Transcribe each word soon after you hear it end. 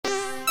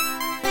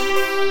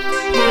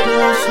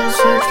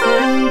search for.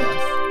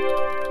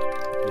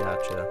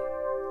 Gotcha.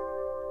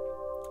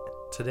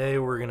 Today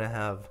we're gonna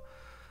have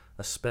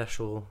a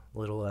special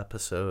little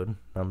episode,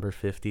 number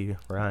 50.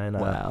 Ryan.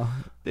 Wow,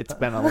 it's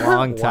been a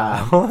long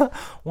time.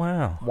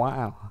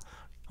 Wow.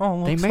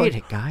 Oh, They made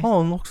it, guys.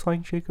 Oh, it looks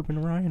like Jacob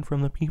and Ryan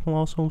from the People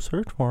Also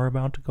Search For are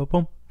about to go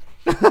boom.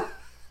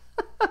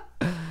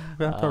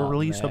 About to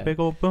release man. a big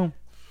old boom.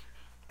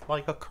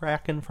 Like a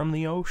kraken from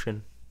the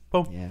ocean.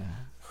 Boom. Yeah,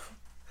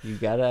 you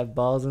gotta have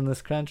balls in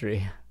this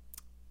country.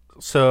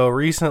 So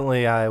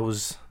recently I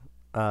was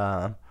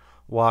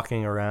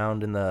walking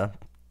around in the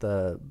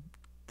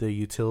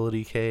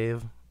utility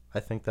cave. I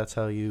think that's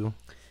how you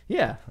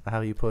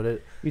put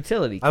it.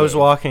 Utility I was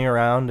cave. walking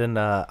around and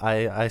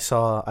I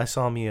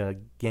saw me a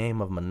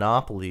game of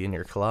Monopoly in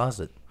your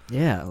closet.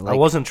 Yeah, I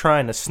wasn't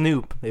trying to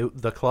snoop.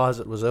 The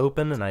closet was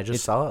open and I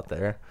just saw it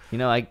there. You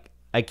know, I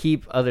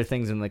keep other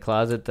things in the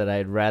closet that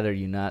I'd rather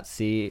you not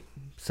see,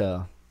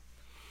 so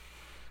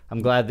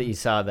I'm glad that you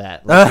saw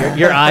that. Like,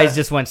 your eyes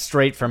just went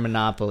straight for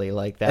Monopoly,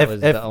 like that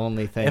was the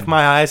only thing. If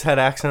my eyes had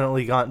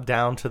accidentally gone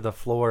down to the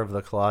floor of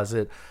the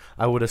closet,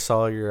 I would have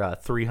saw your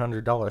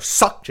 $300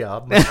 suck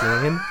job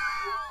machine.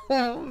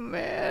 Oh,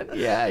 man.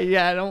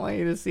 Yeah, I don't want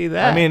you to see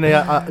that. I mean,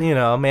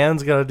 a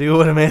man's got to do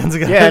what a man's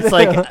got to do. Yeah, it's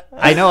like,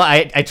 I know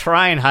I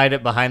try and hide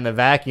it behind the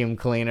vacuum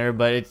cleaner,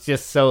 but it's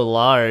just so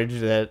large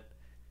that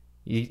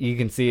you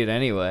can see it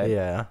anyway.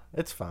 Yeah,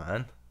 it's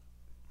fine.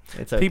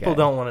 It's okay. People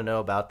don't want to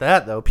know about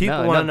that, though.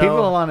 People want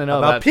to know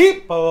about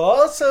People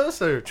Also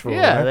Search For.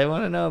 Yeah, they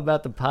want to know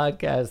about the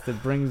podcast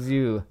that brings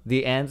you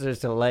the answers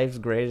to life's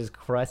greatest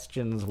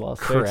questions while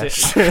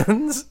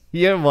searching.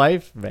 Your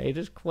wife's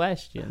greatest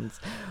questions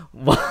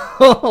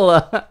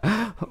while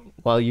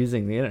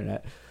using the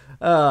internet.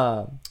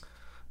 Oh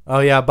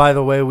yeah, by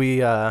the way,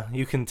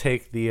 you can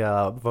take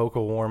the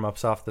vocal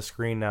warm-ups off the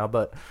screen now,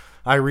 but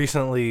I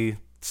recently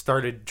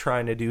started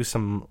trying to do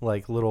some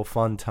like little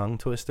fun tongue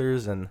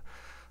twisters, and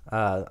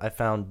I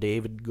found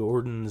David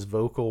Gordon's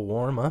vocal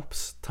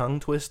warm-ups tongue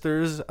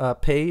twisters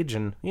page,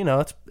 and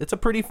it's a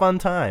pretty fun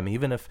time,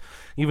 even if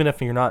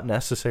you're not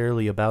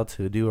necessarily about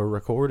to do a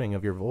recording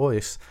of your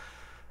voice.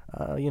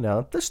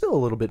 They're still a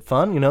little bit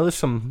fun. There's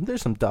some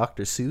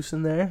Dr. Seuss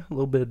in there, a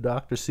little bit of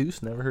Dr.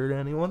 Seuss. Never heard of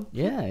anyone.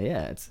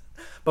 Yeah.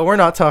 But we're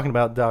not talking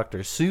about Dr.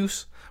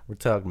 Seuss. We're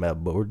talking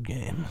about board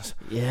games.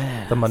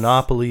 Yeah. The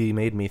Monopoly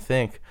made me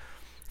think.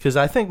 Because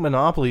I think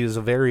Monopoly is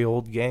a very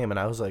old game, and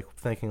I was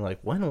thinking,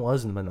 when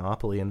was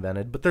Monopoly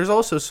invented? But there's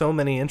also so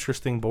many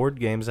interesting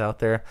board games out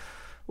there.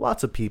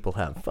 Lots of people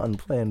have fun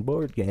playing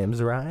board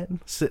games, right?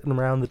 Sitting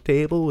around the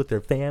table with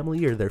their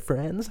family or their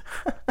friends.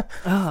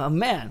 Oh,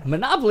 man.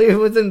 Monopoly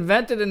was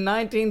invented in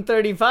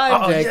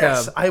 1935, Jacob.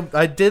 Yes.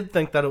 I did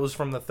think that it was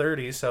from the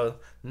 30s, so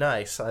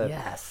nice.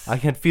 Yes. I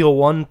can feel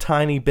one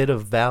tiny bit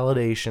of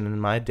validation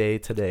in my day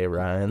today,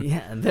 Ryan.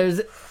 Yeah,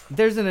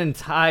 there's an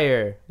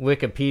entire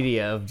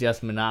Wikipedia of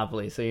just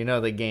Monopoly,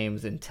 so the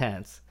game's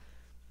intense.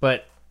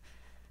 But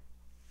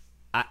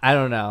I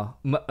don't know.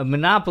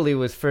 Monopoly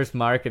was first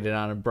marketed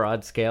on a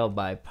broad scale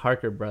by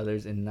Parker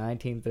Brothers in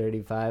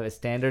 1935, a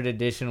standard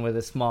edition with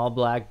a small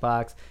black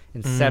box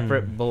and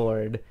separate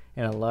board,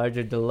 and a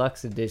larger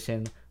deluxe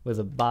edition with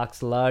a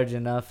box large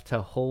enough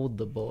to hold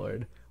the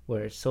board,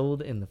 where it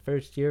sold in the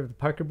first year of the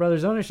Parker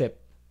Brothers ownership.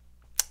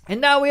 And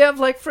now we have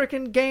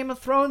frickin' Game of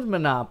Thrones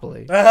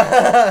Monopoly.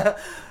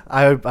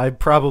 I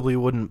probably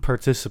wouldn't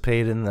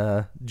participate in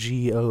the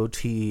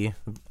GOT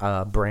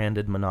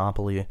branded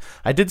Monopoly.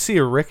 I did see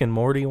a Rick and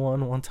Morty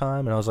one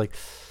time, and I was like,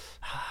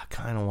 I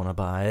kind of want to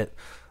buy it.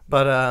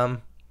 But I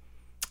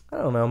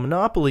don't know.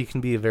 Monopoly can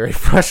be a very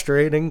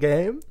frustrating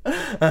game.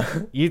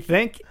 You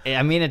think?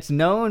 I mean, it's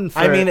known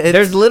for...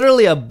 there's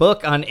literally a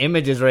book on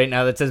images right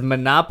now that says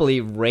Monopoly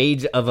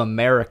Rage of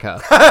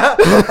America.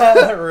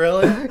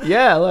 Really?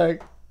 Yeah,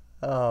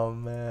 Oh,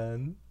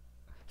 man.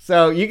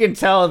 So you can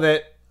tell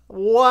that...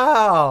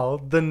 Wow,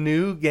 the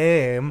new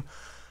game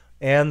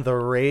and the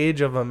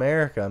rage of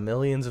America.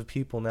 Millions of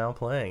people now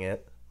playing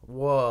it.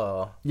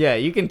 Whoa. Yeah,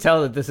 you can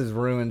tell that this has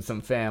ruined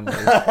some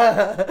families.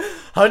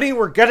 Honey,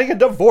 we're getting a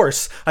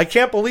divorce. I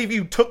can't believe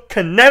you took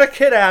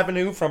Connecticut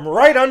Avenue from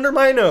right under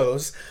my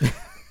nose.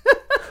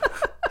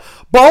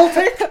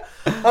 Baltic?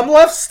 I'm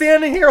left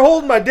standing here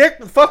holding my dick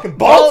with fucking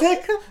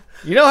Baltic?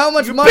 You know how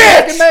much money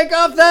I can make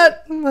off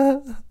that?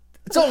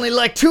 It's only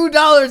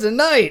 $2 a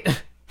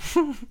night.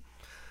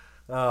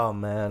 Oh,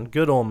 man.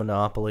 Good old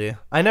Monopoly.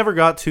 I never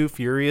got too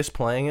furious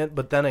playing it,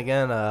 but then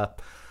again,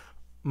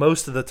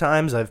 most of the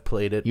times I've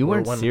played it... You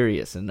weren't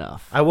serious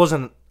enough. I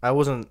wasn't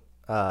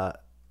an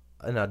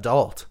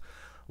adult.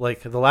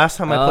 The last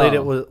time I played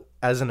it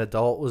as an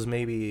adult was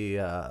maybe,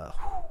 7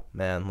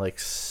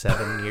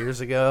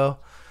 years ago.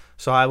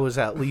 So I was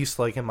at least,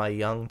 in my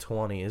young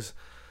 20s.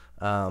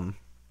 And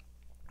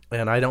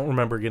I don't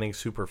remember getting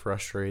super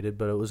frustrated,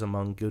 but it was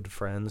among good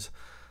friends.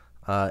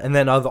 And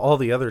then all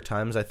the other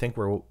times, I think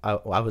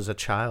I was a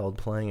child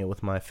playing it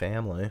with my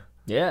family.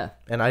 Yeah.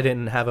 And I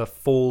didn't have a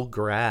full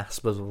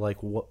grasp of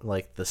like what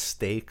like the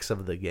stakes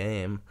of the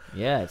game.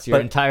 Yeah, it's your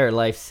But entire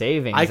life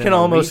savings I in can the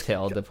almost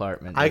retail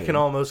department. I dude. can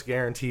almost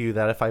guarantee you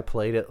that if I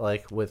played it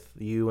like with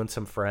you and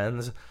some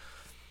friends,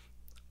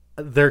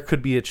 there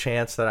could be a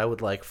chance that I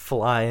would like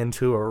fly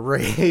into a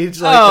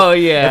rage. Like, Oh,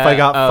 yeah. if I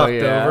got Oh, fucked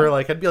yeah. over,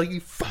 like I'd be like, "You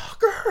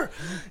fucker,"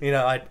 you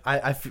know.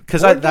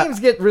 Because Board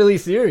games get really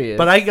serious.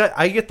 but I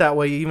get that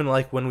way even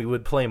like when we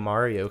would play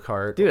Mario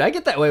Kart. Dude, I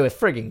get that way with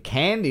friggin'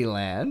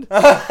 Candyland.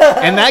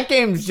 And that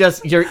game's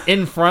just, you're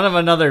in front of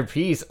another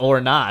piece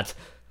or not.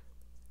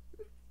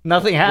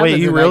 Nothing happens. Wait,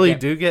 you in that really game.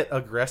 do get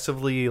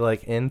aggressively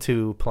like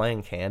into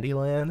playing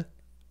Candyland?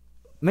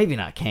 Maybe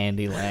not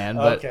Candyland,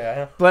 but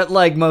Okay. but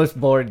like most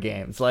board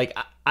games. Like,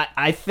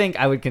 I think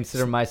I would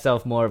consider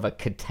myself more of a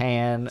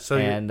Catan So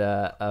you're- and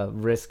a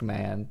Risk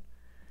man.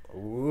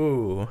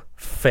 Ooh,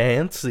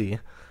 fancy.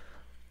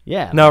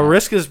 Yeah. No, man.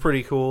 Risk is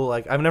pretty cool.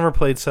 Like I've never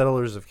played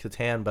Settlers of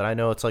Catan, but I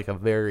know it's like a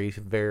very,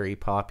 very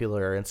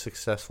popular and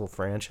successful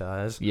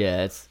franchise.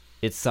 Yeah,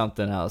 it's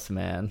something else,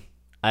 man.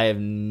 I have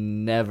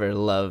never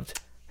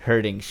loved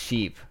herding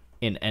sheep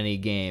in any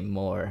game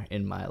more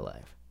in my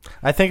life.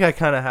 I think I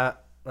kind of have.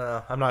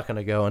 I'm not going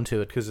to go into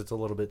it because it's a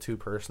little bit too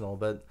personal,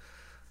 but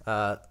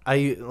I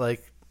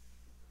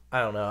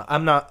don't know.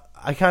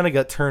 I kind of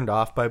got turned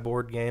off by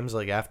board games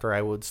like after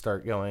I would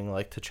start going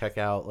like to check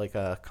out like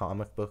a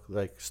comic book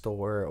like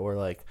store or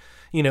like,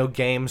 you know,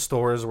 game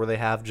stores where they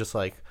have just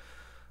like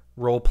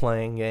role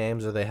playing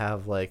games or they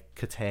have like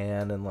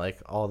Catan and like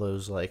all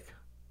those like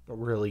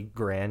really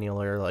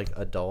granular like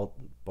adult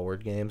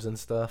board games and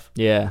stuff.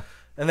 Yeah.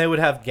 And they would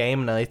have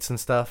game nights and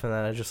stuff, and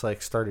then I just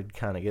like started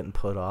kind of getting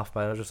put off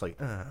by it. I was just like,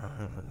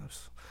 I'd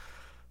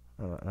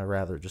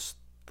rather just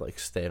like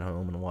stay at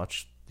home and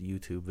watch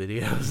YouTube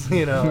videos,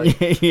 you know?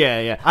 Like,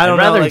 yeah. I don't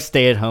I'd rather know, like-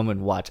 stay at home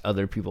and watch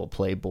other people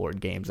play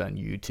board games on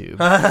YouTube.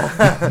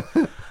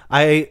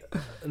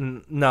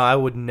 No, I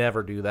would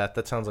never do that.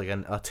 That sounds like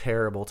a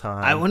terrible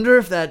time. I wonder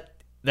if that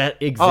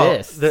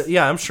exists.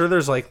 Yeah, I'm sure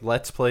there's like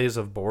Let's Plays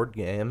of board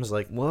games.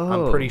 Like,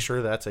 Whoa. I'm pretty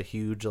sure that's a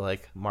huge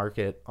like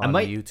market on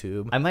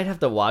YouTube. I might have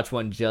to watch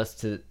one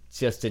just to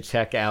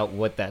check out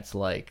what that's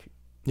like.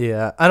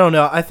 Yeah, I don't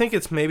know. I think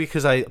it's maybe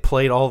because I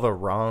played all the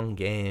wrong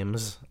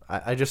games.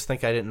 I just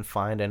think I didn't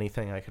find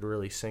anything I could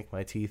really sink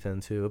my teeth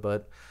into.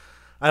 But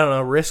I don't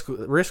know. Risk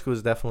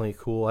was definitely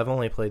cool. I've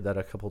only played that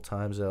a couple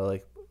times though.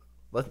 Like,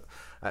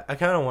 I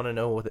kind of want to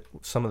know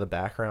some of the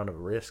background of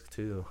Risk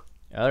too.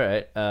 All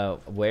right.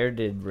 Where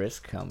did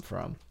Risk come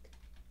from?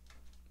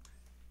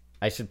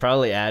 I should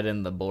probably add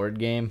in the board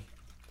game.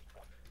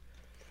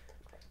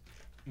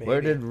 Maybe.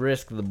 Where did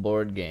Risk the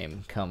board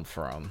game come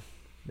from?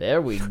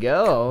 There we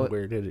go.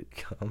 Where did it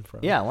come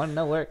from? Yeah, I want to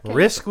know where it came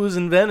Risk was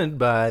invented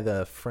by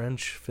the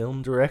French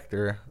film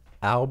director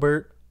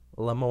Albert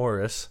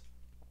Lamouris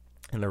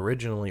and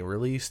originally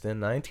released in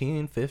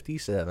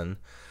 1957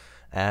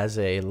 as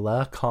a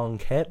La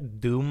Conquête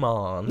du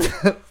Monde,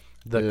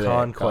 the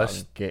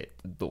conquest,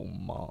 du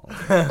monde.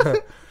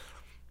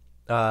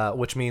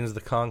 which means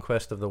the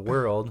conquest of the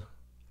world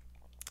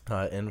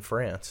in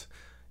France.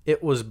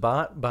 It was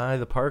bought by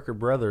the Parker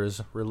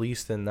brothers,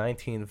 released in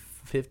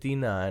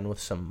 1959 with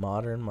some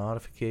modern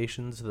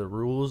modifications to the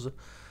rules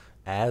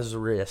as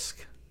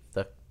Risk,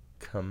 the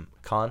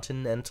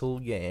continental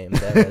game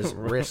that has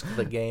risked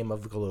the game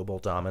of global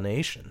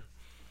domination.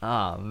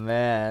 Oh,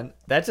 man.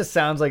 That just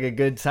sounds like a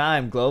good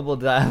time. Global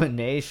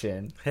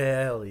domination.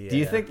 Hell yeah. Do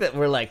you think that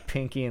we're like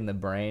Pinky in the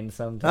Brain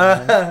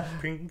sometimes?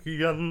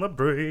 Pinky on the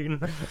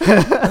brain.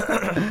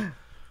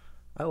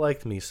 I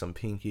liked me some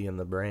Pinky in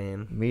the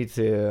Brain. Me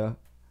too.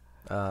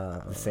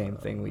 The same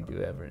thing we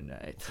do every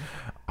night.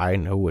 I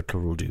know what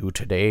we'll do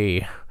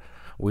today.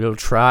 We'll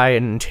try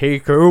and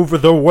take over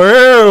the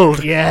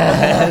world.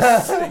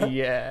 Yes.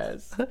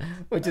 Yes.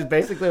 Which is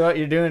basically what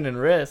you're doing in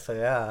Risk.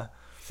 Yeah.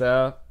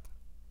 So,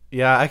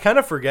 Yeah, I kind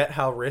of forget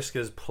how Risk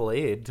is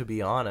played, to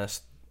be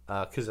honest,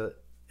 because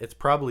it's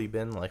probably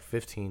been like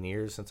 15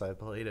 years since I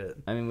played it.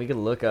 I mean, we could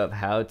look up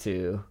how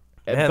to.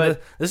 Man,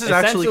 but this is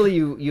essentially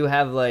actually... you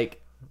have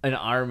like an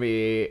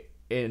army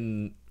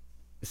in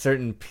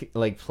certain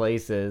like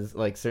places,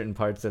 like certain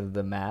parts of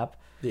the map.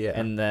 Yeah.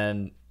 And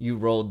then you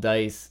roll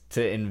dice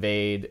to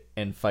invade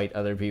and fight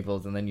other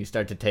people's, and then you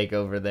start to take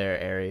over their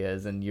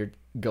areas, and your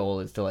goal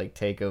is to like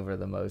take over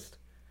the most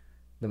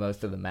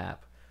of the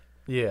map.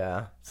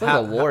 Yeah. It's like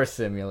a war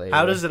simulator.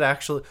 How does it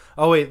actually...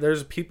 Oh, wait,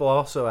 there's people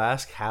also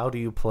ask, how do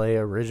you play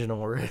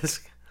original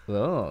Risk?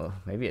 Oh,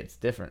 maybe it's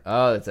different.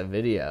 Oh, it's a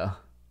video.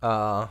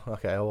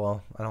 Okay,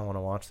 well, I don't want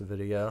to watch the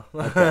video.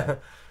 Okay.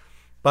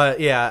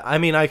 But yeah, I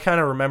mean, I kind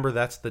of remember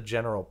that's the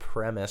general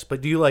premise. But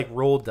do you like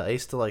roll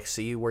dice to like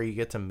see where you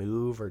get to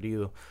move, or do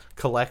you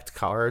collect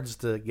cards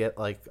to get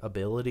like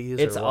abilities?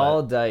 It's or what?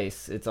 all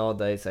dice. It's all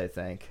dice, I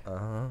think.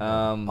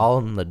 All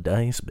in the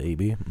dice,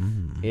 baby.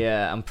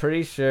 Yeah, I'm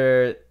pretty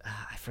sure.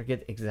 I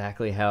forget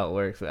exactly how it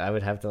works, but I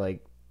would have to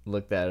like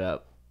look that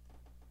up.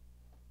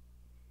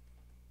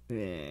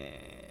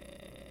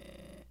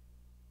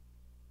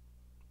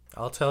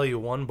 I'll tell you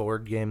one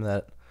board game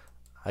that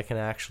I can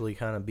actually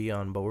kind of be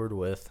on board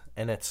with,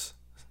 and it's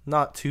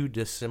not too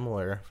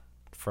dissimilar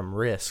from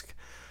Risk.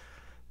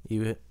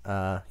 You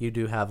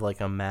do have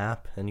like a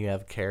map and you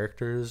have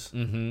characters.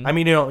 Mm-hmm. I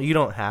mean, you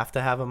don't have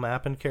to have a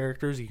map and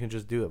characters. You can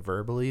just do it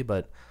verbally,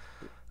 but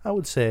I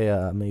would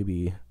say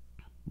maybe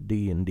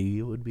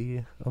D&D would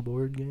be a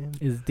board game.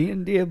 Is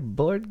D&D a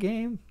board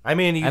game? I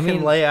mean, you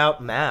can lay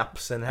out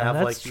maps and have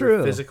like true.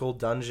 your physical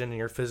dungeon and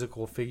your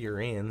physical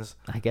figurines.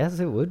 I guess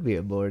it would be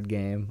a board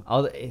game.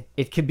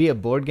 It could be a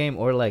board game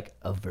or like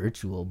a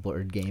virtual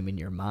board game in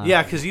your mind.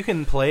 Yeah, because you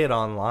can play it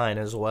online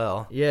as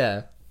well.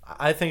 Yeah.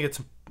 I think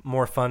it's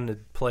more fun to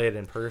play it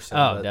in person.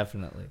 Oh,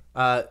 definitely.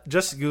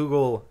 Just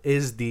Google,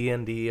 is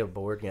D&D a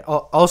board game?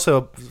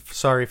 Also,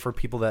 sorry for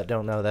people that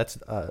don't know, that's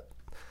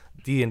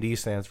D&D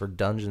stands for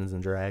Dungeons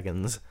and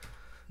Dragons.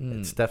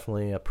 It's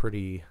definitely a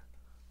pretty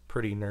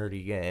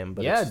nerdy game,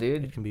 but yeah,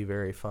 dude, it can be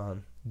very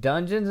fun.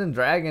 Dungeons and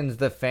Dragons,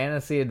 the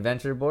fantasy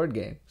adventure board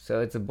game.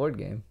 So it's a board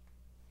game.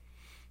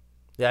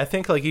 Yeah, I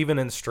think like even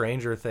in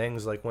Stranger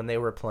Things, like when they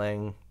were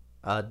playing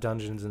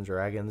Dungeons and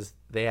Dragons,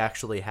 they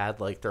actually had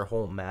like their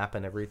whole map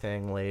and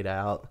everything laid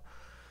out.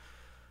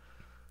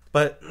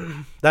 But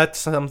that's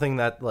something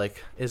that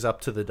like is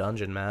up to the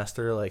dungeon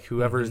master. Like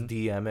whoever's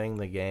DMing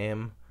the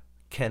game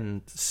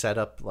can set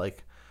up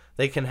like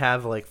they can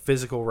have like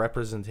physical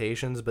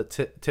representations, but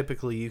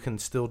typically you can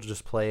still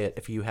just play it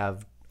if you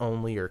have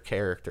only your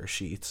character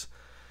sheets.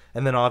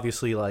 And then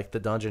obviously like the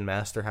dungeon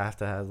master have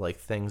to have like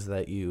things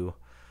that you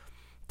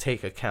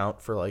take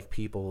account for like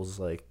people's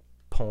like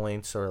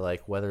points or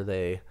like whether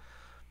they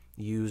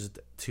used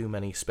too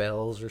many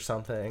spells or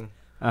something.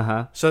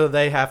 So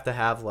they have to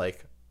have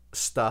like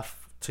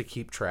stuff to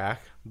keep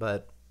track,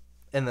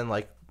 and then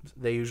like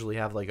they usually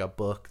have like a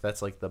book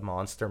that's like the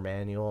monster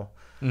manual,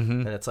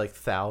 and it's like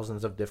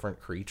thousands of different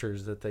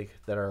creatures that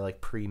are like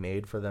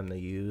pre-made for them to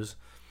use.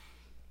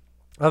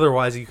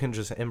 Otherwise you can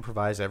just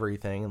improvise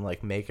everything and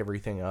like make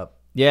everything up.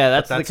 Yeah,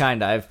 that's the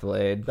kind I've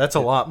played. That's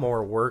a lot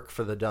more work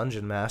for the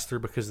dungeon master,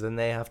 because then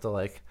they have to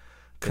like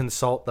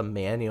consult the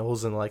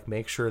manuals and like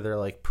make sure they're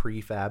like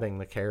prefabbing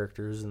the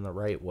characters in the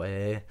right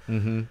way.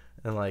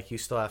 And like you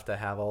still have to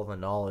have all the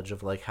knowledge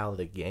of like how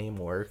the game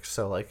works.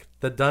 So like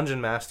the dungeon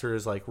master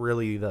is like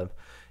really the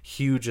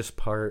hugest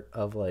part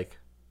of like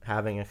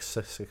having a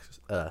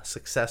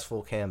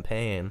successful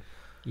campaign.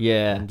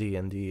 Yeah, in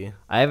D&D.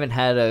 I haven't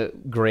had a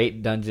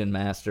great dungeon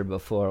master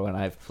before when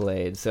I've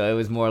played, so it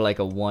was more like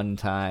a one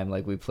time,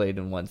 like we played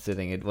in one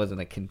sitting. It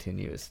wasn't a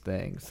continuous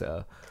thing.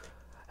 So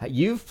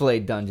you've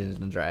played Dungeons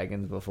and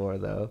Dragons before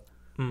though,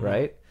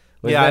 right?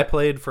 I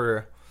played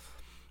for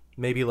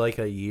maybe like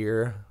a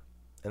year,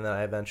 and then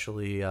I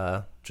eventually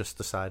just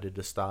decided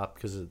to stop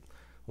because it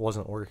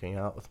wasn't working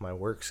out with my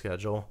work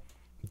schedule.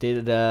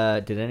 Did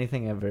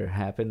anything ever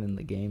happen in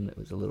the game that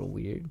was a little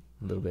weird,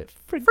 a little bit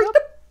freaked up?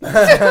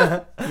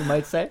 You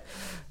might say.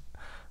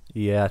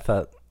 Yeah, I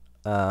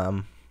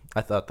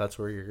thought that's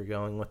where you're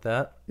going with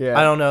that. Yeah,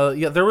 I don't know.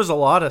 Yeah, there was a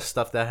lot of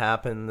stuff that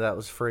happened that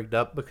was frigged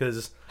up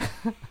because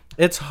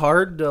it's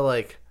hard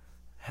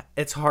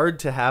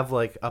to have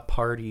like a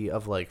party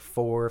of like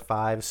 4,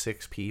 5,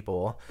 6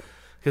 people.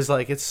 Because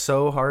like it's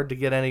so hard to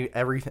get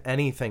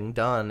anything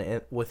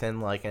done within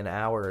like an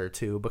hour or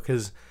two,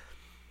 because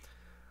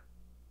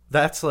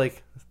that's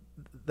like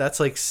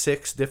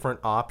 6 different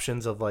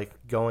options of like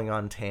going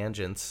on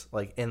tangents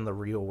like in the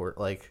real world,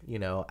 like, you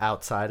know,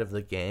 outside of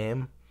the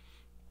game.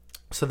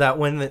 So that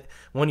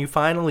when you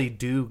finally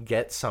do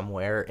get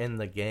somewhere in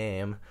the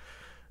game,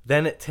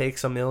 then it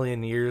takes a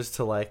million years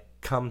to like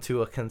come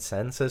to a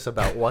consensus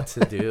about what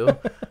to do.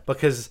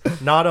 Because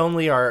not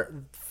only are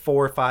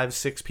 4, 5,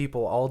 6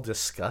 people all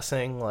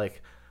discussing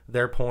like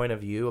their point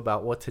of view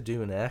about what to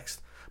do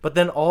next, but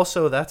then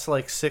also that's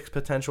like 6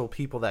 potential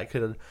people that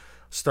could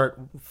start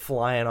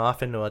flying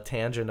off into a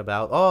tangent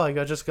about, oh, I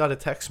just got a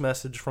text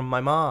message from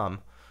my mom,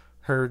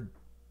 her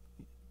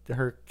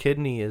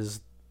kidney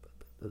is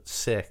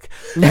sick.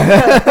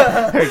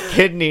 Her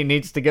kidney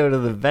needs to go to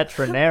the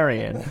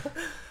veterinarian.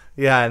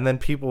 Yeah, and then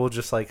people will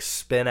just like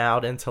spin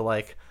out into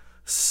like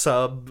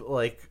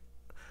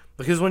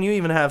because when you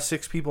even have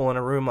 6 people in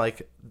a room,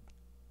 like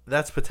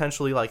that's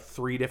potentially like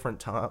 3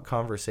 different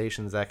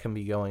conversations that can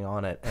be going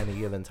on at any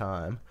given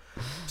time.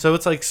 So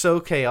it's like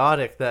so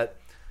chaotic that,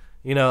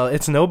 you know,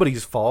 it's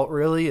nobody's fault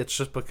really. It's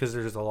just because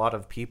there's a lot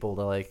of people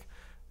to like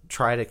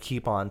try to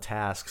keep on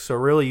task. So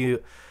really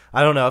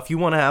I don't know, if you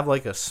want to have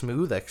like a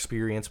smooth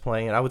experience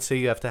playing it, I would say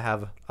you have to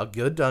have a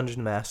good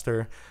dungeon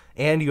master,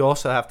 and you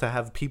also have to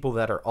have people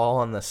that are all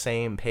on the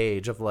same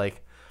page of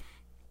like,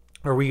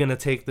 are we going to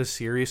take this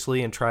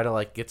seriously and try to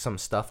like get some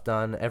stuff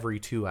done every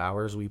 2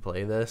 hours we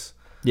play this?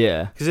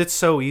 Yeah. Because it's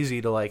so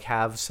easy to like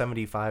have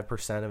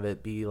 75% of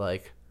it be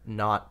like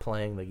not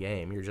playing the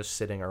game. You're just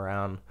sitting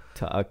around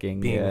talking,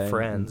 being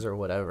friends or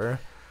whatever.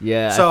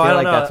 Yeah, so I feel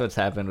like that's what's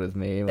happened with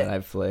me when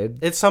I've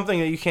played. It's something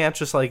that you can't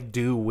just like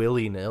do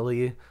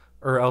willy-nilly,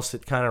 or else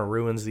it kind of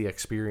ruins the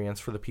experience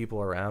for the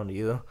people around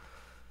you.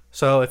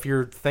 So if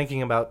you're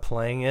thinking about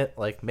playing it,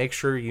 like make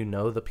sure you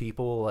know the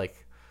people,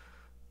 like,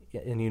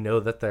 and you know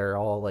that they're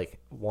all like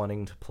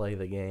wanting to play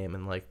the game,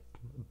 and like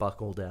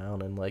buckle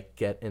down and like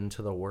get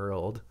into the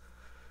world.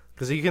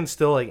 Because you can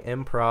still like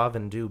improv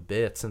and do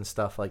bits and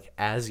stuff like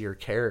as your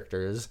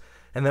characters,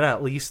 and then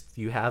at least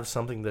you have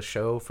something to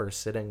show for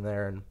sitting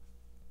there and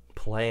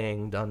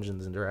playing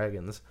Dungeons and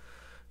Dragons,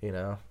 you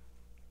know.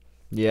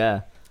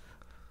 Yeah.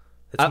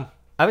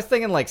 I was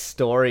thinking like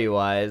story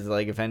wise,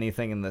 like if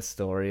anything in the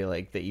story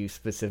like that you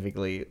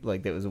specifically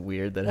like that was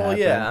weird that happened.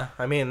 Yeah.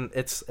 I mean,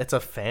 it's a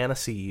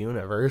fantasy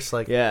universe.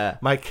 Like, yeah,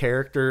 my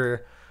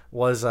character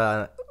was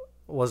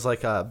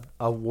like a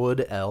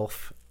wood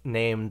elf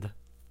named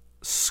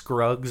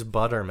Scruggs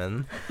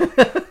Butterman.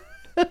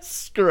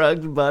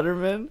 Scruggs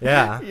Butterman.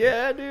 Yeah.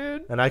 Yeah,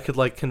 dude. And I could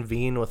like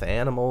convene with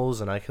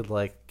animals, and I could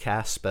like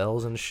cast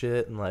spells and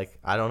shit, and like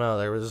I don't know,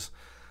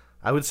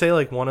 I would say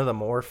like one of the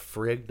more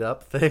frigged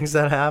up things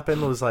that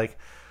happened was like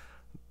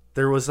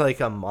there was like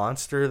a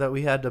monster that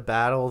we had to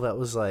battle that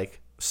was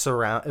like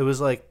it was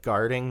like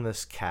guarding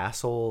this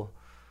castle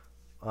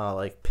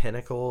like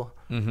pinnacle.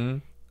 Mm-hmm.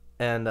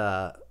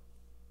 And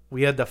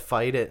we had to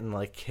fight it and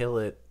like kill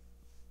it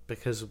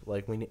because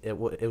like it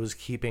was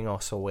keeping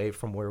us away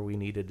from where we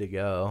needed to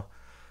go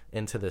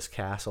into this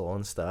castle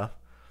and stuff.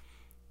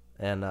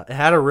 And it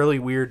had a really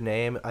weird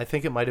name. I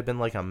think it might have been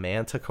like a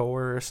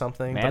manticore or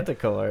something.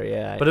 Manticore,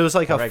 yeah. But it was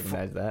like I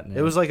recognize that name.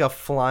 It was like a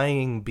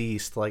flying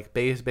beast, like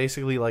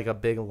basically like a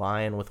big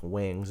lion with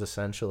wings,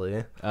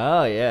 essentially.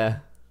 Oh yeah.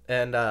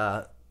 And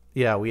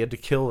yeah, we had to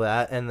kill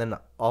that, and then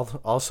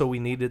also we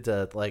needed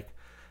to like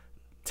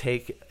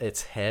take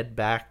its head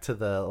back to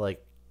the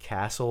like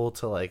castle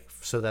to like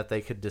so that they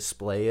could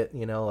display it,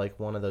 you know, like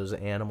one of those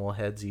animal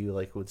heads you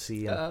like would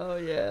see. Oh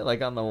yeah,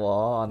 like on the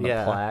wall on the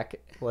plaque,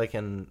 like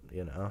in,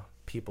 you know,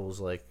 people's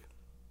like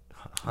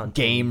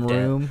game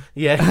room.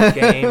 Yeah,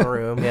 game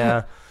room.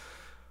 Yeah.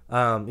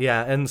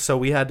 Yeah, and so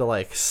we had to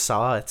like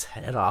saw its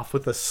head off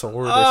with a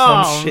sword or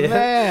some shit.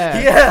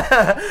 Man.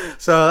 Yeah.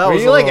 So that Were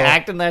was you like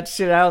acting that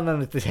shit out on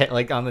the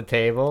like on the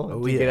table?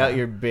 Oh, to get out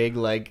your big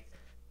like,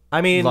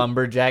 I mean,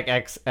 lumberjack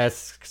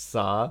esque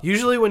saw.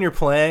 Usually when you're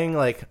playing,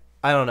 like,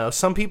 I don't know,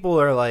 some people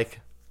are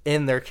like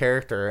in their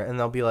character and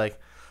they'll be like,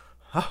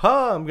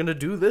 haha, I'm gonna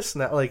do this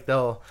and that. Like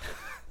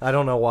I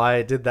don't know why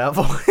I did that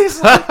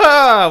voice.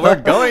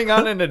 We're going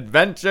on an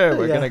adventure.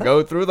 We're gonna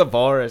go through the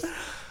forest.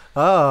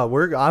 I'm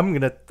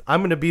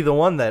gonna be the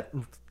one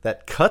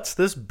that cuts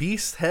this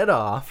beast's head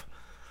off.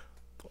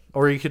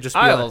 Or you could just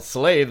be I'll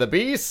slay the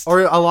beast.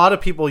 Or a lot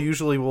of people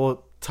usually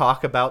will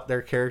talk about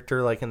their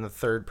character like in the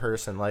third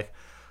person, like,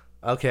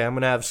 okay, I'm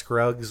gonna have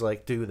Scruggs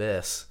like do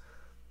this.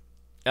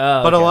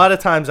 But a lot of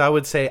times I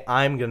would say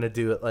I'm gonna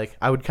do it. Like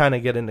I would kind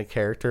of get into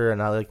character,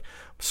 and I like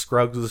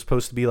Scruggs was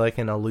supposed to be like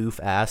an aloof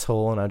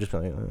asshole, and I'd just be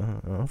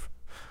like,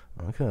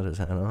 I'll cut his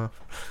head off.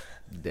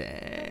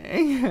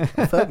 Dang.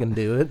 I'll fucking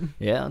do it.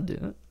 Yeah, I'll do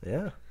it.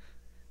 Yeah.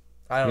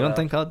 You don't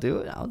think I'll do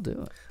it? I'll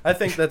do it. I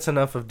think that's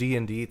enough of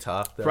D&D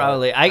talk, though.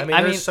 Probably. I mean,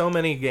 there's so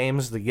many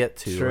games to get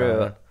to.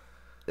 True.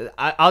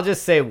 I'll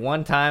just say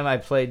one time I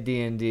played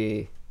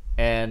D&D,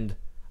 and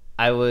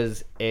I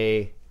was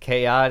a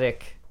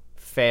chaotic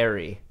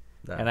fairy.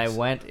 Nice. And I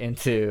went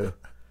into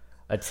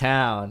a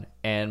town,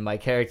 and my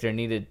character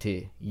needed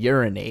to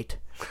urinate.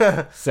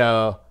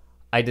 So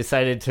I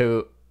decided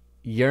to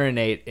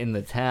urinate in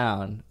the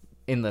town,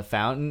 in the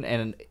fountain,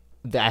 and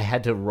I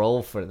had to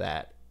roll for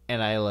that.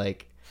 And I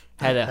like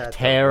had a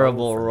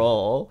terrible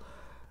roll.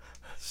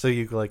 So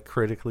you like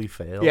critically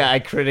failed? Yeah, I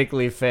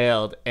critically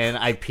failed, and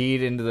I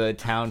peed into the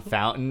town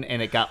fountain,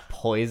 and it got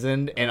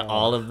poisoned, and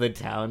all of the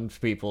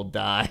townspeople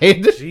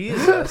died.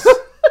 Jesus.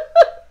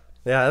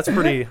 Yeah, that's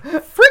pretty.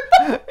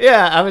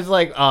 Yeah, I was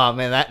like, oh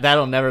man,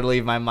 that'll never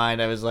leave my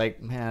mind. I was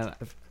like, man,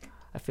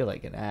 I feel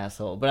like an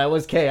asshole, but I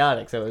was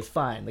chaotic, so it was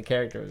fine. The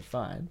character was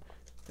fine.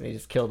 They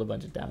just killed a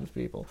bunch of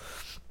townspeople.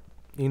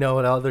 You know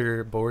what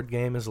other board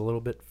game is a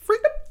little bit frigged?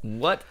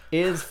 What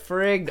is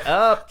frigged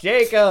up,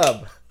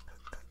 Jacob?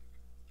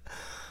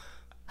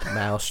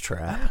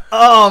 Mousetrap.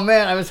 Oh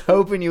man, I was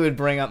hoping you would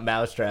bring up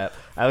Mousetrap.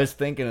 I was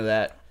thinking of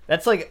that.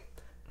 That's like,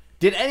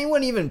 did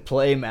anyone even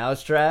play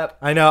Mousetrap?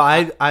 I know.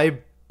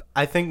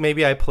 I think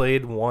maybe I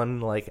played one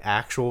like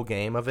actual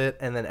game of it,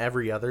 and then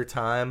every other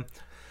time,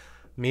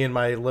 me and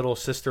my little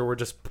sister were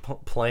just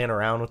playing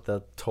around with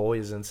the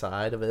toys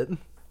inside of it.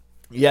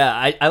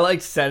 Yeah, I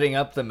like setting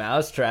up the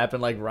Mousetrap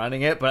and like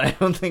running it, but I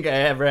don't think I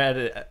ever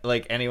had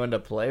like anyone to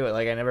play with.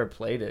 Like I never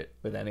played it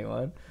with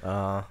anyone.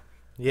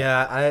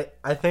 Yeah,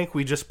 I think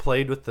we just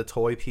played with the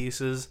toy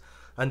pieces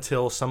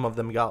until some of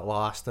them got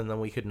lost, and then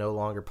we could no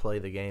longer play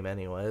the game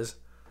anyways.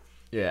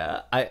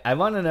 Yeah, I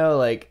want to know,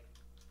 like,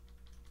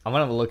 I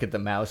want to look at the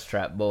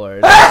Mousetrap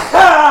board.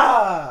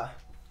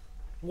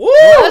 Woo!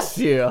 Bless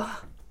you.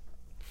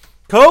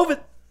 COVID.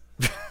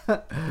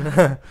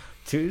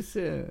 Too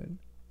soon.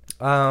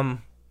 I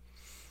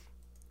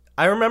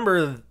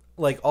remember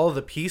like all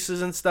the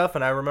pieces and stuff,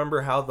 and I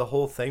remember how the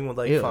whole thing would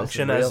like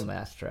function as a real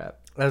Mousetrap.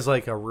 As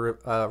like a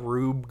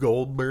Rube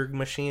Goldberg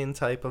machine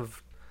type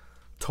of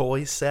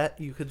toy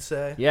set, you could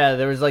say. Yeah,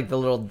 there was like the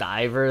little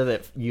diver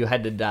that you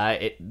had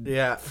to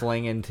Yeah.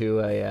 fling into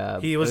a.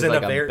 He was it in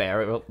like a very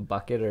barrel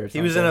bucket or something.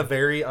 He was in a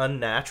very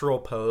unnatural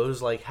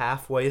pose, like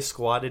halfway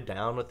squatted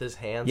down with his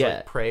hands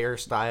like prayer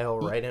style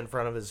right in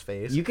front of his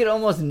face. You could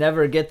almost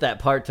never get that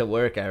part to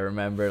work, I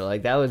remember.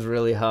 Like, that was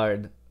really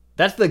hard.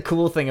 That's the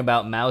cool thing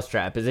about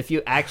Mousetrap, is if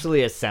you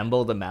actually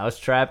assemble the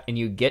Mousetrap and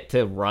you get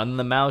to run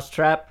the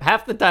Mousetrap,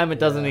 half the time it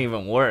doesn't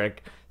even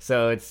work.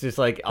 So it's just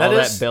like all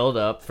that build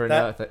up for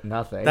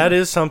nothing. That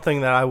is something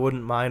that I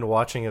wouldn't mind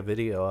watching a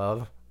video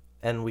of,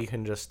 and we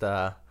can just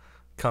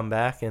come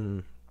back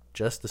in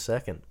just a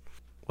second.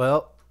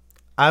 Well,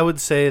 I would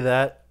say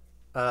that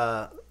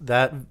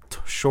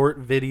short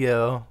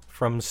video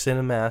from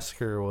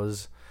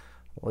Cinemassacre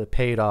it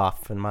paid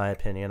off, in my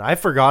opinion. I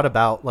forgot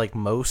about like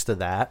most of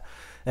that.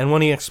 And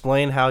when he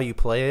explained how you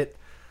play it,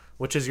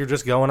 which is you're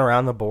just going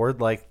around the board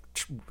like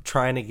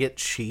trying to get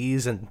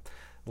cheese and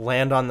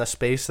land on the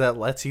space that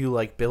lets you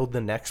like build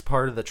the next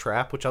part of the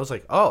trap, which I was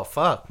like, oh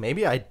fuck,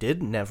 maybe I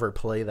did never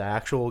play the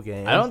actual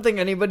game. I don't think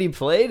anybody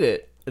played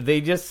it. They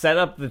just set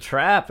up the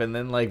trap and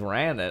then like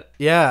ran it.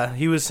 Yeah,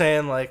 he was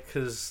saying like,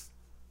 because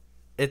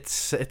it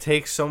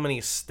takes so many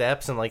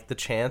steps and like the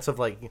chance of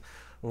like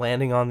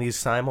landing on these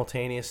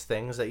simultaneous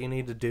things that you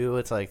need to do,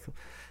 it's like,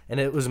 and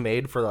it was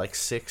made for like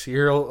 6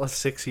 years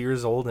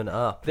old and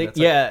up.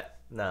 And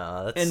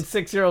no, and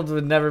 6-year-olds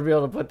would never be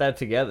able to put that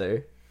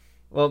together.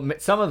 Well,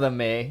 some of them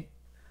may.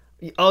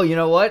 Oh, you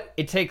know what?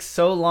 It takes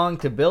so long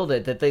to build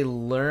it that they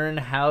learn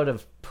how to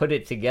put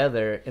it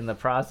together in the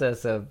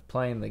process of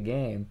playing the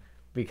game,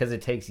 because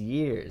it takes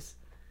years.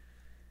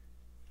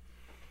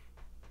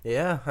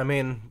 Yeah, I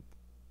mean,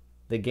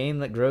 the game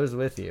that grows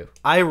with you.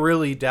 I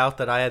really doubt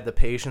that I had the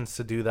patience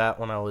to do that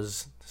when I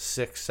was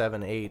 6,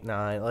 7, 8,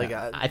 9. Like,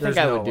 I think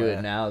I would do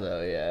it now,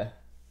 though. Yeah.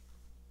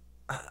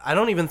 I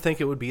don't even think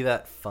it would be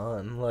that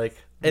fun. Like,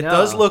 it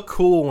does look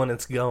cool when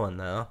it's going,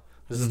 though.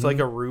 Because it's like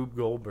a Rube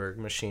Goldberg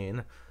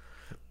machine.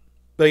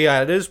 But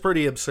yeah, it is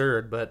pretty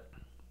absurd. But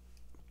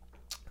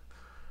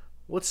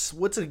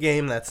what's a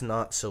game that's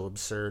not so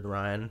absurd,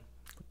 Ryan?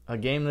 A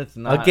game that's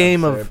not a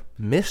game absurd. Of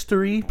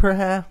mystery,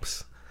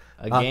 perhaps.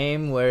 A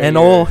game where an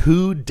old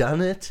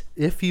whodunit,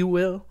 if you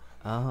will.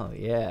 Oh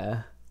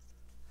yeah.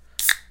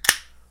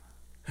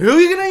 Who are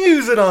you gonna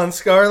use it on,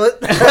 Scarlett?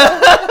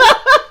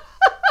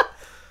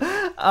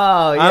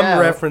 Oh, yeah. I'm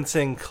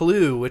referencing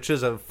Clue, which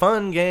is a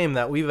fun game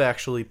that we've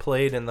actually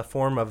played in the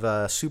form of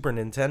a Super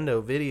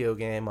Nintendo video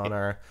game on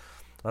our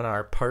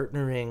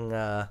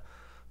partnering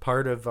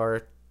part of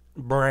our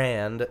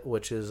brand,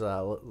 which is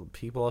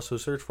people also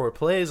search for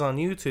plays on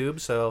YouTube.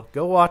 So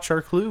go watch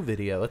our Clue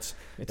video. It's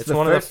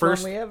one of the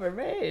first one we ever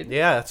made.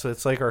 Yeah, so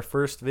it's like our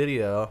first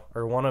video,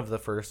 or one of the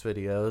first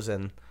videos,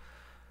 and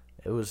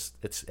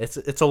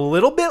it's a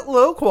little bit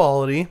low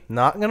quality,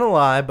 not gonna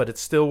lie, but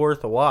it's still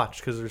worth a watch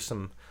because there's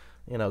some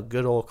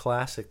good old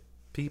classic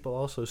people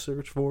also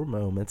search for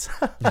moments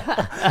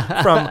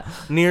from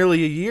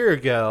nearly a year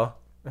ago.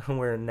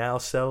 We're now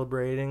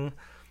celebrating,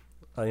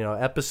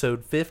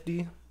 episode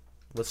 50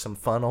 with some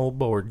fun old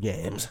board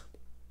games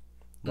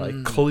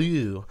like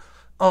Clue.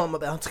 Oh, I'm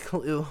about to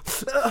Clue.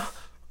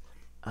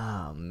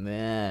 Oh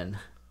man,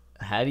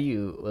 how do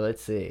you? Well,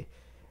 let's see.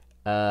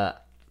 How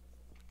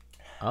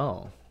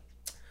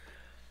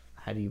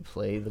do you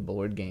play the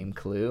board game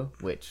Clue?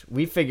 Which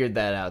we figured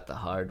that out the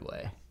hard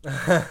way.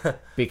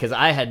 Because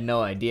I had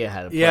no idea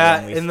how to play.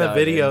 Yeah, in the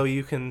video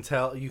you can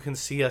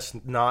see us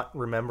not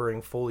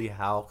remembering fully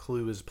how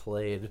Clue is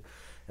played,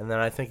 and then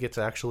I think it's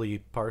actually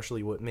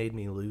partially what made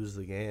me lose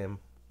the game.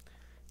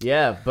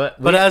 Yeah,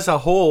 but as a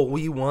whole,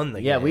 we won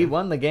the game. Yeah, we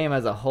won the game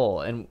as a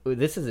whole, and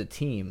this is a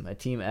team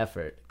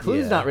effort.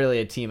 Clue's not really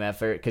a team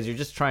effort because you're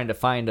just trying to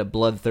find a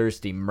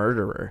bloodthirsty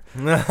murderer.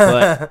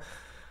 But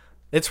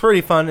it's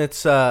pretty fun.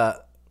 It's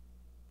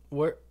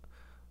where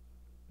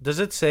does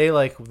it say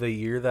like the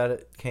year that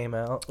it came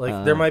out?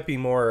 Like there might be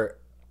more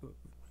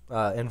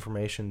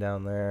information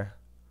down there.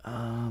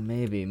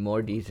 Maybe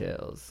more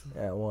details.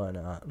 Yeah, why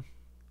not?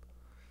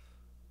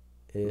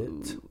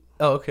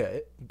 Oh,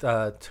 okay.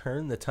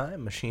 Turn the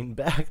time machine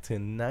back to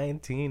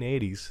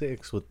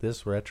 1986 with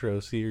this retro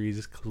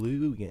series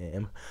Clue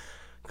game.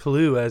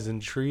 Clue has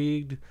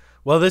intrigued.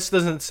 Well, this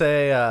doesn't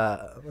say.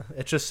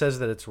 It just says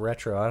that it's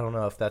retro. I don't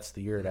know if that's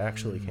the year it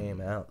actually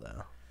came out,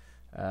 though.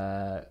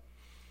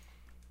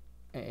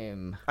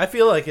 I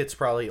feel like it's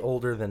probably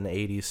older than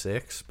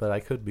 86, but I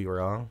could be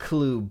wrong.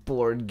 Clue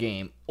board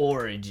game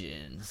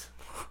origins.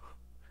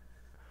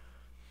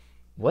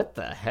 What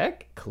the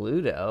heck?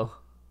 Cluedo?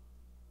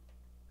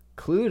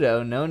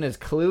 Cluedo, known as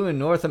Clue in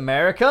North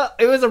America?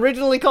 It was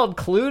originally called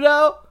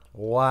Cluedo?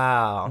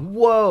 Wow.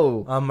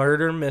 Whoa. A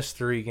murder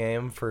mystery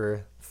game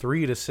for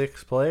 3 to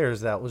 6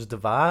 players that was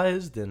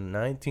devised in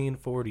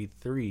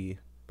 1943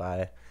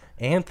 by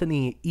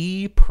Anthony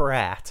E.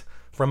 Pratt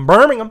from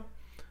Birmingham,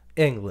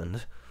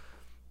 England.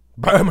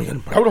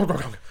 Birmingham.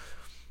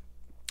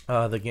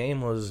 The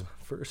game was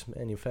first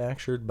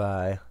manufactured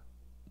by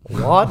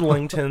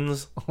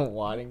Waddingtons.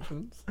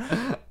 Waddingtons?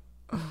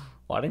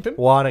 Waddington?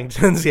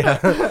 Waddingtons,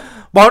 yeah.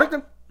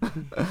 Waddington.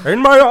 In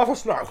my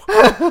office now.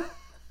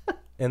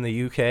 In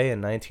the UK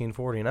in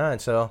 1949.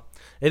 So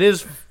it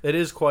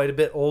is quite a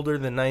bit older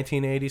than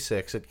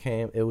 1986.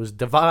 It was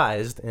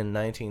devised in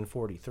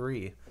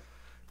 1943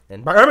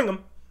 in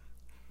Birmingham.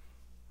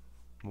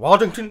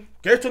 Waddington,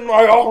 get in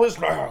my office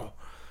now.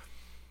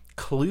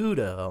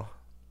 Cluedo.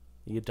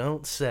 You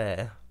don't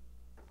say.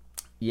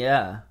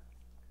 Yeah.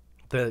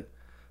 The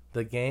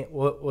game,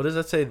 what does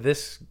it say?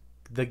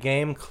 The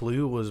game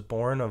Clue was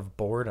born of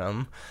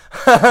boredom.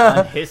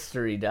 On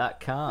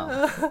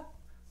history.com.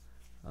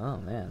 Oh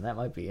man, that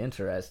might be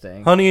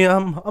interesting. Honey,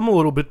 I'm a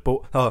little bit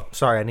bored. Oh,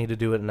 sorry, I need to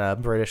do it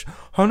in British.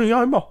 Honey,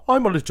 I'm a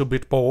little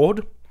bit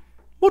bored.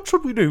 What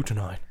should we do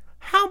tonight?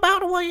 How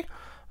about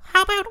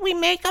we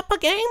make up a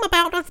game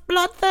about a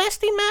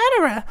bloodthirsty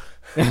murderer?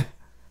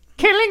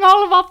 Killing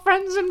all of our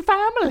friends and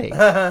family.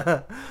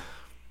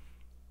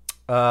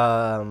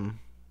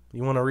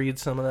 You want to read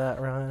some of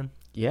that, Ryan?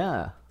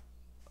 Yeah.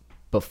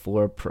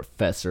 Before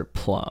Professor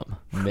Plum,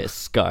 Miss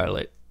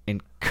Scarlet,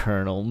 and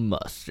Colonel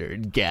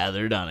Mustard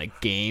gathered on a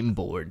game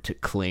board to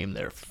claim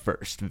their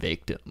first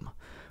victim,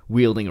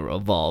 wielding a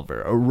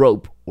revolver, a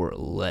rope, or a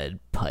lead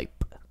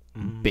pipe.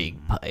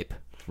 Big pipe.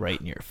 Right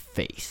in your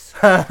face.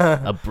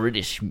 A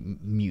British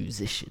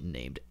musician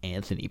named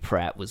Anthony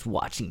Pratt was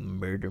watching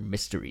murder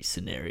mystery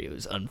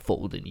scenarios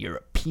unfold in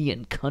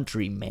European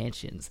country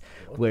mansions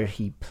where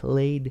he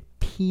played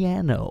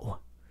piano.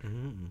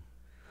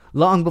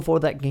 Long before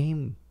that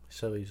game.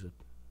 So he's a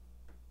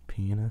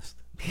pianist?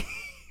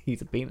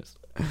 He's a pianist.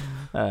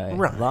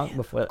 Right. Long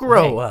before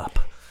Grow up.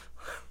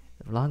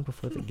 Long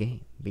before the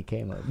game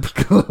became a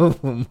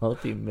global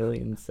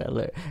multi-million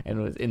seller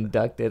and was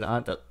inducted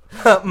onto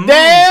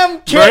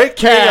damn Kit Break me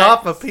Kat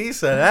off a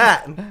piece of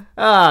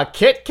that.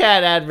 Kit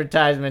Kat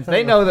advertisements.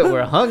 They know that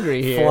we're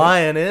hungry here.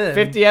 Flying in.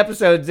 50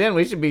 episodes in,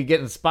 we should be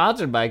getting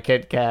sponsored by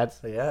Kit Kats.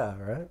 Yeah,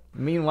 right.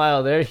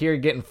 Meanwhile, they're here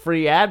getting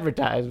free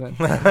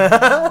advertisements.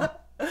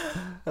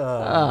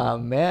 Oh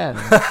man,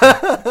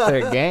 it's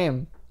their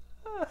game.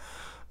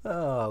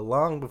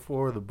 Long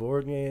before the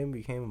board game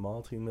became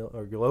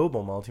a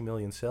global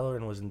multi-million seller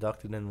and was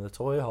inducted into the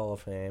Toy Hall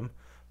of Fame,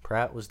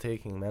 Pratt was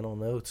taking mental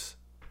notes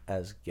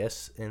as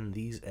guests in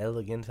these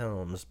elegant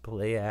homes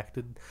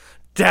play-acted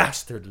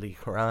dastardly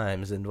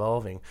crimes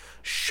involving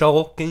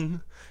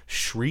shulking,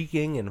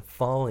 shrieking, and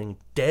falling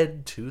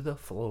dead to the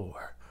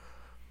floor.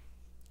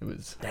 It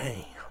was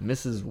Damn.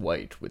 Mrs.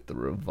 White with the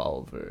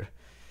revolver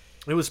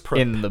It was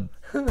in the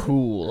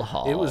pool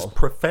hall. It was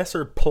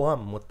Professor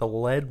Plum with the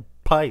lead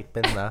pipe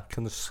in the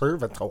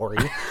conservatory.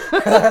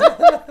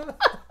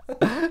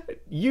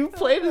 You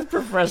played as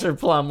Professor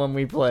Plum when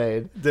we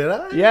played. Did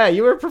I? Yeah,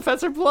 you were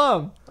Professor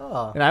Plum.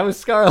 Oh. And I was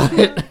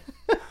Scarlet.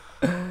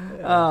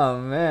 Oh,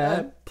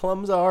 man.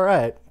 Plum's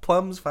alright.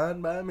 Plum's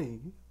fine by me.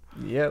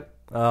 Yep.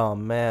 Oh,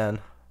 man.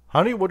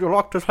 Honey, would you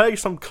like to play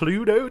some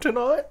Cluedo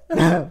tonight?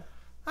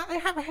 I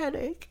have a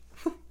headache.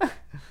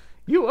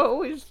 You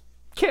always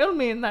kill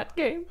me in that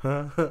game.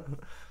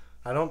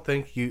 I don't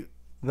think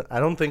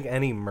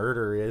any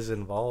murder is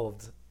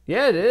involved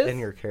Yeah, it is. in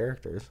your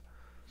characters.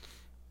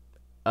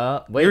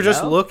 Wait, You're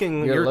just no?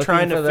 looking. You're looking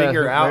trying for to the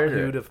figure out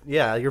murderer.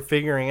 You're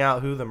figuring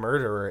out who the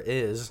murderer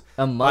is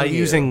Among by you.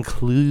 using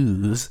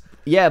clues.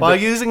 Yeah, By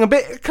but using a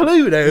bit of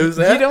Cluedos.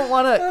 you don't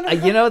want to.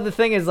 You know, the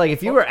thing is, like,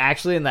 if you were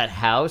actually in that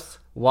house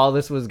while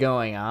this was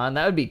going on,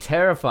 that would be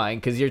terrifying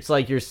because it's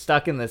like you're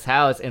stuck in this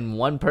house and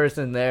one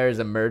person there is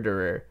a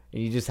murderer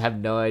and you just have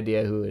no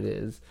idea who it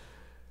is.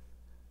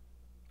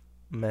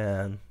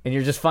 Man. And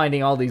you're just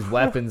finding all these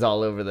weapons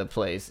all over the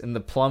place. And the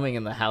plumbing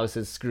in the house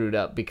is screwed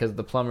up because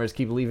the plumbers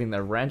keep leaving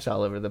their wrench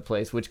all over the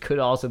place, which could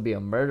also be a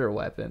murder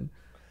weapon.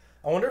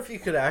 I wonder if you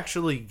could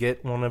actually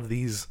get one of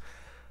these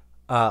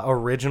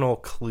original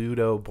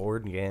Cluedo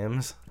board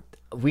games.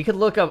 We could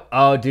look up...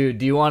 Oh, dude,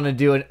 do you want to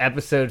do an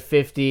episode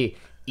 50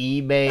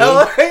 eBay?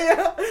 Oh, yeah.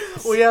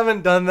 We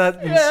haven't done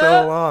that in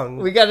so long.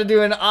 We got to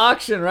do an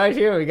auction right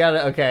here. We got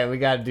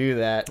to do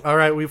that. All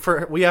right,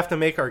 we have to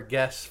make our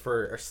guess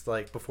first,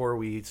 like before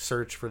we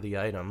search for the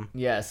item.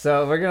 Yeah,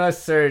 so we're going to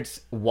search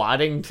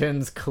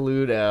Waddington's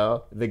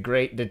Cluedo, the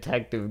great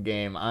detective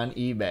game, on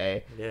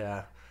eBay.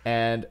 Yeah.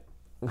 And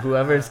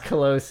whoever's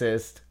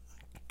closest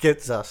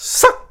Gets a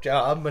suck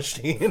job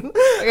machine.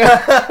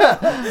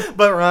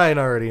 But Ryan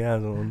already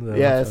has one. So.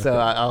 Yeah, so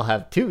I'll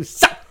have 2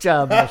 suck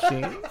job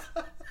machines.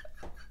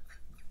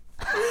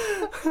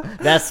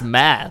 That's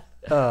math.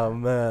 Oh,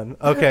 man.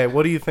 Okay,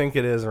 what do you think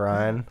it is,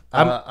 Ryan?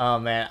 Oh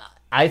man,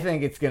 I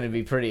think it's gonna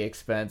be pretty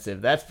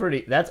expensive. That's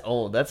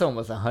old. That's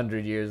almost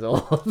 100 years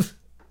old.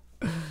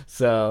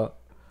 So,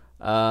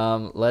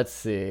 let's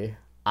see.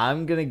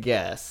 I'm gonna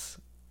guess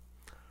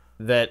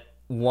that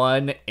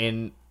one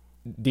in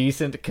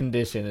decent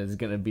condition is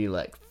gonna be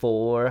like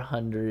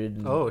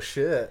 $410. Oh,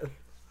 shit.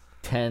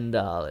 See,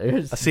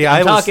 I'm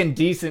I was talking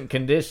decent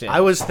condition.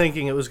 I was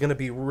thinking it was going to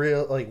be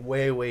real, like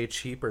way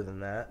cheaper than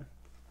that.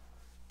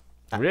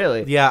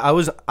 Really? Yeah,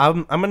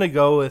 I'm going to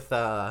go with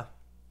I'll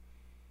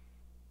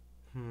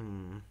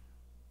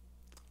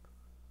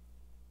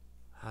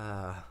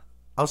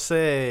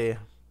say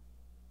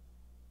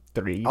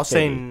 3. I'll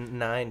say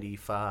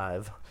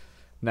 95.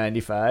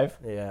 95.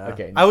 Yeah.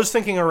 Okay. I was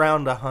thinking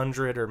around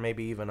 100 or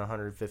maybe even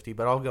 150,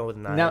 but I'll go with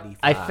 95. Now,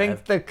 I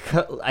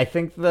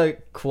think the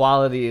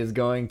quality is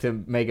going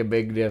to make a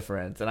big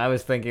difference, and I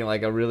was thinking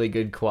like a really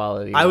good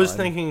quality. I was one.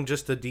 thinking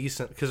just a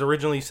decent, because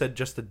originally you said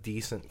just a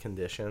decent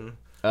condition.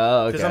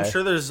 Oh, okay. Because I'm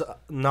sure there's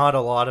not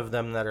a lot of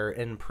them that are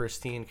in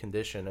pristine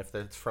condition if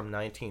it's from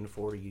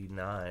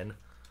 1949.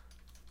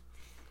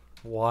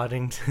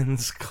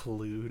 Waddington's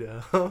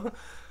Cluedo.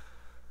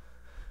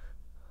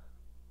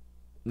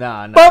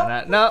 No.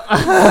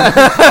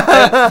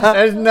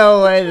 There's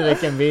no way that it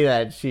can be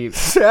that cheap.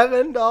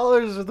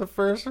 $7 is the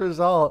first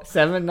result.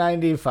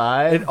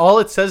 $7.95. And all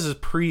it says is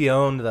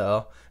pre-owned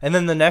though, and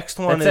then the next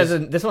one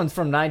This one's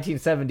from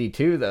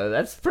 1972 though.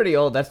 That's pretty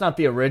old. That's not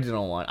the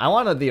original one. I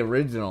wanted the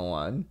original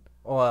one.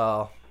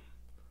 well,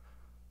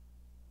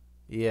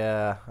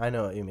 yeah, I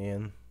know what you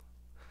mean.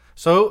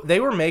 So they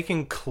were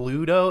making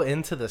Cluedo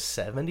into the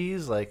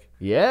 70s, like,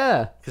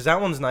 Yeah. because that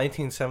one's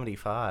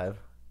 1975.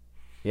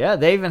 Yeah,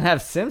 they even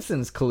have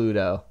Simpsons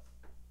Cluedo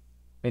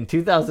in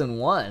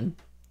 2001.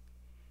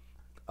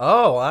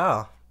 Oh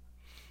wow!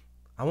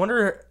 I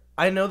wonder.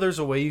 I know there's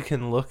a way you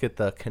can look at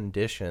the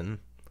condition,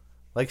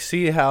 like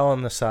see how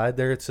on the side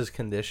there it says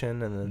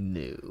condition, and then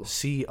New.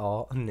 see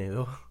all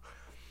new.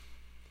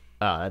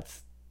 Oh,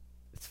 it's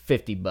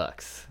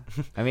 $50.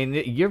 I mean,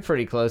 you're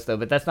pretty close though,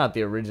 but that's not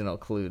the original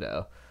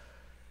Cluedo.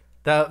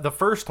 The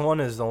first one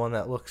is the one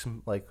that looks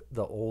like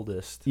the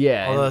oldest.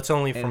 Yeah, although it's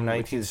only from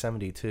which is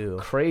 1972.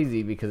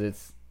 crazy because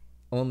it's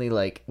only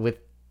like with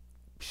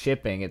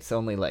shipping, it's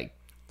only like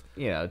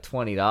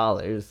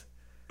 $20.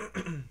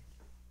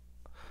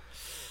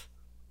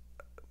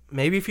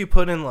 Maybe if you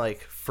put in like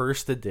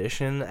first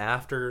edition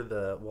after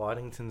the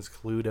Waddington's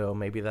Cluedo,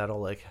 maybe that'll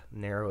like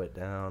narrow it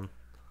down.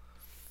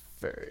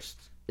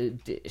 First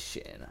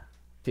edition,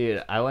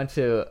 dude. I went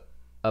to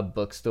a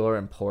bookstore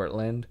in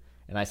Portland.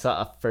 And I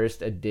saw a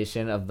first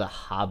edition of The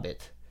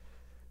Hobbit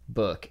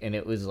book, and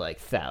it was like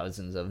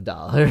thousands of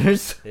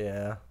dollars.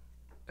 Yeah.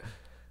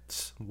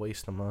 It's a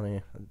waste of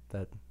money.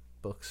 That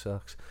book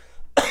sucks.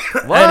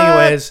 What?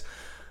 Anyways,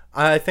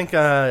 I think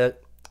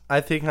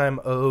I'm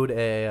owed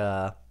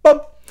a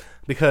bump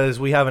because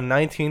we have a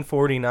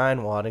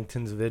 1949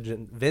 Waddington's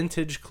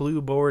Vintage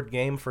Clue Board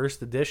Game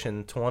First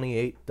Edition,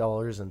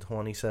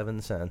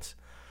 $28.27.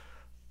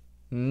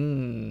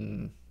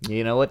 You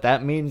know what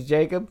that means,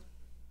 Jacob?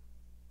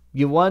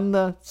 You won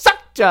the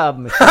suck job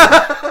machine.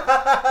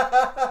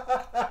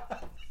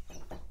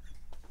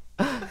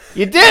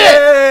 You did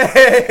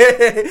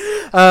it!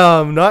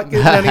 Not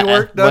getting any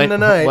work done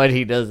tonight. What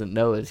he doesn't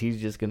know is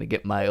he's just going to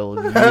get my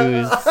old used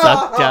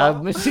suck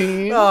job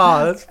machine.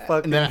 Oh, that's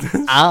fucking And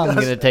then I'm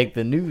going to take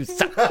the new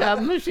suck job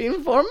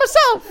machine for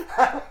myself.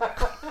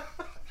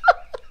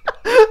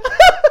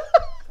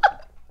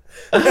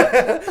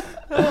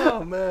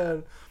 Oh,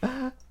 man.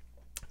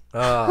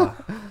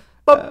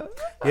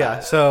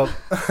 Yeah, so,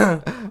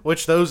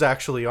 which those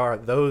actually are.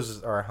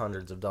 Those are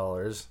hundreds of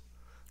dollars.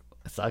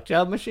 A suck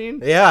job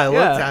machine?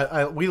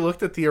 Yeah, we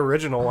looked at the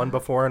original one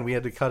before, and we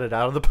had to cut it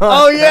out of the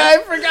podcast. Oh, yeah,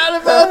 I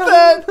forgot about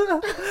that.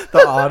 The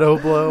auto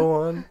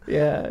blow one.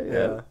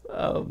 Yeah.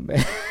 Oh,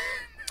 man.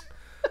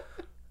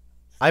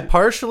 I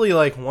partially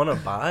want to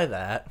buy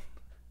that,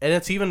 and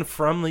it's even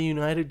from the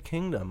United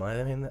Kingdom.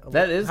 I mean,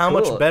 that is how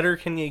cool. much better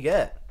can you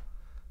get?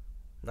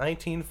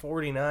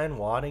 1949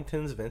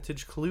 Waddington's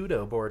Vintage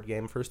Cluedo board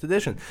game first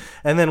edition.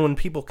 And then when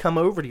people come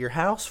over to your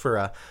house for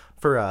a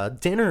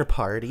dinner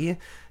party,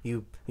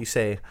 you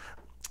say,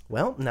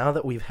 well, now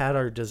that we've had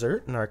our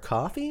dessert and our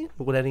coffee,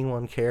 would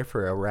anyone care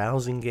for a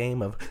rousing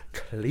game of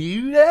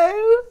Cluedo?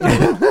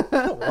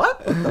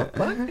 What the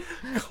fuck?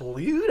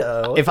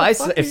 Cluedo?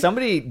 If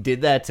somebody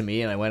did that to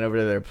me and I went over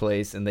to their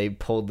place and they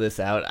pulled this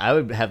out, I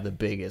would have the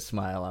biggest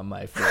smile on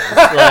my face.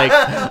 Like,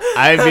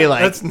 I'd be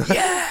like,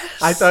 yes!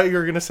 I thought you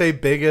were going to say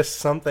biggest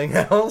something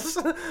else.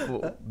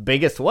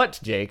 Biggest what,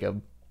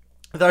 Jacob?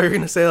 I thought you were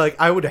going to say,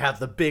 I would have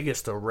the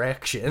biggest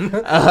erection.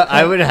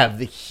 I would have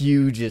the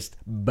hugest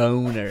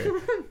boner.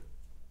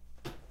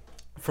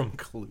 From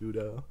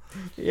Cluedo.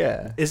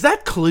 Yeah. Is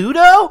that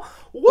Cluedo?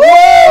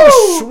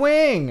 Whoa!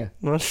 Swing!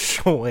 A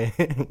swing.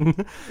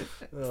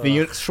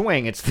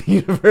 Swing. It's the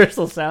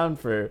universal sound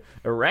for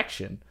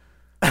erection.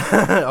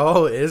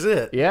 Oh, is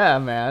it? Yeah,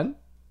 man.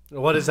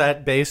 What is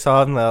that based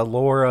on the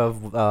lore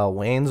of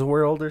Wayne's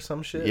World or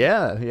some shit?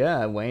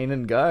 Yeah. Wayne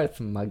and Garth,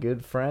 my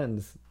good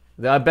friends.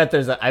 I bet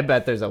there's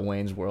a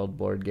Wayne's World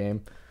board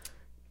game.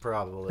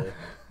 Probably.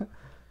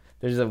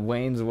 There's a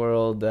Wayne's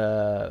World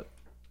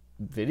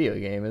video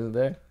game, isn't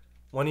there?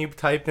 When you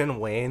typed in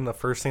Wayne, the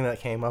first thing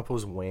that came up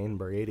was Wayne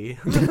Brady.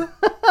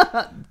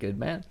 Good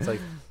man. It's like,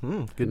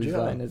 good Whose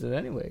job. line is it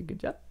anyway? Good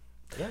job.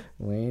 Yeah.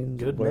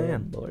 Wayne's Good World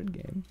man. board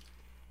game.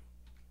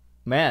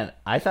 Man,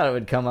 I thought it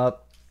would come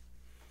up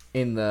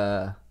in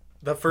the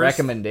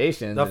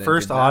recommendations. The and it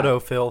first did not.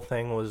 autofill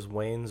thing was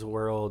Wayne's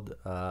World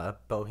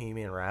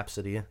Bohemian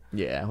Rhapsody.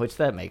 Yeah, which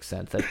that makes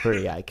sense. That's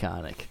pretty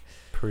iconic.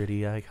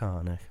 Pretty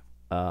iconic.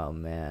 Oh,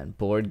 man.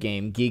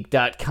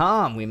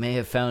 BoardGameGeek.com. We may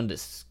have found a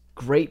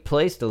great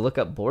place to look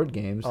up board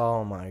games.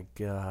 Oh my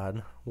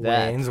god.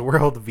 That- Wayne's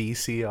World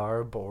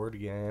VCR board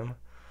game.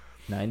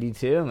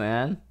 92,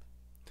 man.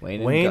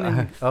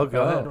 Oh,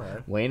 go ahead,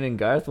 man. Wayne and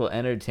Garth will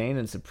entertain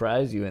and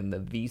surprise you in the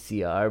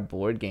VCR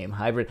board game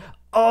hybrid.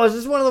 Oh, is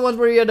this one of the ones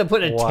where you had to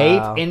put a Wow.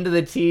 tape into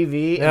the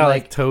TV? Yeah, and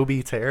like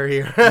Toby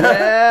Terrier.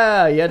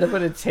 yeah, you had to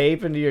put a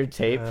tape into your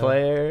tape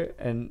player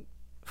and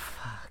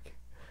fuck.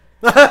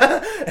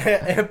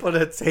 And put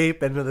a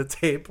tape into the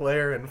tape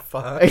player and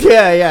fuck.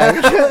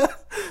 Yeah.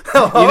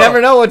 You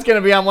never know what's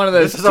gonna be on one of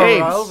those This is a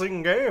tapes.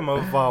 rousing game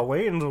of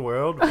Wayne's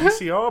World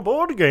VCR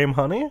board game,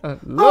 honey. Oh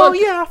Look.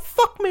 yeah,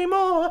 fuck me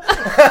more.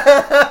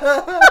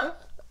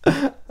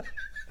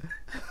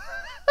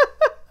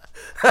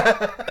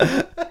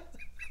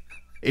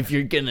 If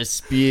you're gonna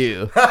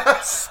spew,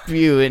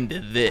 spew into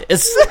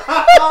this.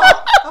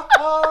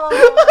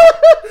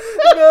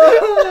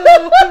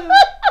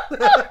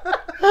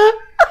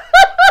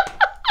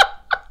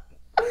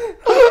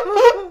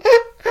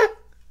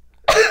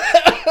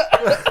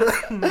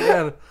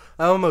 Man,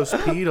 I almost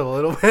peed a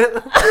little bit.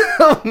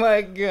 Oh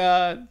my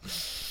god.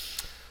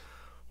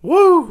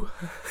 Woo!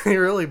 He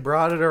really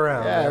brought it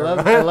around. Yeah,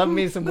 there. I love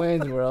me some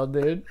Wayne's World,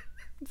 dude.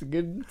 It's a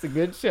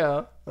good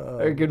show.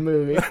 Or a good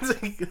movie. It's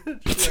a good,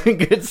 It's a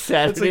good it's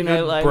Saturday a Night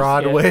good Live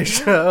Broadway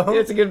sketch. show.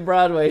 It's a good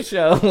Broadway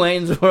show.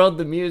 Wayne's World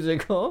the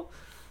musical.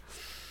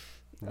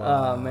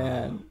 Wow. Oh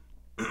man.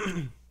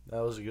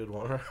 That was a good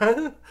one.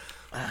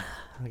 I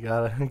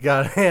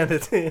gotta hand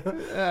it to you.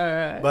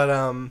 Alright. But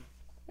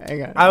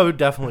Hang on. I would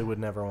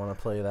never want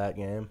to play that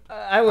game.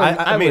 I wouldn't.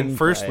 I mean, wouldn't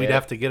first play we'd it.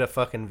 have to get a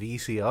fucking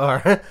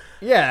VCR.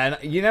 Yeah,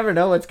 and you never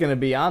know what's gonna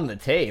be on the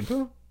tape.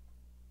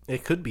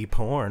 It could be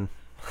porn.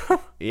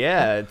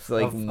 Yeah, it's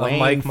like Of Wayne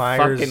Mike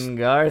Myers. fucking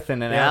Garth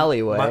in an Yeah,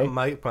 alleyway.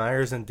 Mike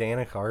Myers and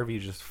Dana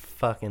Carvey just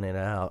fucking it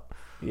out.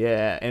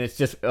 Yeah, and it's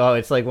just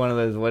it's like one of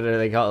those, what do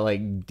they call it,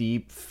 like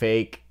deep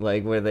fake,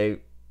 like where they.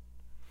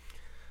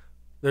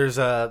 There's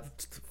a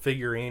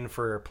figurine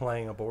for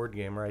playing a board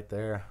game right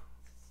there.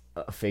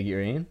 A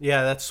figurine.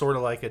 Yeah, that's sort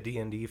of like a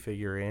D&D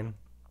figurine.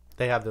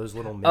 They have those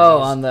little minis. Oh,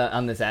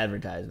 on this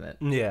advertisement.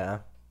 Yeah.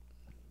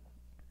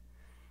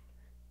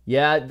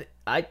 Yeah,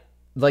 I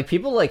like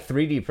people like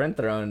 3D print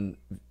their own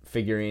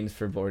figurines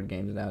for board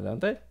games now, don't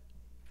they?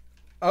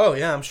 Oh,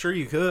 yeah, I'm sure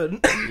you could.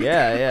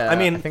 Yeah. I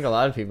mean, I think a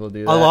lot of people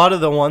do that. A lot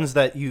of the ones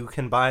that you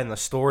can buy in the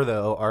store,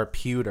 though, are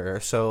pewter,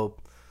 so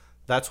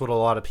that's what a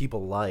lot of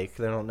people like.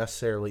 They don't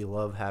necessarily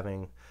love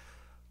having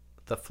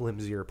the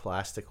flimsier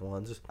plastic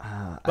ones.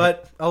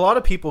 But a lot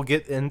of people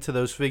get into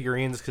those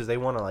figurines because they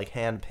want to, like,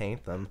 hand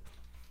paint them.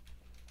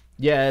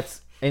 Yeah,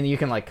 and you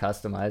can like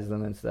customize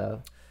them and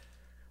stuff.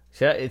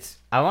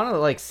 I want to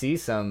like see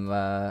some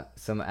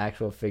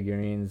actual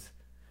figurines.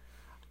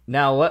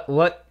 Now,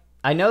 what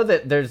I know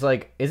that there's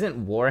like,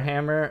 isn't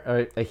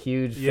Warhammer a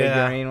huge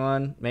figurine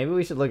one? Maybe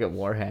we should look at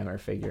Warhammer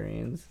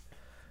figurines.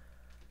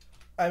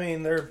 I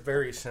mean, they're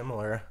very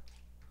similar.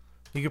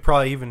 You could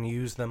probably even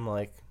use them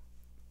like,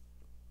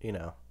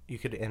 you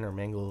could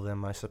intermingle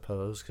them, I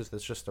suppose, because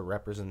it's just a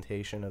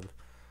representation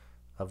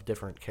of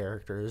different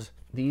characters.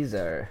 These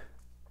are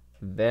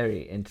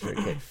very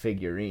intricate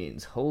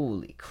figurines.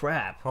 Holy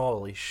crap.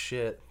 Holy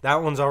shit.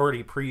 That one's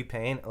already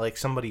pre-painted. Like,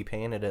 somebody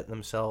painted it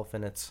themselves,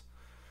 and it's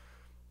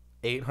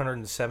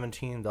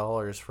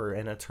 $817 for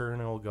an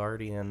Eternal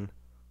Guardian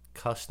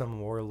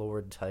custom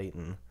Warlord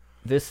Titan.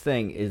 This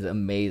thing is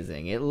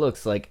amazing. It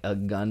looks like a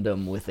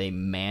Gundam with a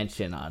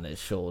mansion on his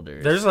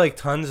shoulders. There's, like,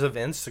 tons of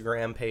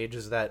Instagram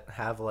pages that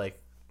have, like,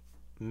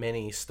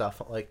 mini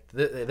stuff. Like,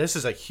 this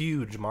is a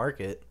huge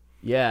market.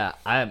 Yeah,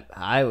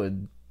 I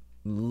would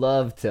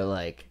love to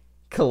like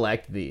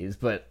collect these,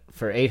 but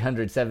for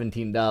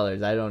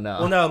 $817, I don't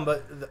know. Well, no,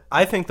 but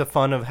I think the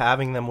fun of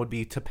having them would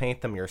be to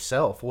paint them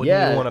yourself.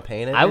 Wouldn't you want to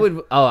paint it? I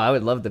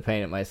would love to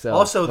paint it myself.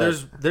 Also,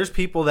 but there's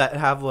people that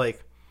have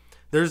like,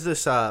 there's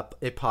this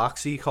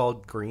epoxy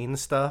called green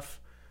stuff,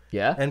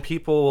 yeah, and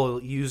people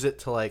will use it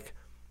to like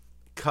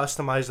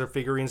customize their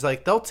figurines.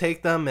 Like, they'll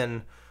take them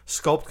and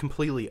sculpt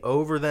completely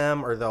over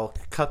them, or they'll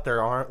cut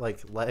their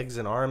legs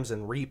and arms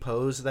and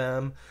repose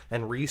them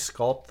and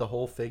resculpt the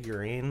whole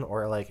figurine,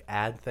 or like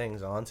add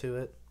things onto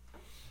it.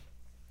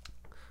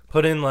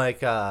 Put in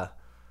like like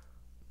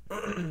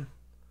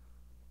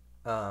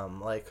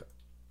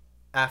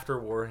after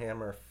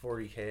Warhammer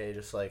 40K,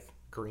 just like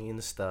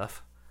green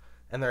stuff,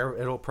 and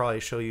it'll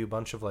probably show you a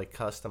bunch of like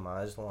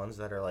customized ones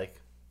that are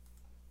like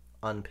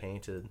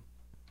unpainted.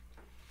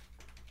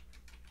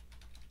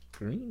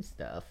 green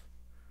stuff.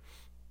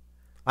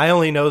 I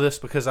only know this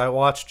because I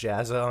watch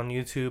Jazza on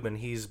YouTube, and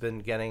he's been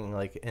getting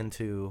like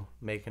into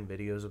making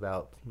videos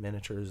about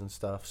miniatures and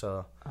stuff.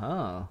 So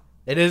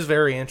it is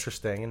very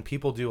interesting, and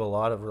people do a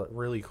lot of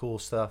really cool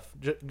stuff.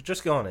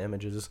 Just go on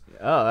images.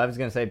 Oh, I was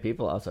gonna say,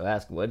 people also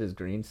ask, what is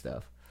green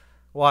stuff?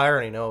 Well, I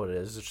already know what it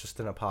is. It's just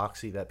an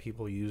epoxy that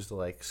people use to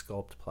like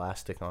sculpt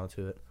plastic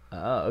onto it.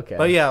 Oh, okay.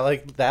 But yeah,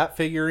 like that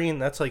figurine,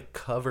 that's like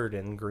covered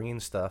in green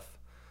stuff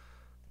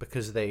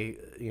because they,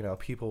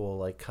 people will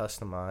like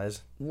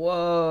customize.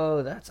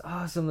 Whoa, that's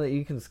awesome that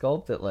you can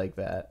sculpt it like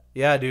that.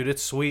 Yeah, dude,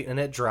 it's sweet, and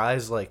it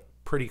dries like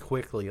pretty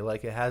quickly.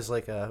 Like it has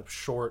like a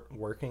short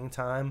working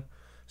time,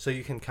 so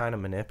you can kind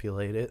of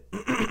manipulate it.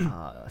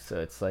 So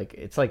it's like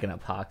an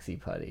epoxy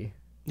putty.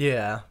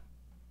 Yeah,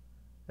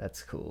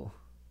 That's cool.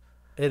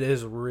 it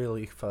is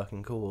really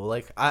fucking cool.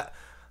 Like I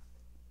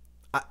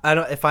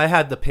don't if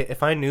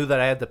I knew that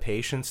I had the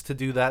patience to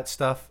do that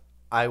stuff,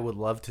 I would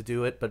love to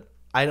do it, but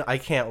I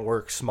can't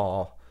work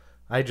small.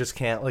 I just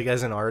can't, like,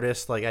 as an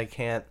artist, like I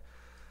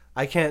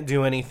can't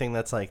do anything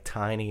that's like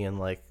tiny and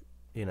like,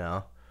 you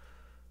know.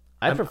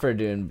 I prefer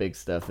doing big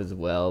stuff as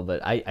well,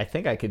 but I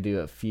think I could do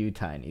a few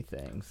tiny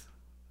things.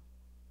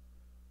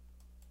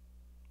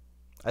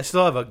 I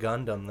still have a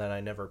Gundam that I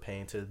never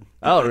painted.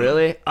 Oh,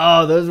 really?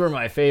 Oh, those were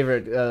my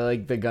favorite,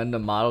 like the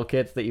Gundam model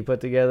kits that you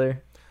put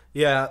together.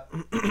 Yeah,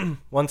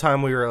 one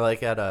time we were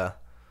like at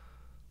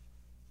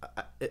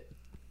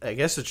I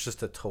guess it's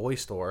just a toy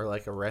store,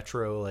 like a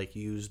retro, like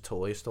used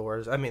toy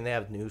stores. I mean, they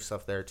have new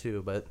stuff there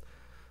too, but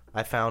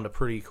I found a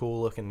pretty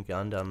cool looking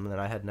Gundam and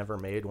I had never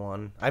made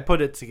one. I put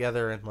it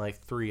together in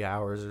like 3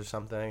 hours or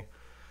something.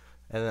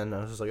 And then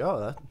I was like,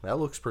 oh, that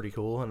looks pretty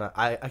cool. And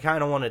I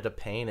kind of wanted to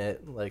paint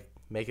it, like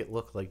make it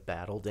look like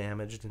battle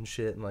damaged and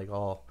shit and like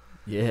all.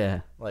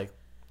 Yeah. Like,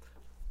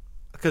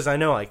 because I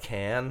know I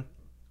can,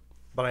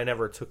 but I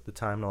never took the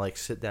time to like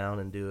sit down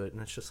and do it.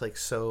 And it's just like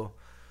so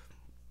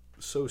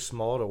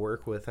small to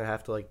work with. I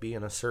have to like be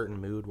in a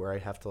certain mood where I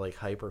have to like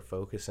hyper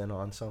focus in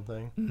on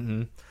something.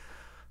 Mm-hmm.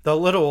 The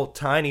little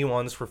tiny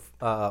ones for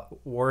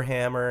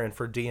Warhammer and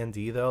for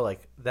D&D though,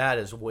 like that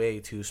is way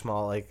too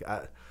small. Like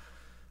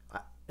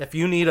if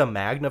you need a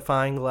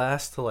magnifying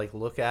glass to like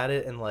look at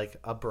it and like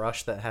a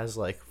brush that has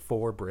like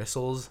 4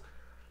 bristles,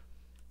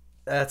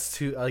 that's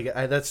too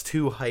that's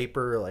too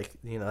hyper, like,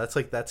 you know,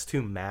 that's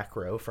too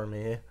macro for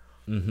me.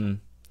 Mm-hmm.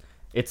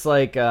 It's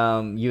like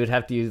you would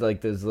have to use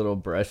like those little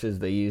brushes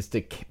they use to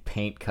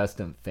paint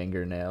custom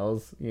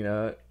fingernails, you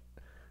know?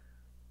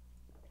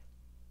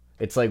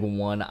 It's like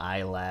one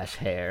eyelash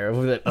hair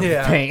of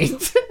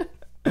paint.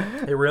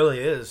 It really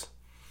is.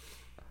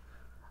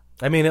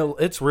 I mean,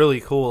 it's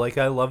really cool. Like,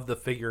 I love the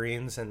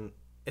figurines, and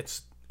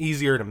it's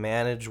easier to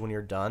manage when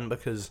you're done,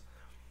 because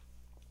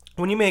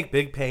when you make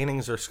big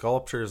paintings or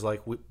sculptures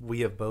like we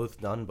have both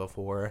done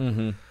before,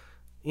 mm-hmm.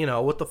 you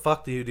know, what the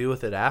fuck do you do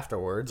with it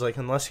afterwards? Like,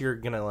 unless you're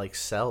gonna like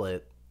sell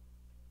it,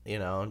 you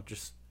know,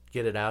 just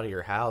get it out of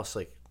your house.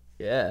 Like,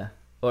 yeah,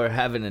 or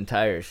have an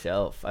entire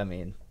shelf. I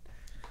mean,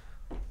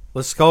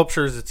 with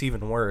sculptures, it's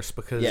even worse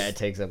because yeah, it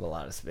takes up a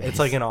lot of space. it's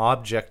like an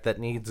object that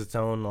needs its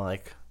own,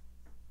 like,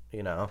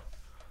 you know,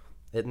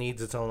 it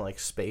needs its own like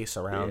space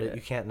around it.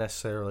 You can't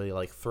necessarily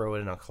like throw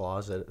it in a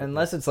closet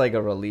unless it's like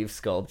a relief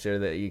sculpture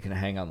that you can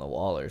hang on the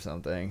wall or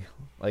something.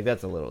 Like,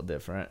 that's a little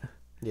different.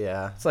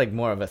 Yeah, It's like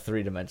more of a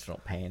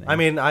 3-dimensional painting. I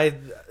mean,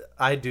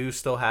 I do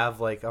still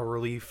have like a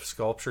relief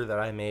sculpture that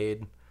I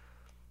made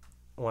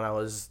when I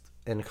was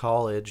in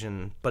college,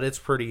 but it's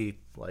pretty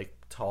like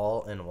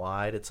tall and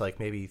wide. It's like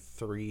maybe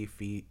 3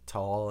 feet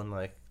tall and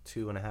like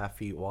 2.5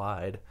 feet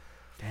wide.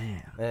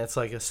 Damn. And it's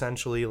like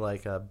essentially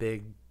like a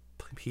big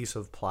piece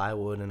of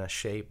plywood in a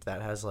shape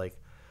that has like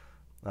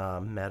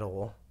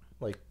metal,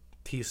 like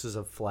pieces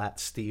of flat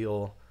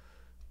steel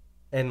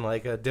and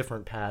like a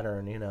different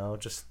pattern, you know,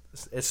 just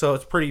so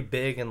it's pretty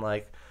big and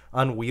like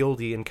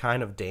unwieldy and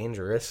kind of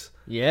dangerous.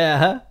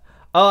 Yeah.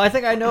 Oh, I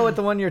think I know what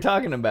the one you're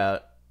talking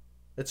about.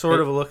 It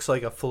sort of looks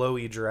like a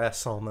flowy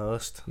dress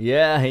almost.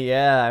 Yeah,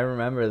 I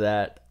remember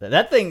that.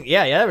 That thing,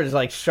 yeah, there was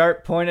like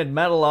sharp pointed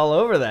metal all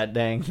over that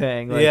dang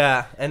thing. Like,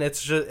 yeah, and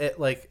it's just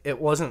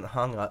it wasn't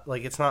hung up,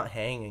 like it's not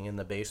hanging in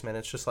the basement.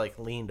 It's just like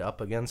leaned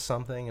up against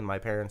something in my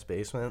parents'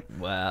 basement.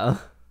 wow.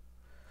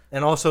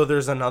 And also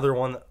there's another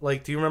one,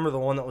 like, do you remember the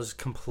one that was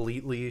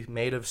completely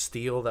made of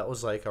steel that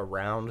was like a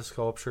round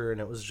sculpture and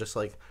it was just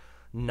like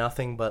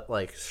nothing but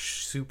like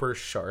super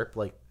sharp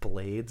like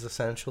blades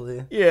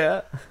essentially?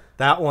 Yeah.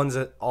 That one's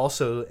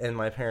also in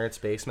my parents'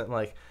 basement.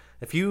 Like,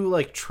 if you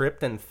like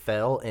tripped and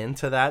fell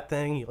into that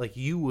thing, like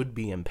you would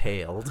be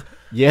impaled.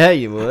 Yeah,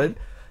 you would.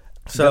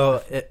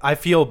 So I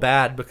feel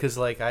bad because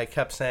like I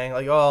kept saying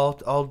like, oh,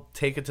 I'll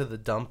take it to the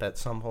dump at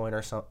some point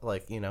or something,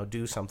 like, you know,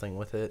 do something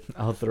with it.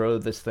 I'll throw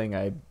this thing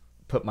I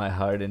put my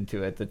heart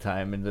into at the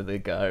time into the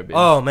garbage.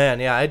 Oh man,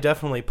 yeah, I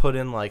definitely put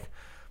in like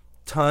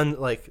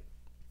like,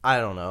 I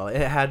don't know,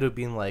 it had to have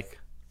been like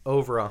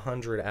over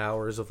 100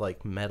 hours of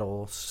like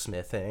metal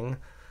smithing.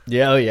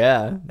 Yeah, oh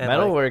yeah. And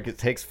Metalwork, it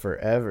takes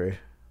forever.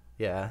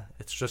 Yeah,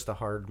 it's just a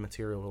hard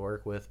material to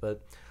work with.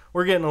 But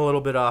we're getting a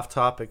little bit off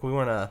topic. We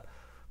wanna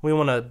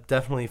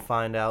definitely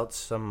find out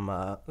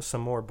some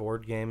more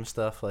board game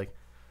stuff. Like,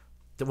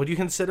 would you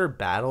consider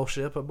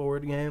Battleship a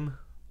board game?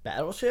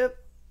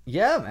 Battleship?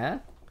 Yeah,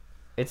 man.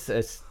 It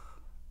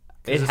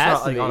has not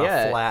to like be, on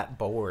yeah. a flat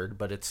board,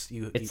 but it's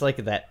like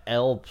that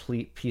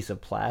L-shaped piece of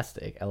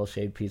plastic.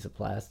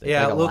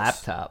 Yeah, like it a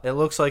laptop. It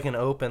looks like an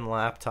open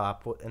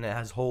laptop, and it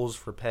has holes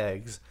for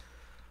pegs.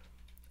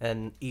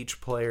 And each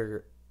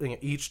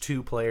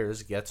 2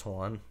 players gets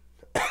one.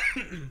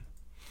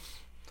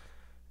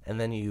 And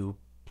then you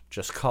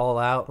just call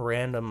out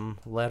random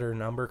letter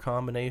number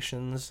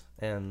combinations,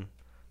 and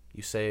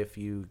you say if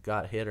you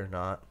got hit or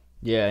not.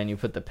 Yeah, and you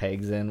put the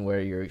pegs in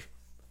where your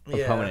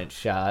opponent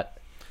shot.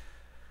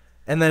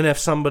 And then if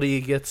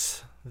somebody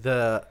gets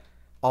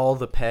all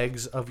the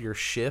pegs of your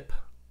ship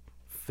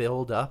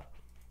filled up,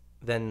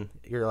 then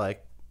you're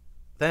like,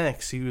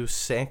 thanks, you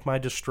sank my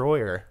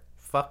destroyer.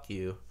 Fuck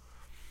you.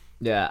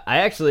 Yeah,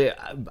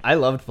 I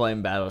loved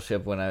playing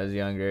Battleship when I was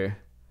younger.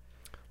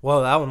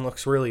 Well, that one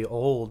looks really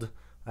old.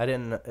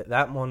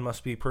 That one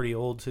must be pretty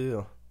old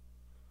too.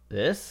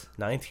 This?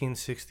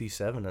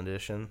 1967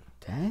 edition.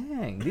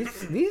 Dang,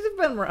 these have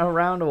been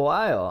around a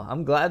while.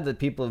 I'm glad that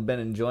people have been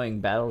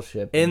enjoying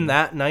Battleship. In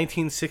that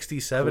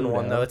 1967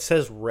 one, Pluto. though, it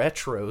says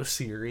Retro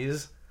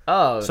Series.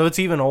 Oh. So it's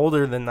even older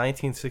than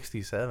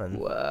 1967.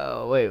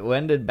 Whoa, wait,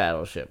 when did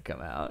Battleship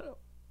come out?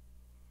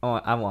 Oh,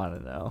 I want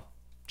to know.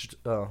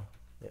 Oh,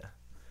 yeah.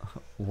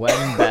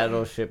 When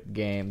Battleship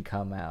game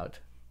come out?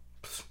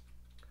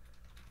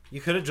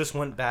 You could have just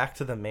went back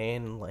to the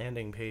main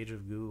landing page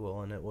of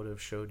Google and it would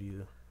have showed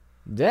you.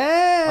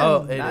 Damn! Oh,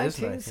 it is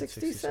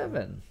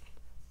 1967.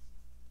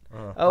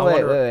 1967. Oh,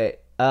 wait.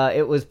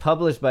 It was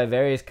published by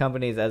various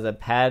companies as a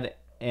pad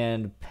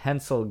and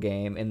pencil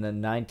game in the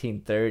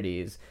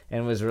 1930s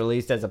and was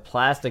released as a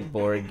plastic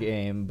board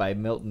game by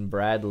Milton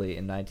Bradley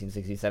in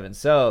 1967.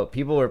 So,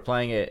 people were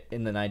playing it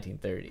in the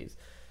 1930s.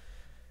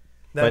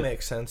 That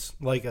makes sense.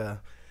 Like a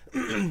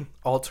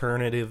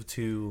alternative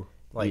to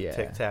like Yeah.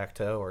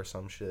 tic-tac-toe or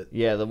some shit.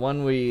 Yeah, the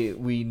one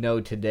we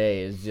know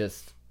today is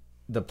just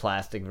the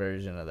plastic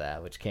version of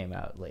that, which came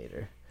out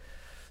later.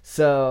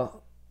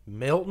 So,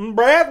 Milton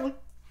Bradley.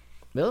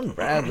 Milton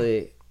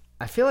Bradley,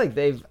 I feel like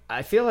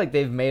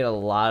they've made a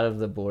lot of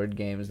the board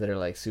games that are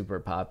like super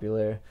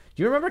popular.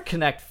 Do you remember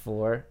Connect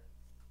 4?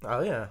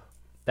 Oh yeah.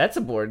 That's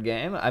a board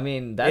game. I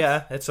mean,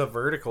 it's a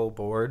vertical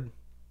board.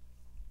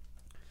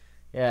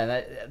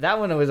 Yeah, that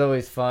one was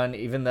always fun,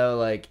 even though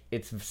like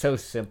it's so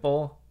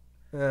simple.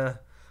 Yeah.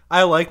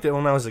 I liked it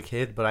when I was a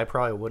kid, but I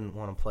probably wouldn't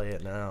want to play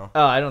it now.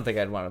 Oh, I don't think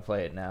I'd want to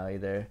play it now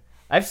either.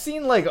 I've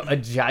seen like a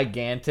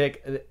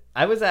gigantic.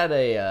 I was at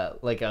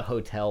a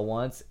hotel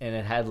once, and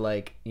it had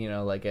like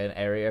like an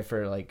area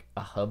for like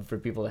a hub for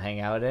people to hang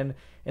out in,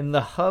 and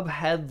the hub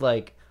had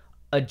like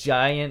a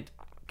giant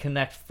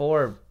Connect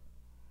 4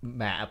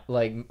 map,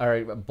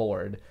 or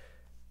board.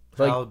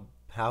 Like,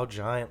 how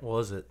giant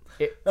was it?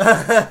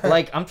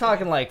 like I'm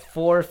talking like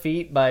 4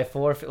 feet by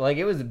 4 feet. Like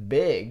it was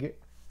big.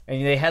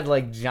 And they had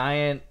like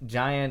giant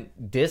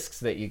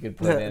discs that you could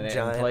put in it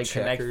and play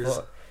checkers. Connect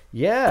 4.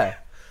 Yeah.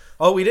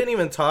 Oh, we didn't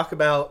even talk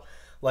about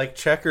like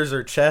checkers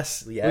or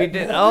chess yet. We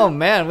did. Oh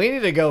man, we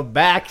need to go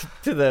back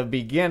to the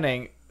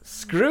beginning.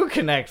 Screw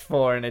Connect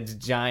 4 and its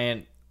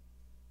giant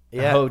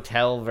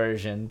hotel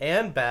version.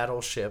 And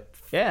Battleship.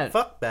 Yeah.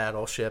 Fuck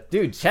Battleship.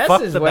 Dude, chess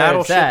Fuck is the where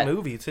Battleship it's at.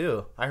 movie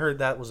too. I heard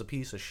that was a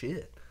piece of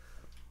shit.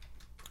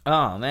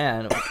 Oh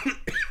man.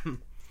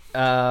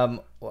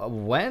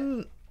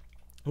 When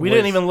we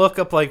didn't even look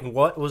up like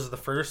what was the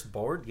first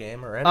board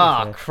game or anything.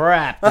 Oh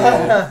crap,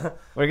 dude.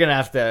 We're gonna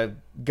have to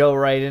go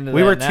right into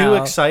we that were now. too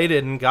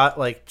excited and got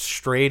like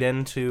straight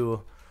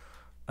into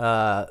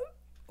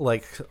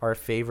like our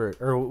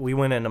favorite, or we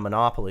went into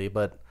Monopoly,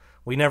 but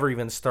we never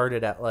even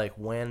started at like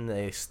when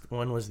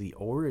was the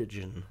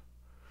origin.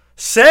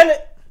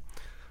 Senate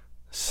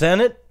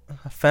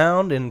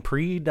found in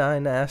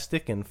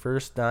pre-dynastic and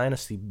first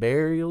dynasty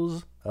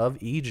burials of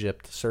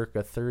Egypt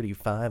circa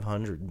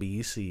 3500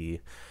 BC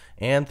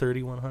and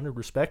 3100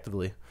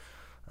 respectively,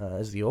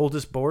 is the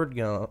oldest board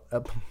game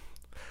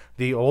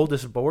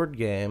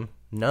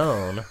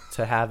known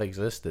to have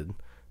existed.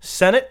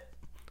 Senate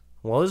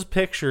was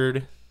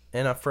pictured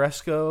in a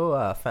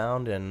fresco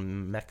found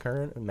in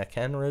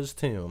McEnroe's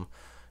tomb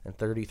in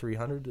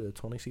 3300 to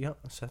 20. I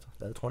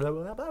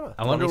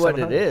wonder what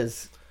it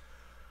is.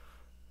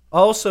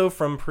 Also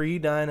from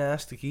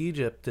pre-dynastic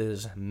Egypt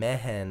is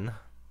Mehen.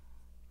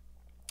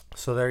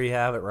 So there you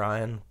have it,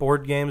 Ryan.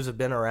 Board games have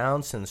been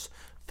around since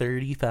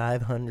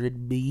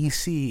 3500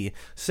 BC.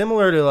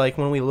 Similar to like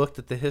when we looked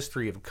at the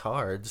history of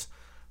cards,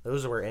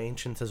 those were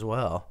ancient as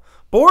well.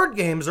 Board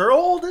games are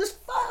old as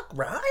fuck,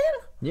 Ryan.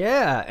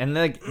 Yeah, and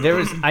like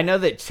I know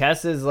that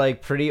chess is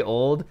like pretty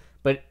old,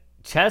 but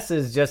chess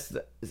is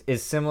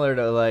similar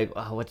to like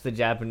what's the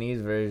Japanese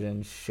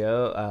version?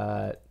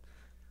 Go.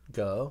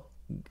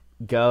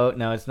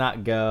 No, it's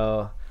not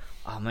Go.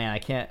 Oh man, I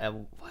can't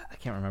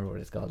remember what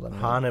it's called.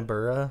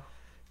 Hanabura.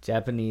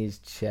 Japanese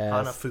chess.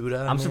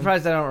 Hanafuda. I'm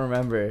surprised I don't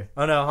remember.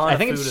 Oh no, Hanafuda's I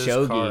think it's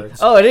shogi. cards.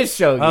 Oh, it is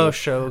shogi. Oh,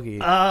 shogi.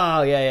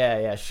 Oh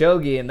yeah,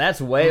 shogi, and that's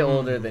way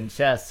older than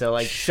chess. So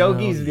like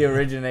shogi's the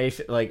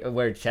origination, like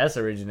where chess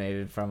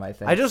originated from. I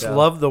think. I just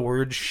love the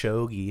word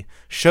shogi.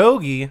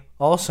 Shogi,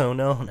 also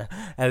known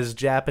as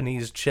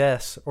Japanese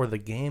chess or the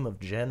game of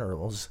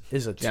generals,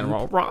 is a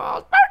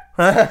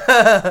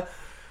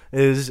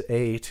is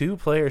a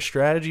two-player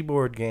strategy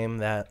board game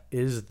that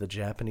is the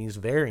Japanese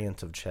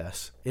variant of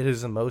chess. It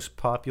is the most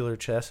popular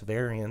chess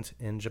variant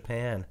in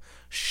Japan.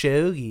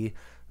 Shogi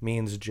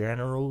means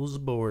general's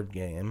board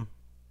game.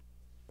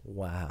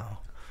 Wow.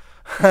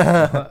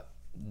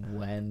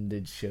 When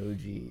did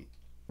shogi?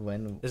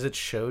 When is it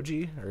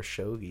shogi or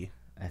shogi?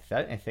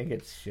 I think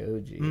it's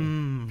shogi.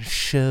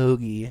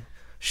 Shogi.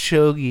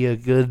 Shogi a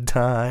good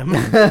time.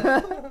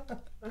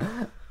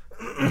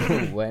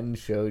 When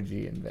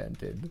shogi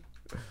invented.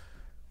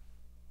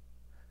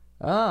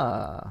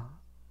 Ah.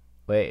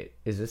 Wait,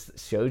 is this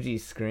shogi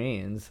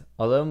screens?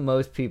 Although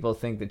most people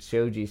think that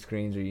shogi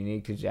screens are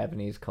unique to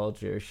Japanese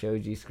culture,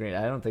 shogi screen,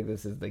 I don't think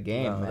this is the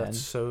game, No, man. that's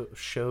so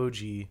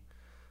shogi.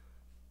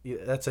 Yeah,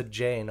 that's a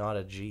J, not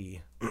a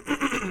G.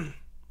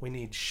 We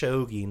need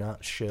shogi,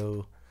 not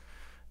shogi.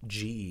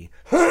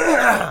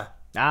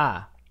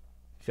 Ah.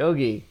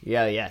 Shogi.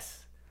 Yeah,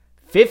 yes.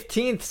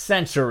 15th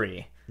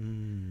century.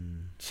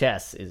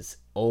 Chess is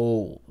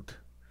old.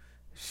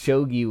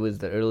 Shogi was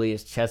the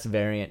earliest chess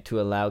variant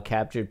to allow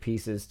captured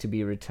pieces to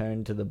be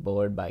returned to the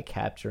board by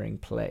capturing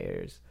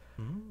players.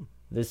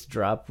 This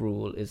drop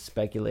rule is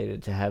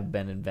speculated to have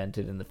been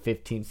invented in the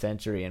 15th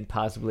century and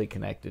possibly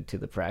connected to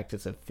the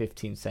practice of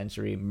 15th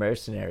century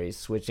mercenaries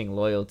switching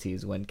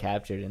loyalties when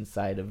captured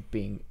instead of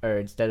being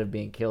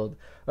killed.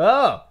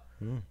 Oh,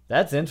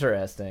 that's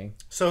interesting.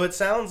 So it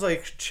sounds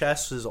like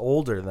chess is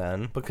older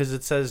then, because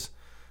it says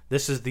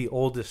this is the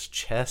oldest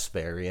chess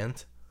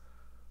variant.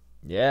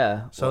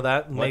 Yeah. So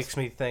that makes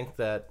me think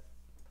that.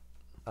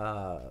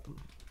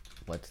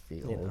 What's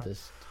the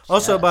oldest?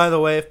 Also, chess? by the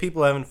way, if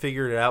people haven't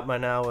figured it out by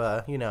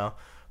now,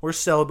 we're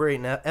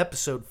celebrating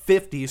episode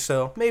 50,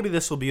 so maybe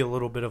this will be a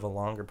little bit of a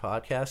longer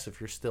podcast.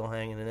 If you're still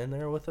hanging in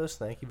there with us,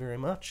 thank you very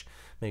much.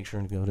 Make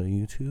sure to go to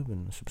YouTube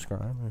and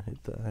subscribe and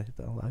hit the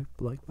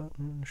like button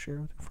and share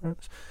with your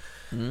friends.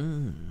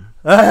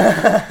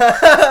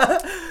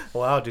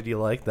 Wow, did you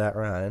like that,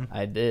 Ryan?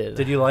 I did.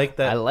 Did you like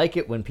that? I like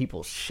it when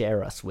people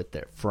share us with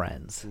their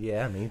friends.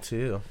 Yeah, me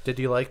too. Did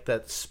you like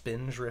that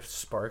Spindrift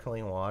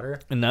sparkling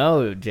water?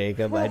 No,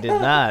 Jacob, I did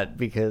not,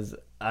 because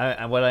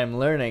what I'm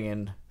learning,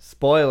 and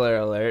spoiler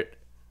alert,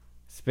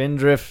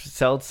 Spindrift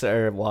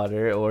seltzer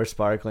water or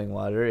sparkling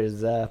water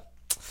is not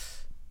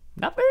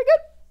very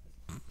good.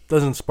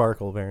 Doesn't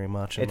sparkle very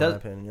much, in my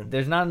opinion.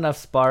 There's not enough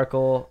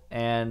sparkle,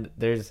 and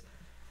it's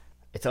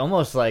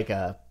almost like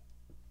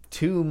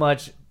too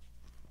much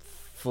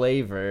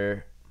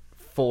flavor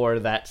for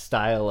that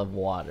style of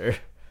water.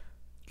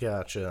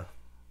 Gotcha.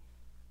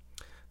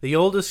 The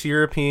oldest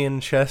European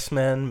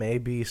chessmen may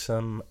be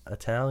some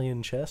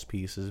Italian chess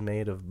pieces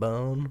made of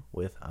bone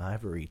with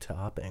ivory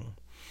topping.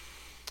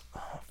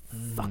 Oh,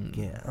 fuck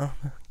yeah.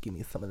 Give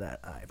me some of that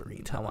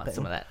ivory topping. I want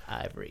some of that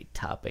ivory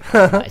topping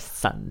on my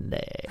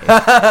sundae.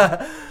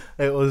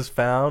 It was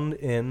found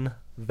in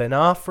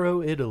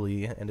Venafro,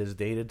 Italy, and is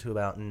dated to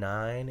about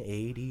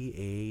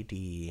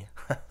 980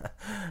 AD.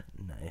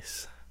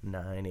 Nice.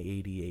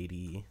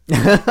 980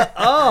 AD.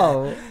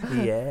 Oh!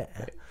 Yeah.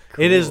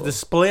 Cool. It is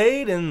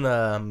displayed in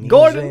the museum.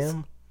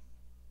 Gordon's.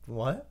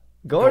 What?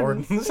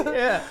 Gordon's.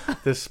 Yeah.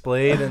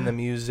 Displayed in the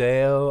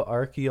Museo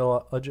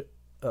Archeologico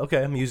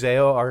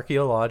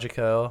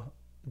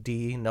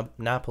di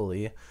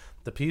Napoli.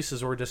 The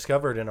pieces were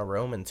discovered in a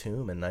Roman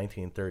tomb in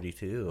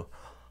 1932.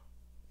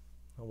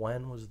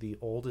 When was the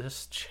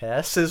oldest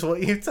chess is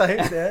what you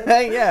typed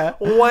in? Yeah.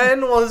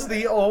 When was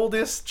the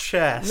oldest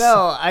chess?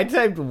 No, I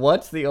typed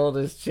what's the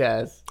oldest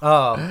chess.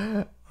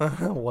 Oh.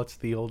 What's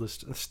the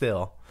oldest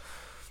still?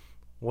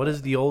 What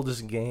is the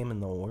oldest game in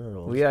the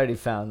world? We already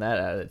found that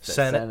out. It's the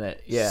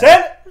Senate. Yeah.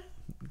 Senate!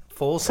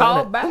 Full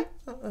Call Senate. back.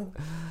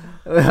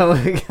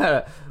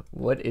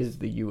 What is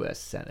the U.S.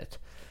 Senate?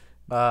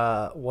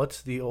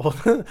 What's the old...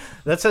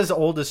 That says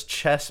oldest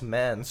chess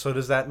men. So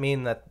does that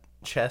mean that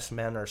chess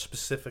men are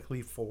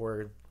specifically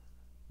for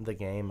the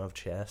game of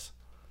chess?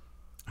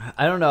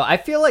 I don't know. I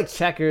feel like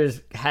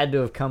checkers had to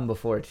have come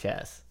before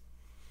chess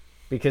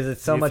because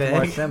it's so much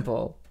more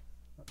simple.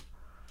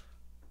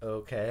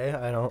 Okay,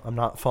 I'm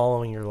not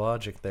following your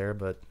logic there,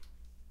 but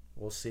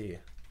we'll see.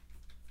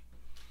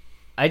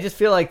 I just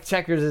feel like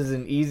checkers is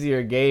an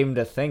easier game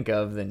to think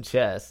of than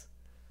chess.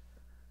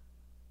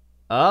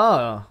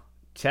 Oh,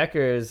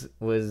 checkers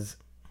was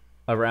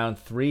around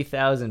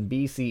 3000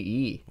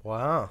 BCE.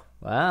 Wow.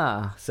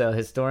 Wow. So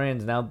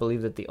historians now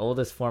believe that the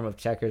oldest form of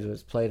checkers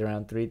was played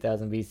around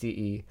 3000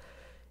 BCE.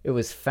 It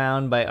was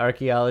found by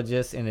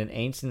archaeologists in an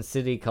ancient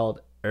city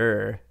called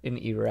Ur in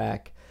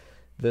Iraq.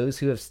 Those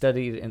who have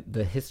studied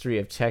the history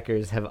of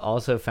checkers have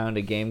also found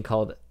a game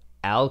called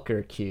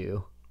Albuquerque.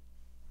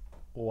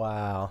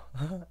 Wow.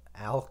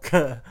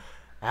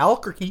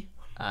 Albuquerque.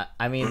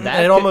 I mean,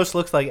 that almost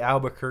looks like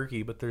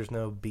Albuquerque, but there's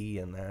no B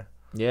in there.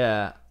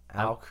 Yeah.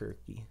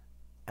 Albuquerque.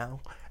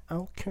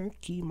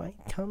 Albuquerque, my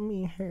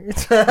tummy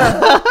hurts.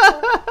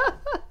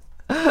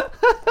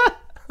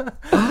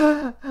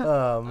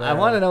 Oh man. I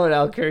want to know what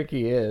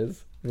Albuquerque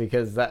is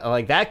because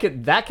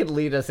that could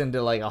lead us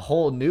into like a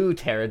whole new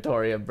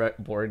territory of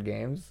board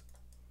games.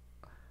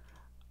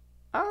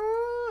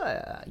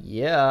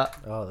 Yeah.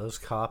 Oh, those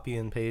copy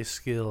and paste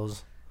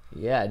skills.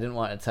 Yeah, I didn't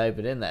want to type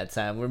it in that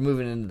time. We're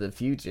moving into the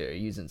future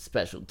using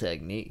special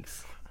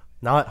techniques.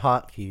 Not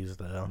hotkeys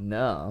though.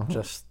 No.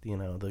 Just,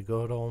 the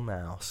good old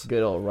mouse.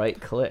 Good old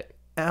right click.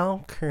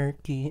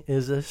 Albuquerque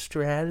is a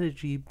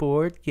strategy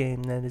board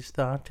game that is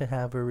thought to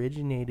have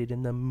originated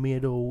in the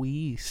Middle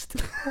East.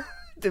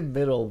 The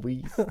Middle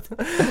East.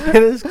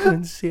 It is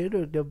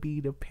considered to be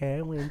the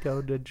parent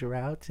of the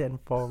droughts and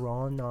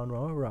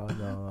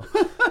no.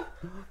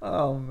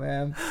 Oh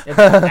man, it's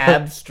an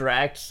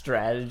abstract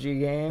strategy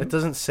game. It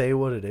doesn't say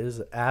what it is.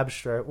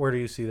 Abstract. Where do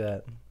you see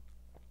that?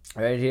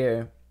 Right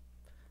here.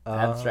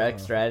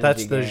 Abstract strategy.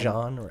 That's the game.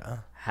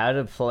 genre. How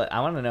to play?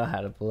 I want to know how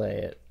to play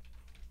it.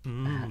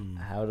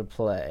 How to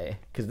play?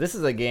 Because this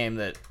is a game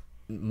that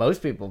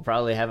most people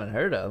probably haven't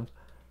heard of.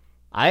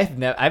 I've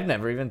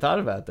never even thought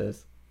about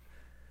this.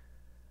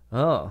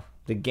 Oh,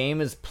 the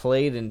game is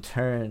played in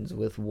turns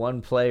with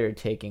one player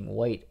taking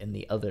white and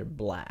the other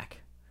black.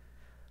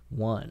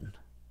 1.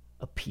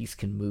 A piece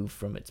can move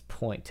from its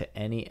point to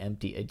any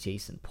empty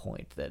adjacent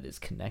point that is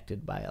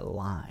connected by a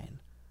line.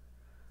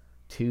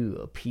 2.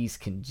 A piece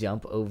can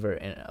jump over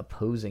an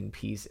opposing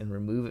piece and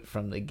remove it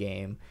from the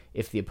game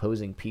if the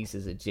opposing piece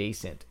is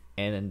adjacent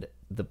and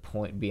the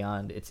point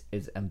beyond it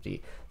is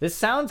empty. This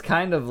sounds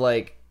kind of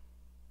like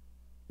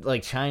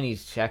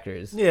Chinese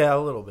checkers. Yeah, a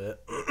little bit.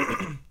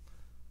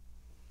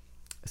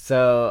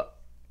 So,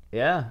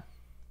 yeah.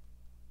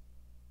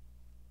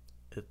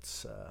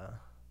 It's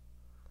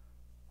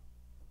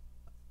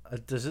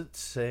does it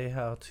say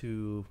how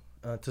to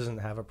it doesn't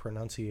have a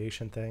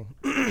pronunciation thing.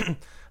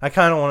 I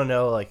kind of want to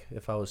know like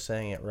if I was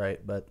saying it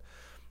right, but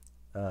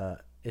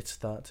it's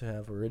thought to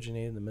have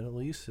originated in the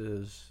Middle East.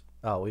 We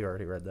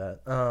already read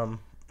that.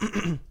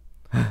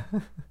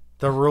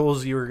 The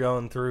rules you were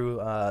going through,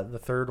 the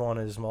third one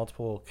is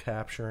multiple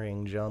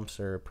capturing jumps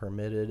are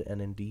permitted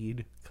and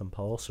indeed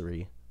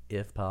compulsory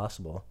if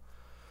possible.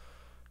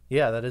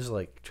 Yeah, that is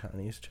like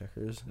Chinese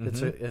checkers.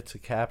 Mm-hmm. It's a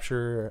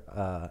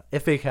capture.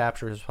 If a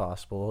capture is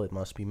possible, it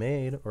must be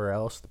made, or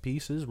else the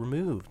piece is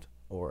removed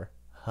or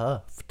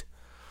huffed.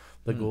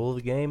 The goal of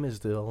the game is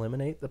to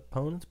eliminate the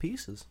opponent's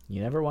pieces.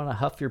 You never want to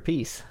huff your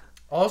piece.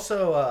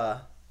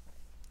 Also,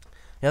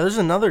 there's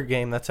another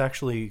game that's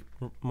actually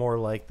more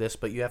like this,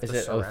 but you have to surround.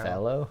 Is it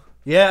Othello?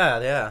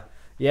 Yeah.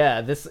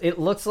 Yeah, it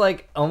looks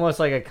like almost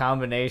like a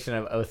combination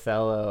of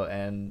Othello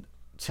and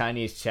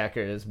Chinese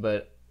checkers,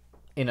 but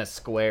in a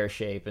square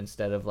shape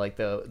instead of like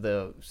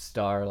the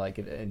star like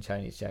in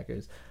Chinese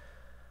checkers.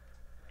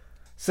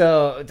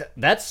 So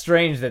that's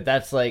strange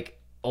that's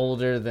like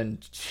older than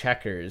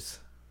checkers,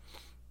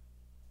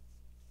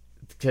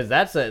 because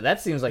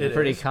that seems like a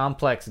pretty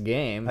complex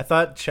game. I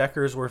thought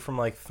checkers were from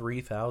like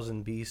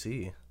 3000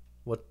 BC.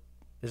 What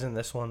isn't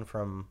this one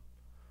from?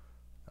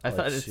 I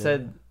thought it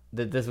said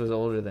that this was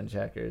older than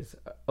checkers,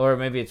 or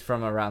maybe it's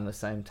from around the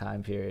same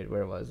time period.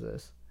 Where was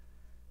this?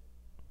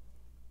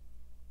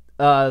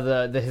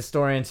 The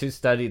historians who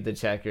studied the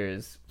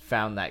checkers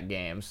found that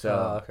game.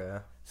 So okay.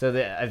 So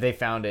they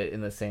found it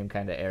in the same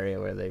kind of area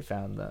where they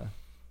found the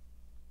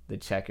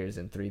checkers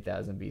in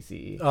 3000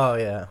 BCE. Oh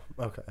yeah.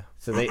 Okay.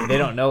 So they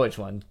don't know which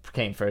one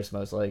came first,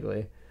 most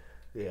likely.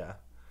 Yeah.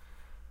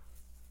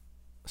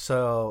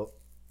 So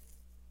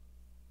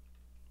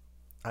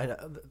I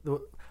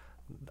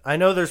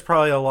know there's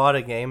probably a lot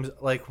of games,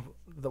 like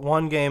the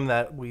one game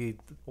that we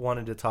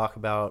wanted to talk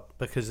about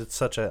because it's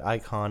such an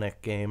iconic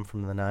game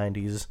from the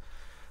 90s.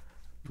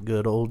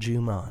 Good old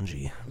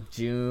Jumanji.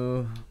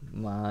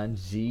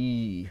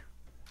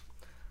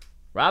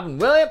 Robin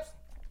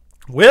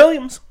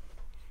Williams.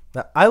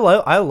 I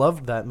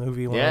loved that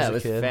movie when I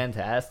was a kid. Yeah, it was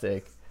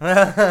fantastic.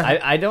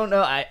 I don't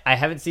know. I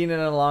haven't seen it in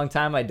a long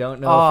time. I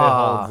don't know if it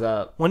holds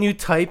up. When you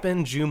type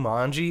in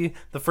Jumanji,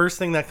 the first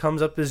thing that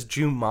comes up is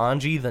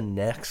Jumanji: The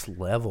Next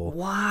Level.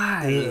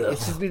 Why? Ugh. It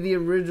should be the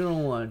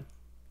original one.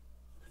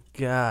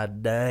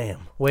 God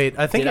damn. Wait,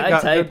 I think Did I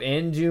type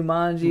in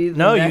Jumanji?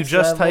 No, you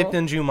just typed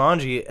in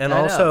Jumanji, and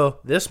also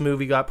this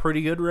movie got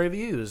pretty good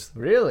reviews.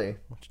 Really?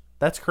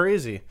 That's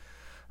crazy.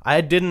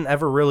 I didn't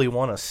ever really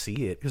want to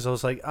see it because I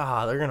was like,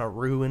 they're gonna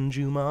ruin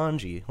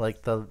Jumanji,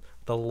 like the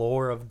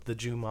lore of the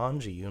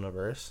Jumanji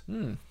universe.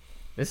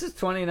 This is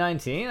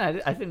 2019. I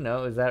didn't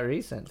know it was that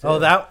recent. Too. Oh,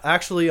 that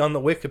actually on the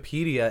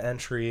Wikipedia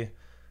entry,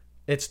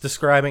 it's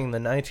describing the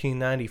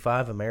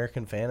 1995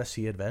 American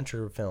fantasy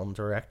adventure film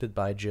directed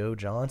by Joe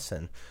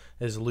Johnston,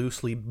 is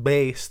loosely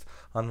based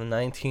on the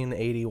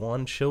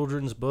 1981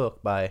 children's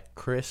book by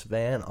Chris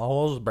Van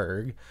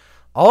Allsburg,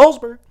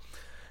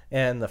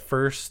 and the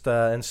first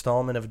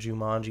installment of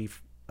Jumanji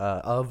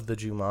of the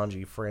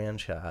Jumanji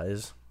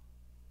franchise.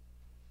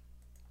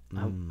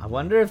 I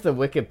wonder if the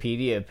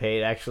Wikipedia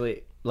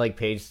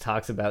page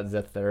talks about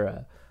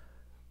Zathura.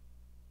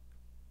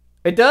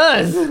 It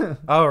does.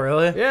 Oh,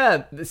 really?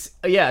 Yeah,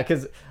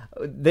 because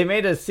they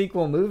made a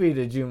sequel movie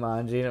to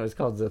Jumanji, and it was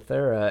called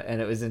Zathura, and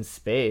it was in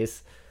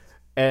space,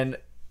 and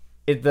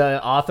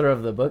the author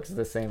of the book is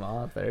the same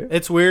author.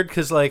 It's weird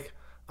because like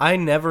I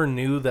never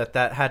knew that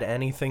had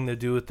anything to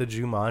do with the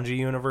Jumanji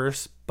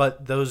universe,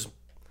 but the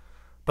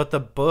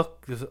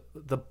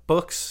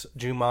books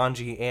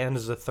Jumanji and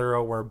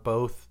Zathura were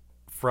both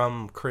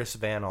from Chris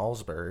Van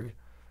Allsburg.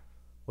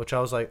 Which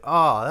I was like,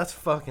 that's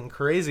fucking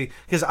crazy.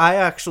 Because I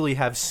actually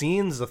have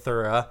seen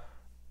Zathura.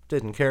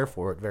 Didn't care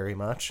for it very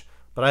much.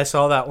 But I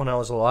saw that when I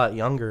was a lot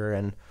younger.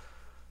 And,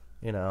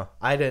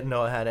 I didn't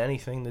know it had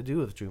anything to do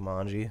with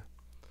Jumanji.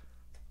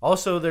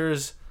 Also,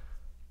 there's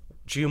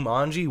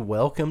Jumanji: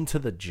 Welcome to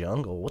the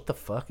Jungle. What the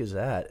fuck is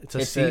that? It's a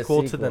It's a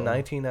sequel to the sequel.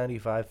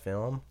 1995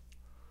 film.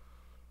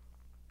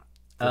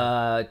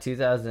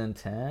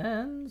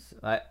 2010s.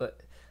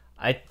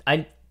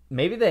 I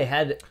maybe they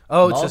had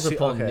Oh,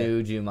 multiple okay.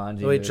 new Jumanji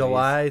Wait, movies.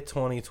 July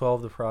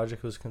 2012. The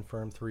project was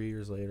confirmed 3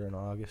 years later in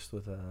August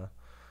with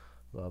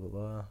blah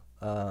blah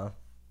blah.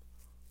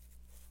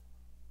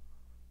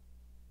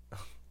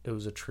 It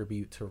was a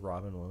tribute to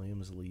Robin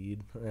Williams'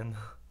 lead, and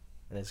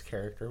his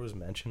character was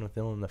mentioned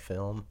within the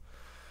film.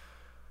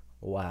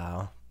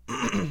 Wow.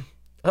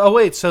 Oh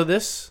wait, so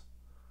this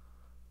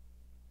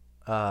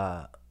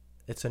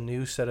it's a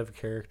new set of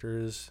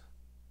characters.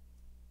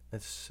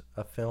 It's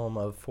a film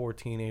of 4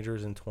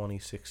 teenagers in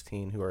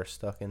 2016 who are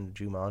stuck in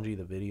Jumanji,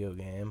 the video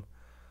game.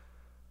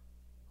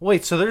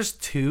 Wait, so there's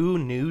 2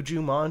 new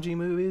Jumanji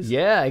movies?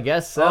 Yeah, I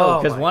guess so.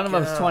 Oh Because my one of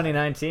them's God.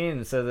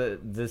 2019, so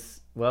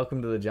this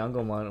Welcome to the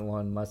Jungle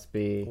one must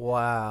be.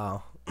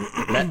 Wow.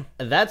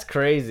 That's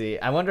crazy.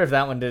 I wonder if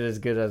that one did as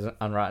good as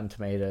on Rotten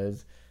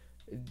Tomatoes.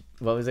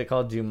 What was it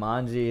called?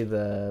 Jumanji,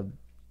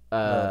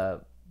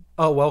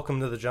 Oh, Welcome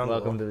to the Jungle.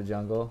 Welcome to the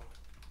Jungle.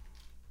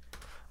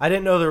 I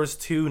didn't know there was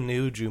 2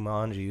 new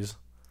Jumanjis.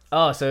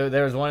 Oh, so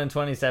there was one in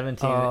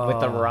 2017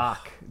 with The Oh.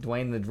 Rock,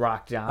 Dwayne the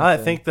Rock Johnson. I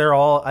think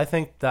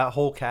that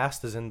whole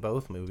cast is in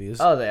both movies.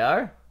 Oh, they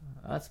are.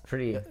 That's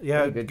pretty.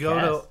 Yeah, pretty good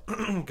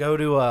cast. go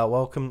to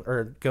welcome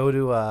or go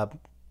to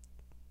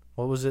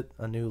what was it?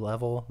 A New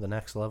Level, the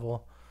next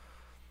level.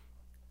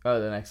 Oh,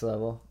 the next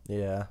level.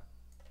 Yeah,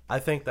 I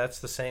think that's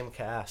the same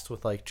cast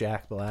with like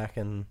Jack Black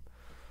and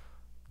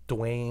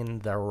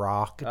Dwayne the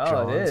Rock Oh,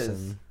 Johnson. it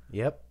is.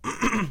 Yep.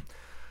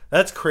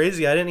 That's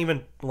crazy. I didn't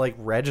even like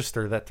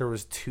register that there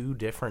was 2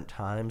 different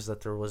times that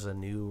there was a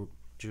new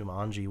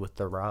Jumanji with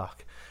the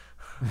Rock.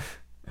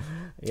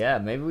 Yeah,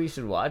 maybe we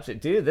should watch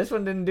it, dude. This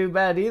one didn't do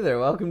bad either.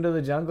 Welcome to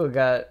the Jungle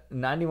got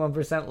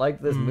 91%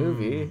 like this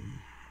movie.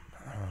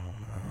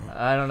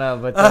 I don't know,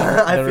 but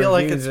I feel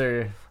like reviews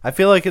are. I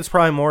feel like it's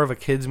probably more of a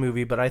kids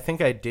movie, but I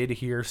think I did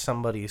hear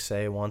somebody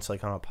say once,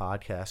 like on a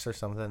podcast or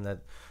something, that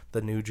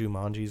the new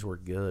Jumanjis were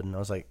good, and I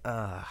was like,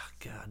 god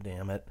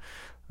damn it,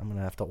 I'm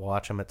gonna have to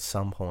watch them at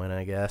some point,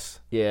 I guess.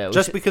 Yeah,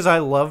 Just because I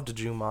loved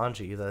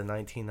Jumanji, the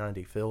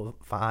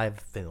 1995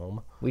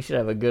 film. we should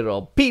have a good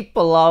old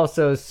people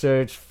also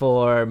search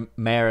for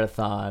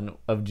marathon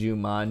of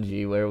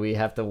Jumanji where we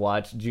have to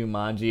watch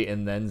Jumanji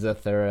and then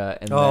Zathura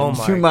and Oh then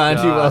my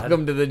Jumanji God.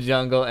 Welcome to the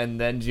Jungle and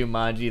then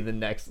Jumanji the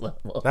next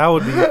level. That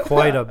would be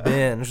quite a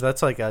binge.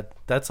 That's like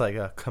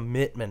a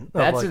commitment. Of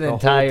That's like an the whole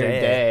entire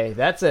day.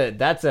 day.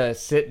 That's a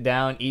sit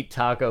down, eat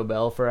Taco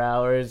Bell for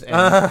hours,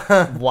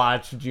 and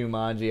watch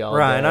Jumanji all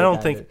Ryan, day. I don't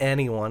kind think of.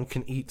 anyone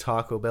can eat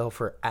Taco Bell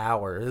for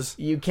hours.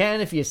 You can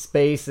if you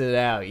space it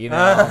out. You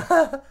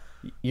know,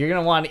 you're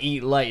gonna want to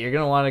eat light. You're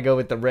gonna want to go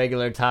with the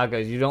regular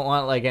tacos. You don't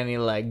want like any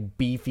like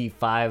beefy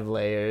 5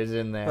 layers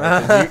in there.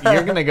 'Cause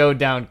you're gonna go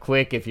down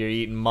quick if you're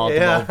eating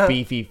multiple Yeah.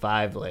 beefy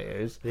 5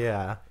 layers.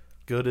 Yeah,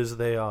 good as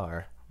they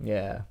are.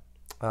 Yeah.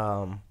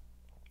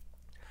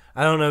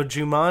 I don't know,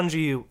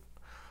 Jumanji,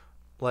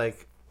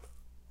 like,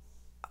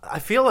 I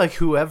feel like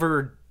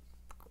whoever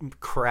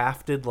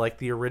crafted like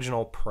the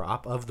original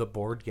prop of the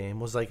board game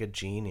was like a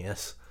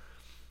genius.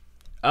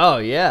 Oh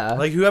yeah.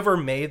 Like whoever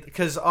made,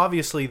 because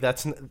obviously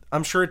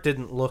I'm sure it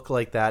didn't look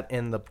like that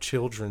in the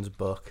children's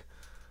book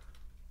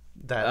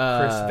that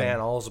Chris Van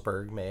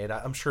Allsburg made.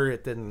 I'm sure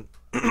it didn't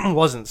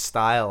wasn't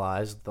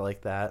stylized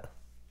like that.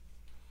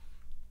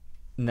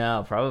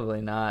 No,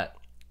 probably not.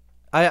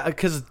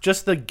 Because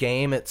just the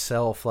game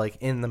itself, like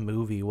in the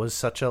movie, was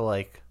such a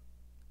like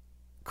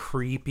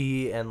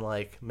creepy and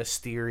like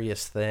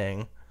mysterious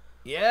thing.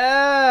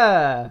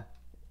 Yeah.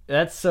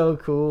 That's so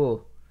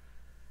cool.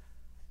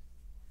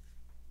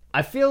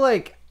 I feel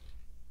like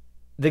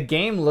the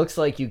game looks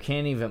like you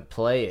can't even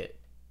play it.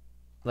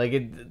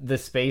 Like the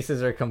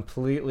spaces are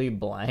completely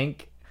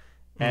blank.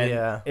 And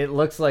Yeah. it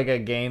looks like a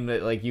game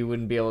that like you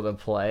wouldn't be able to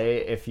play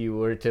if you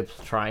were to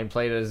try and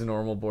play it as a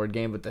normal board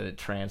game, but then it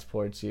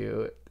transports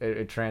you.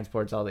 It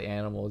transports all the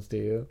animals to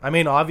you. I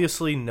mean,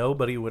 obviously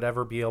nobody would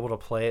ever be able to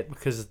play it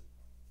because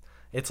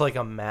it's like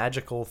a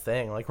magical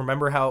thing. Like,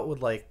 remember how it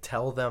would like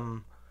tell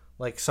them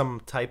like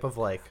some type of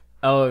like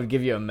Oh, it would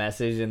give you a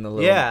message in the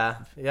little...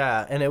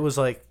 yeah, and it was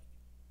like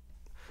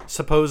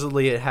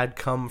supposedly it had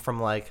come from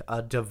like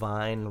a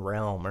divine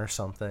realm or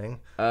something.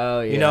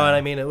 Oh, yeah. You know what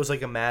I mean? It was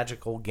like a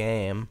magical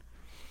game.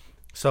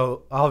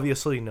 So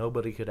obviously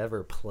nobody could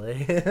ever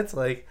play it. It's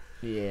like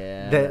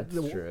Yeah, that,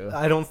 that's true.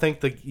 I don't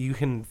think that you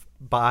can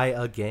buy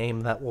a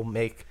game that will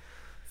make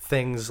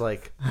things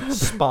like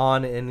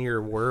spawn in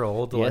your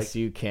world. Yes,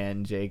 you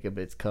can, Jacob.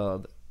 It's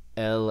called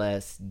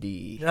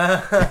LSD.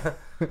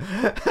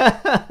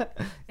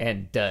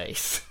 And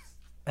dice.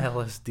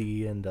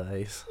 LSD and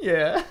dice.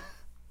 Yeah.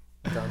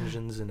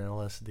 Dungeons and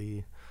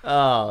LSD.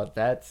 Oh,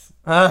 that's...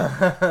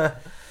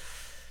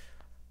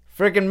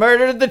 Freaking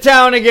murdered the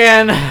town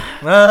again.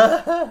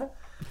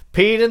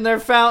 Peed in their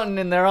fountain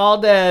and they're all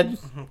dead.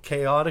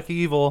 Chaotic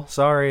evil.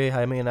 Sorry.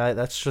 I mean,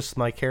 that's just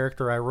my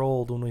character I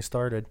rolled when we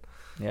started.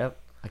 Yep.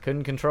 I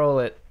couldn't control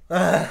it.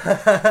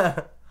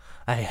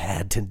 I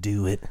had to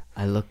do it.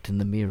 I looked in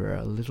the mirror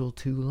a little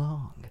too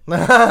long.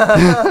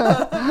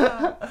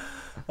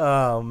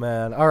 Oh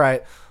man. All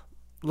right.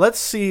 Let's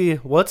see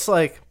what's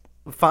like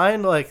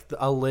find like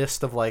a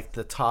list of like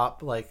the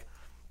top like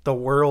the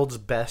world's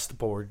best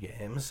board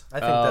games. I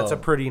think that's a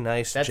pretty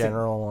nice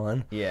general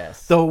one.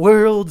 Yes. The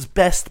world's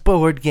best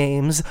board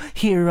games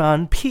here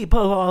on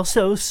People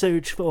Also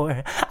Search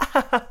For.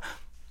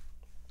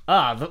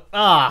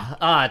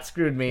 It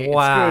screwed me.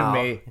 Wow. It screwed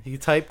me. You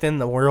typed in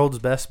the world's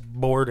best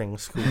boarding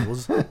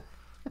schools.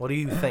 What are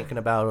you thinking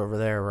about over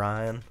there,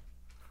 Ryan?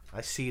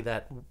 I see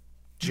that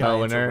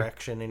giant Boner.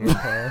 erection in your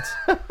pants.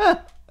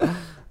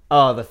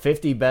 Oh, the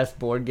 50 best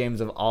board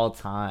games of all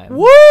time.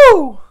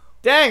 Woo!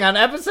 Dang, on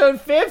episode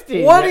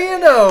 50. What do you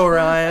know,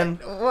 Ryan?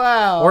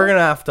 Wow. We're going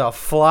to have to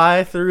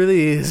fly through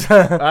these. All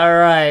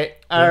right,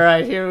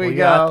 here we go.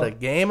 Got the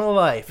Game of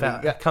Life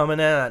coming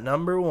in at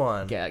number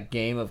 1. Got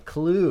Game of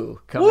Clue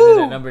coming in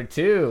at number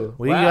 2.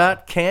 We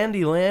got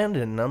Candyland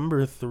in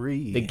number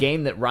 3. The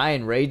game that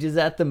Ryan rages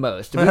at the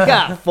most. We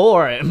got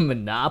 4 at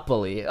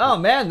Monopoly. Oh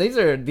man, these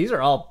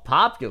are all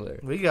popular.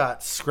 We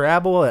got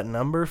Scrabble at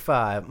number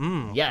 5.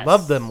 Yes.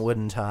 Love them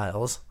wooden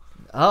tiles.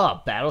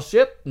 Oh,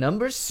 Battleship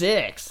number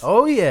 6.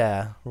 Oh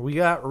yeah, we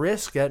got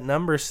Risk at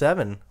number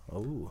 7.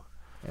 Oh.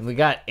 And we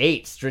got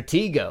 8,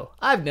 Stratego.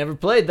 I've never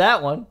played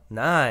that one.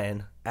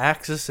 9,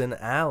 Axis and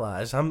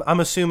Allies. I'm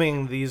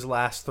assuming these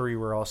last 3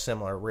 were all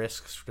similar.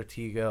 Risk,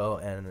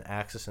 Stratego, and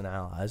Axis and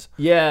Allies.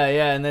 Yeah,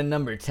 and then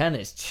number 10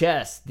 is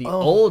Chess, the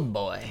old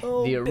boy,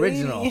 the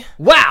original. Baby.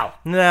 Wow!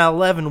 Now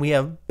 11, we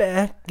have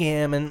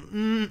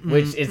Backgammon.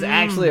 Which is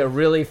actually a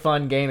really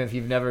fun game if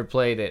you've never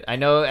played it. I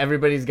know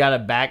everybody's got a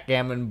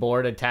backgammon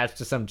board attached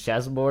to some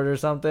chessboard or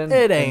something.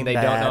 It ain't and they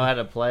bad. don't know how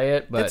to play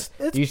it, but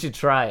It's you should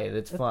try it.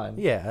 It's fun.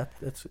 Yeah,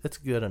 it's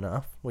good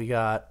enough. We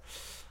got,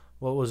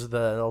 what was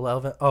the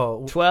 11?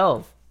 Oh,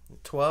 12.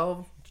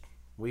 12,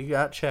 we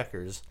got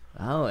Checkers.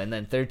 Oh, and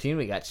then 13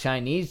 we got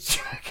Chinese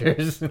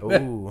checkers.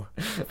 Ooh.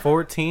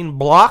 14,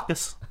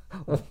 Blockus.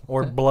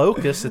 Or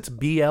Blokus. It's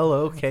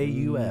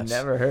Blokus.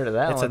 Never heard of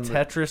that It's one. a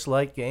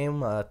Tetris-like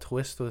game,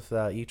 twist with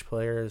each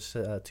player's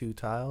 2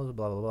 tiles,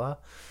 blah, blah,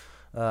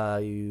 blah.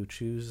 You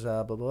choose,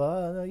 blah,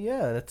 blah.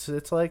 Yeah, it's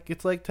like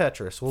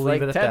Tetris. We'll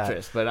leave like it at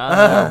Tetris, but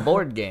on a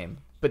board game.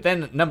 But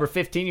then number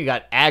 15 you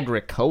got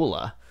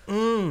Agricola.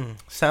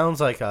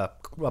 Sounds like a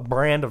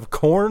brand of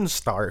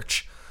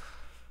cornstarch.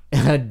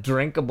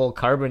 Drinkable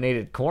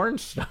carbonated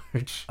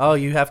cornstarch. Oh,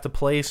 you have to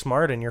play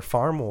smart and your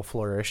farm will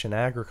flourish in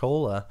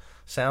Agricola.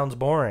 Sounds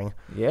boring.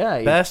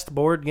 Yeah. Best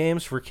board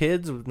games for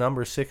kids with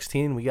number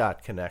 16, we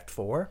got Connect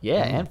 4.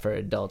 Yeah, and for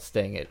adults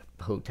staying at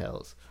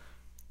hotels.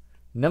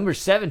 Number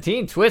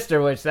 17,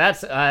 Twister, which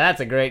that's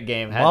a great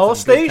game. Had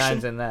some good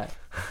times in that.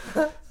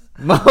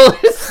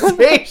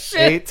 Molestation.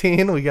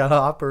 18, we got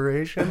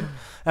Operation.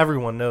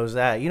 Everyone knows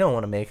that. You don't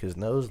want to make his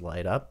nose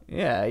light up.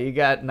 Yeah, you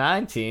got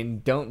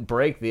 19, Don't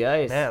Break the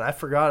Ice. Man, I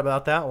forgot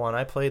about that one.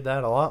 I played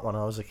that a lot when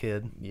I was a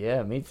kid.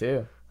 Yeah, me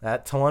too.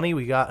 At 20,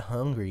 we got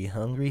Hungry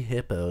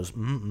Hippos.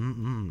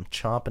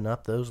 Chomping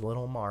up those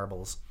little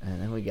marbles.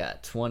 And then we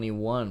got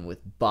 21 with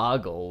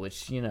Boggle,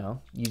 which, you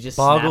just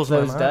Boggles snap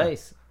my those mind.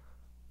 dice.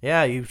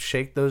 Yeah, you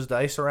shake those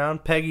dice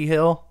around. Peggy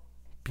Hill,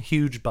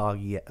 huge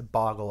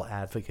Boggle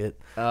advocate.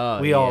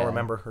 Oh, We all yeah.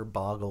 remember her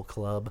Boggle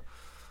Club.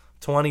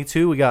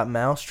 22, we got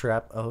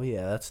Mousetrap. Oh,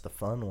 yeah, that's the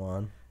fun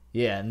one.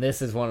 Yeah, and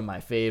this is one of my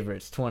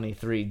favorites,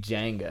 23,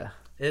 Jenga.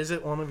 Is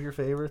it one of your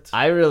favorites?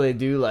 I really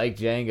do like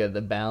Jenga,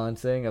 the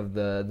balancing of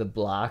the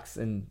blocks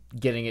and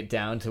getting it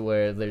down to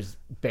where there's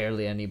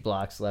barely any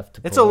blocks left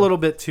to pull. It's a little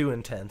bit too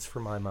intense for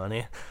my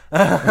money.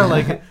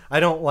 Like, I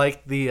don't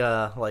like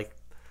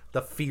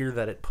the fear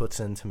that it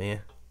puts into me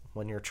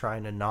when you're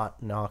trying to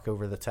not knock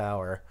over the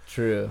tower.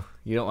 True.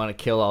 You don't want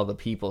to kill all the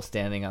people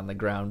standing on the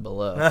ground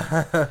below.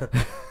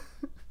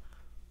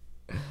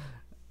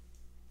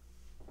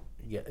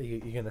 Yeah,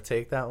 you gonna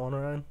take that one,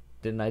 Ryan?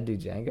 Didn't I do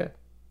Jenga?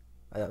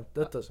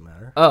 That doesn't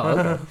matter. Oh,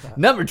 okay.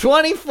 Number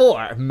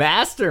 24,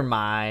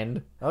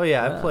 Mastermind. Oh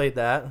yeah, I've played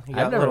that. You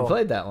got I've never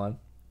played that one.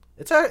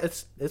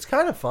 It's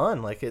kind of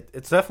fun. Like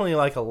it's definitely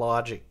like a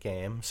logic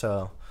game.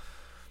 So,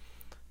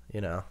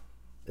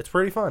 it's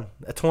pretty fun.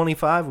 At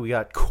 25, we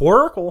got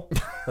Quirkle,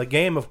 a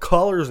game of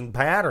colors and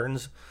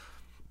patterns.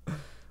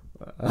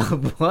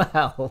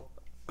 Wow.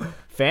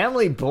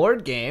 Family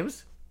board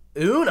games.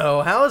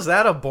 Uno, how is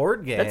that a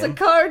board game? That's a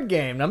card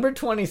game. Number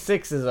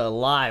 26 is a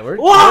lie. We're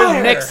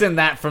Liar! nixing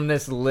that from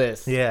this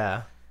list.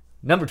 Yeah.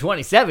 Number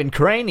 27,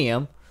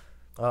 Cranium.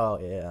 Oh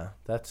yeah,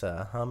 that's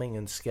humming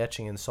and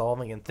sketching and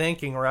solving and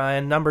thinking.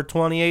 Ryan, number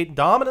 28,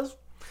 Dominoes.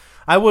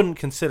 I wouldn't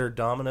consider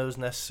Dominoes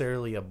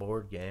necessarily a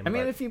board game. I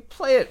mean, if you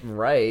play it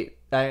right,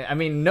 I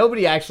mean,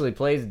 nobody actually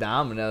plays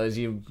dominoes.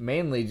 You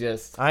mainly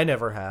just... I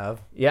never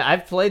have. Yeah,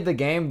 I've played the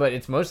game, but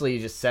it's mostly you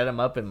just set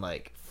them up and,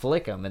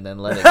 flick them and then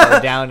let it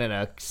go down in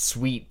a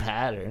sweet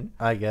pattern.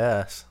 I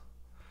guess.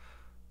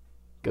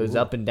 Goes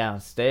up and down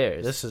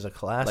stairs. This is a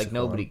classic. Like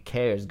nobody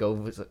cares.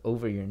 Goes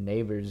over your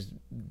neighbor's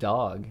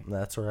dog.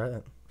 That's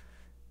right.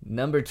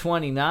 Number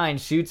 29,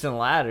 Shoots and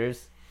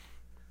Ladders.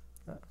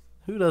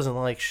 Who doesn't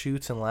like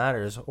chutes and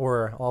ladders,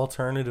 or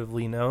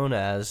alternatively known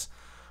as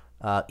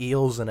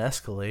eels and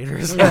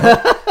escalators?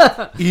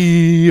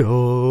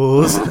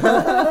 Eels.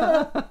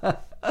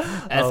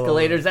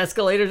 Escalators.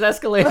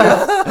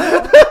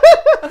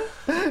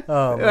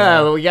 Oh,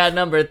 man. We got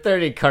number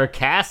 30,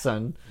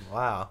 Carcassonne.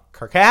 Wow.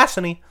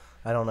 Carcassonne.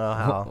 I don't know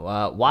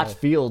how. Watch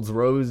fields,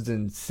 roads,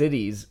 and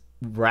cities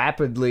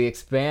rapidly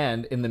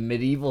expand in the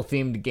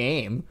medieval-themed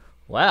game.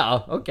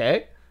 Wow,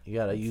 okay. You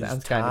gotta use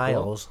Sounds kinda cool.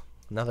 tiles.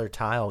 Another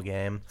tile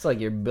game. It's like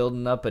you're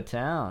building up a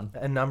town.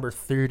 At number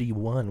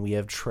 31, we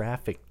have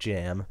Traffic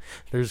Jam.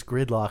 There's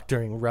gridlock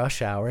during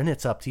rush hour, and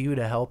it's up to you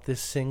to help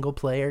this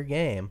single-player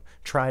game.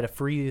 Try to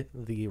free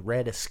the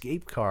red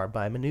escape car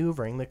by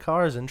maneuvering the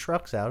cars and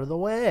trucks out of the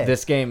way.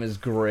 This game is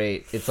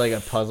great. It's like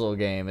a puzzle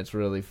game. It's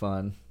really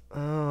fun.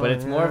 But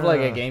it's more of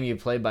like a game you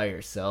play by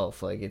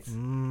yourself. Like it's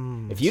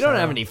if you don't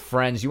have any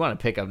friends, you want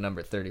to pick up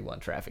number 31,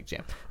 Traffic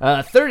Jam.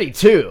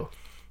 32,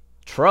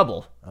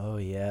 Trouble. Oh,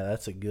 yeah,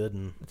 that's a good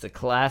one. It's a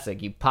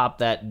classic. You pop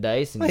that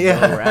dice and you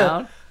go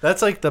around.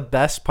 That's like the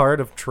best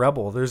part of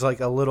Trouble. There's like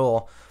a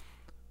little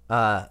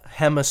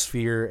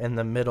hemisphere in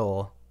the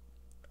middle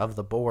of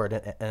the board,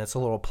 and it's a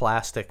little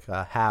plastic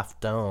half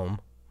dome.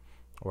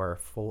 Or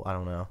full, I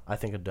don't know. I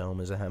think a dome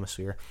is a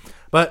hemisphere.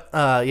 But,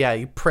 yeah,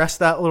 you press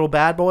that little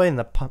bad boy and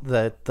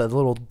the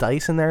little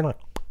dice in there. And like,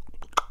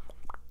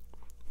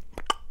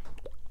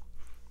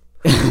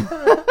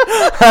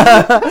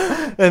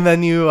 and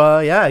then you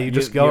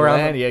just go around.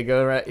 Land,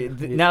 go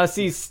around. Now,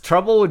 see,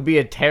 Trouble would be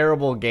a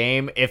terrible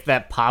game if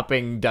that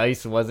popping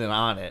dice wasn't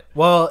on it.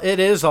 Well, it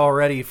is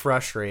already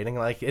frustrating.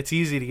 Like, it's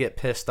easy to get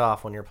pissed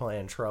off when you're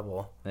playing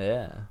Trouble.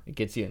 Yeah, it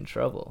gets you in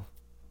trouble.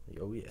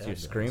 Oh, yeah. You're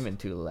screaming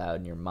too loud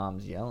and your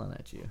mom's yelling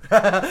at you.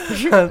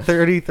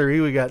 33,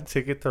 we got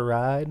Ticket to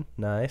Ride.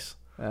 Nice.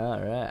 All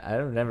right.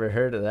 I've never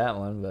heard of that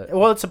one, but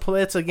Well,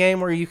 it's a game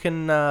where you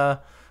can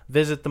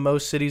visit the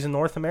most cities in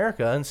North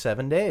America in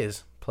 7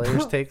 days.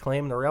 Players take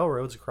claim to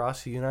railroads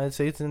across the United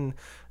States and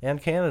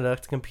Canada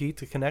to compete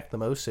to connect the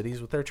most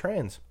cities with their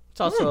trains. it's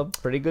also a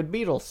pretty good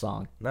Beatles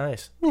song.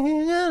 Nice.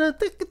 You gotta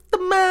ticket the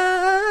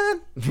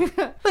man.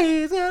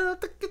 Please gotta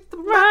ticket the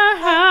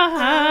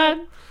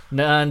Right.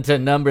 On to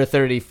number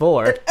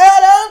 34.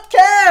 I don't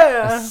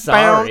care.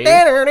 Sorry.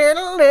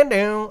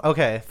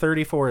 Okay,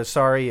 34 is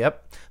Sorry.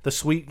 Yep. The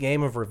Sweet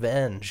Game of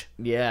Revenge.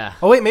 Yeah.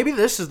 Oh, wait, maybe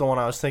this is the one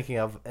I was thinking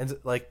of. Is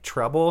it like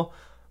Trouble?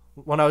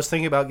 When I was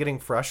thinking about getting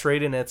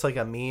frustrated and it's like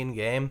a mean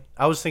game,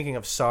 I was thinking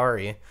of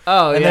Sorry.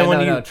 Oh, and yeah, then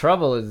when no,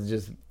 Trouble is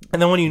just...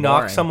 And then when you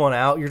knock boring. someone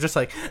out, you're just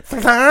like,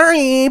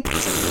 Sorry.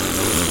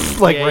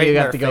 Like Yeah, right you in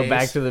have their to go face.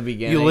 back to the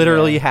beginning. You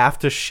literally yeah. have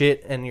to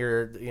shit in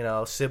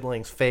your,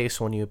 sibling's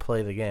face when you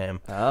play the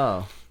game.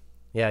 Oh.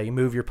 Yeah, you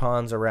move your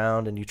pawns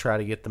around and you try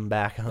to get them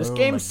back home. This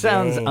game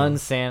sounds again.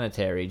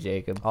 unsanitary,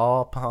 Jacob.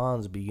 All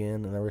pawns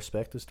begin in their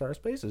respective star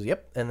spaces.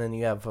 Yep, and then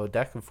you have a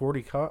deck of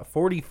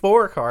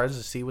 44 cards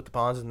to see what the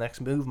pawn's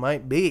next move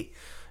might be.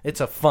 It's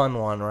a fun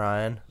one,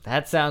 Ryan.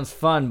 That sounds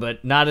fun,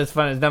 but not as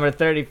fun as number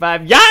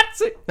 35,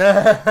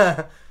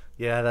 Yahtzee!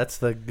 Yeah, that's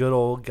the good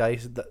old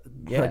Geist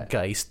Yeah.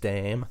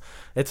 Dame.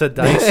 It's a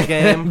dice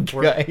game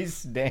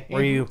Guys, dang.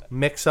 where you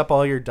mix up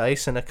all your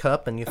dice in a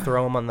cup and you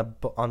throw them on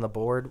the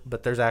board,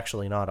 but there's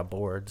actually not a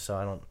board,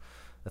 so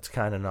that's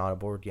kind of not a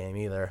board game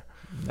either.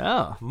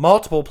 No.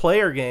 Multiple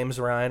player games,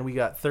 Ryan. We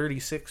got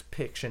 36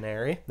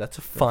 Pictionary. That's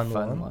a fun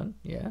one.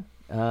 Yeah.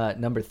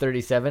 Number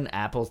 37,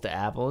 Apples to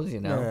Apples,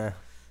 Yeah.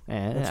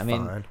 And It's I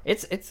mean, fine.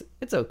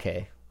 it's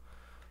okay.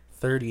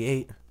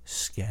 38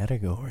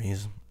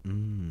 Scattergories.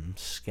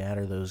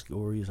 Scatter those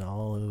gories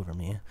all over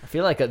me. I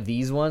feel like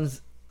these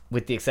ones,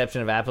 with the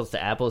exception of Apples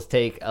to Apples,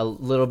 take a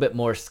little bit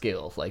more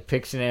skill. Like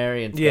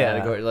Pictionary and Yeah.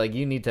 Category. Like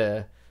you need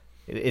to.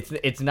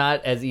 It's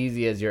not as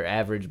easy as your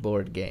average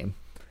board game.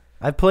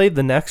 I played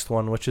the next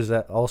one, which is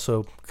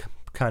also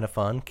kind of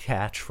fun.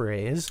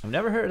 Catchphrase. I've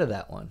never heard of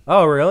that one.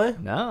 Oh, really?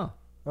 No.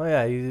 Oh,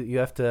 yeah. You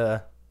have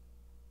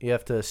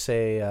to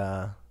say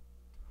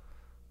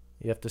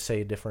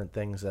different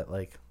things that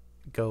like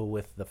go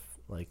with the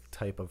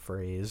type of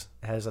phrase.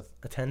 It has a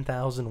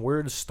 10,000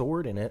 words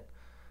stored in it.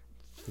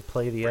 You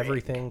play the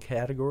everything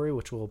category,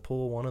 which will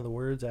pull one of the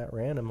words at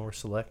random or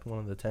select one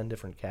of the 10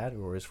 different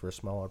categories for a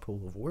smaller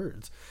pool of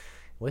words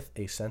with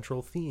a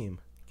central theme.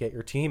 Get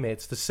your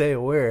teammates to say a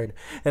word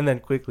and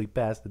then quickly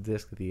pass the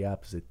disc to the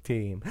opposite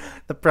team.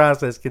 The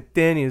process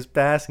continues,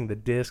 passing the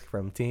disc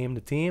from team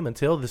to team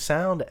until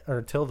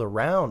the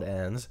round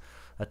ends.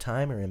 A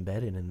timer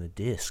embedded in the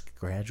disc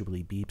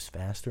gradually beeps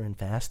faster and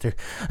faster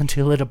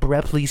until it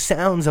abruptly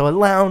sounds a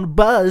loud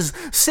buzz,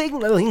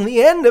 signaling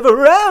the end of a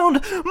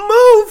round.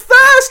 Move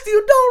fast!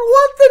 You don't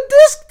want the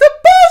disc to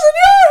buzz in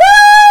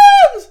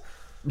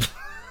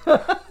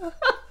your hands!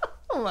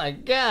 Oh my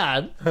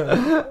god.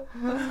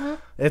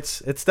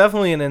 It's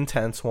definitely an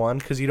intense one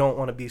because you don't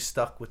want to be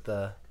stuck with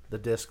the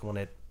disc when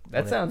it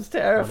Sounds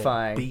when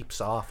terrifying. it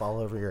beeps off all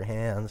over your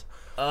hands.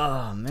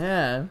 Oh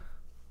man.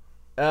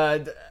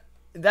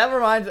 That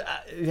reminds.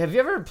 Have you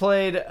ever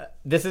played?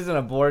 This isn't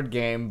a board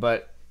game,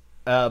 but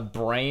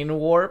Brain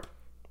Warp.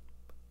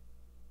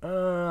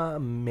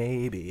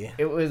 Maybe.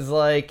 It was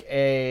like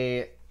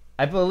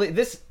I believe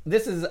this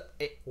is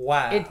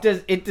Wow.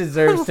 It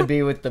deserves to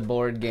be with the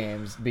board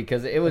games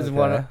because it was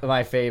one of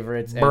my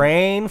favorites.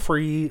 Brain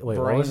free. Wait, Brain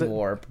what was it?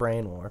 Warp.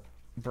 Brain warp.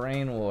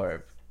 Brain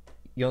Warp.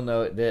 You'll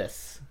know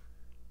this.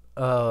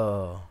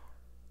 Oh,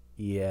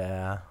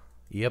 yeah.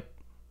 Yep.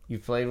 You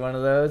played one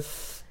of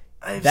those?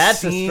 I've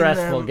That's a seen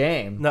stressful them.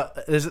 game. No,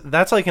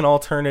 that's like an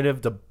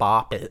alternative to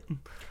Bop It.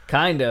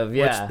 Kind of,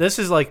 yeah. Which this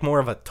is like more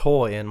of a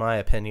toy, in my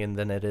opinion,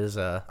 than it is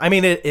a. I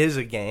mean, it is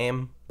a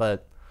game,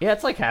 but Yeah,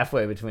 it's like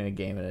halfway between a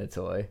game and a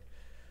toy.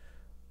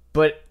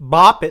 But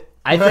Bop It.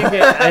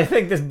 I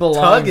think this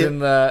belongs it. in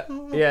the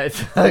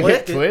tug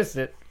Lick it, it. twist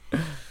it,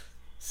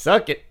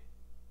 suck it.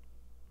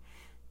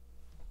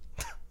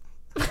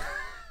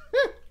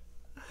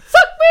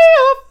 Suck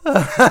me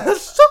up.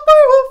 Suck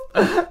my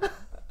wolf.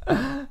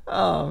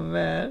 Oh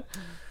man,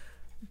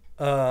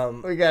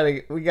 Um. we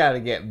gotta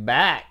get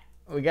back.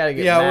 We gotta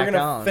get Yeah, back we're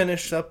gonna on.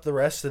 finish up the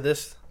rest of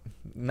this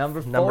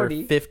Number 40. number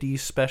 50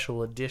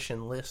 special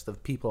edition list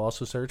of people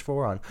also search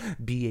for on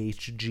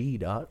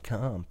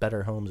bhg.com.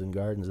 Better Homes and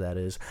Gardens, that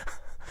is.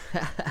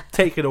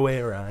 Take it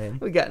away, Ryan.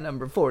 We got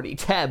number 40,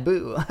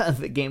 Taboo,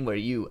 the game where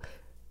you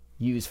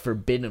use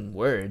forbidden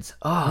words.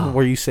 Oh,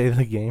 Where you say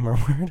the gamer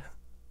word.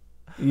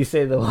 you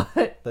say the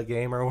what? The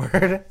gamer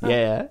word.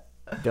 Yeah,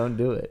 don't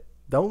do it.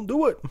 Don't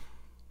do it.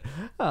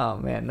 Oh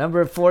man,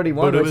 number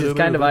 41, which is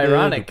kind of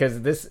ironic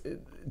because this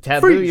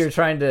Taboo, Freeze. you're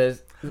trying to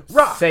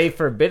Rock. say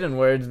forbidden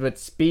words, but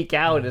Speak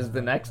Out is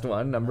the next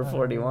one, number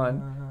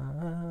 41.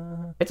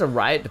 It's a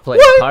riot to play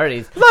at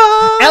parties.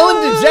 Ellen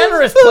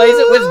DeGeneres plays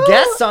it with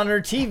guests on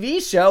her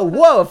TV show.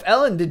 Whoa, if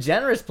Ellen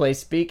DeGeneres plays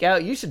Speak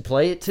Out, you should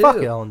play it too.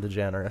 Fuck Ellen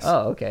DeGeneres.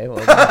 Oh, okay. Well,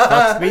 then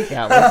fuck Speak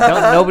Out.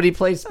 Nobody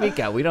plays Speak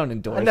Out. We don't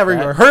endorse I never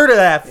that. even heard of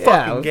that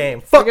fucking Yeah, game.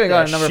 We're Fuck going to go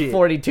that to number shit.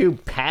 42,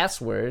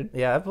 Password.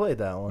 Yeah, I played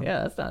that one.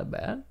 Yeah, that's not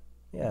bad.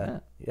 Yeah.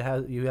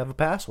 You have a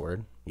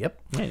password. Yep.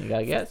 Yeah, you got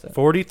to guess it.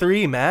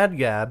 43, Mad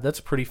Gab. That's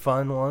a pretty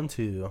fun one,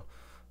 too.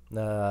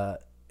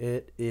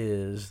 It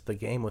is the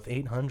game with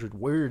 800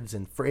 words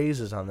and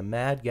phrases on the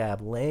Mad Gab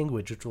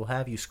language, which will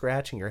have you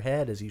scratching your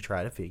head as you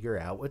try to figure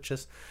out what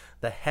just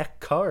the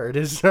heck card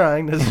is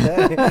trying to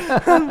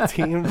say.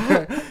 Teams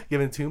are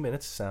given 2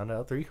 minutes to sound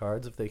out 3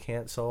 cards. If they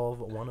can't solve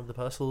one of the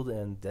puzzled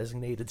and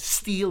designated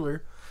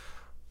stealer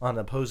on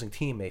the opposing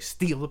team may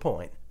steal the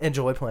point.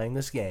 Enjoy playing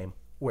this game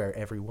where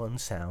everyone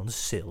sounds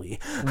silly.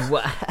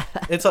 What?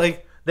 It's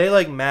like they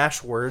like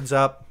mash words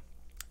up.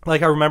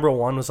 Like I remember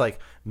one was like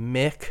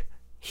Mick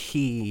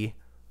he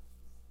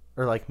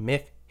or like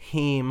Mick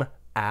him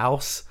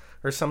ouse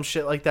or some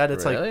shit like that.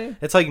 It's Really? like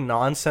it's like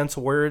nonsense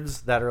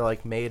words that are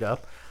like made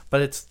up,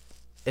 but it's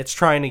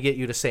trying to get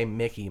you to say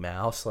Mickey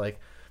Mouse. Like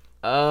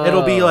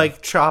it'll be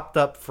like chopped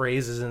up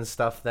phrases and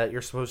stuff that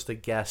you're supposed to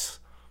guess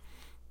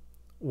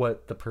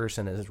what the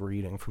person is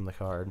reading from the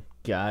card.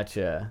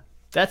 Gotcha.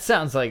 That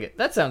sounds like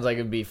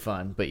it'd be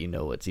fun, but you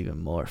know what's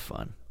even more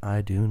fun?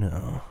 I do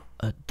know.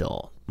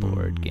 Adult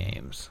board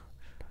games.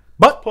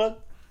 Butt plug.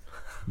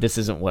 This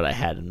isn't what I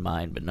had in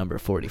mind, but number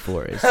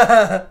 44 is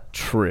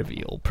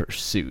Trivial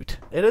Pursuit.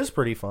 It is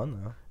pretty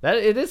fun though. That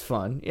it is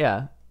fun,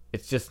 yeah.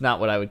 It's just not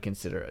what I would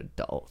consider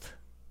adult.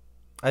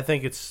 I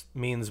think it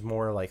means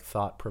more like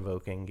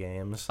thought-provoking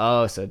games.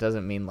 Oh, so it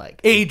doesn't mean like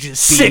Ages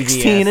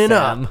 16 and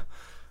up. BDSM.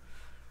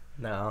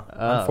 No,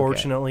 Oh,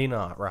 unfortunately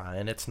not,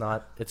 Ryan. It's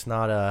not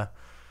the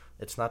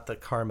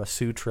Karma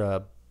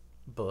Sutra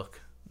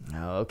book.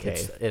 Oh,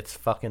 okay. It's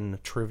fucking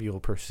Trivial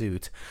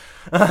Pursuit.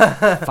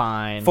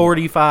 Fine.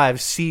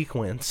 45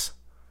 sequence.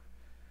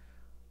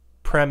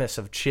 Premise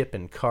of chip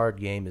and card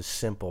game is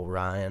simple,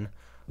 Ryan.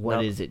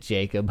 What is it,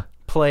 Jacob?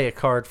 Play a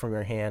card from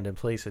your hand and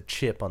place a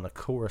chip on the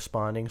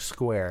corresponding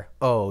square.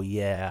 Oh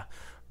yeah.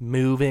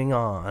 Moving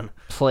on.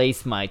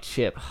 Place my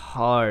chip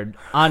hard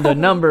onto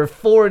number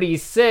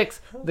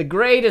 46, the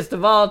greatest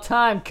of all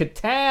time,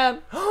 Catan.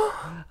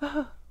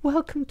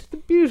 Welcome to the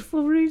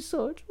beautiful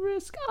Resource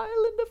Risk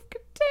Island of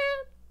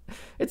Catan.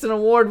 It's an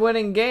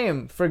award-winning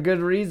game for good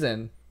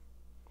reason.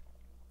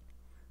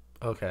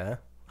 Okay.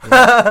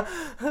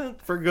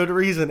 For good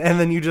reason. And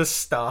then you just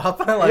stop.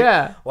 Like,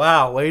 Yeah.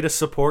 Wow, way to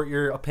support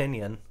your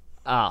opinion.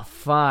 Ah,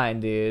 fine,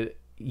 dude.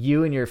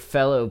 You and your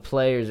fellow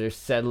players are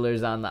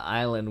settlers on the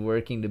island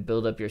working to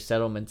build up your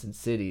settlements and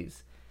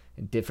cities.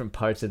 And different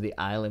parts of the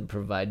island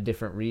provide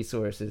different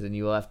resources, and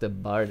you will have to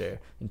barter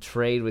and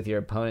trade with your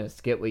opponents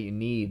to get what you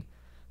need.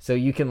 So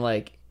you can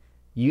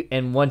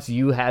and once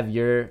you have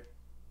your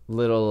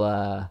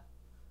little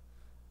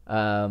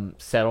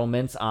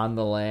settlements on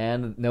the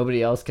land,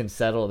 nobody else can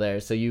settle there.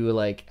 So you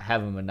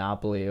have a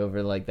monopoly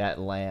over that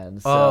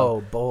land. So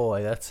Oh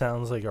boy, that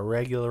sounds like a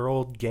regular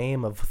old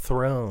Game of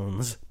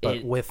Thrones,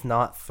 but with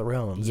not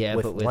thrones, Yeah,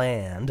 with but with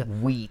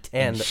land wheat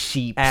and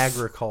sheep,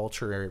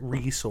 agriculture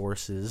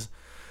resources.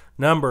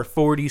 Number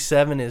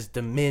 47 is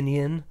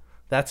Dominion.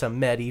 That's a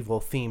medieval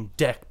themed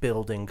deck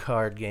building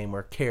card game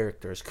where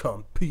characters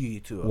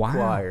compete to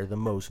acquire the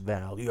most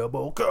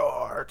valuable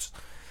cards.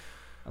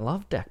 I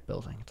love deck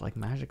building. It's like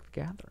Magic the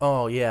Gathering.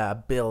 Oh yeah,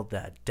 build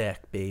that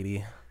deck,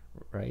 baby.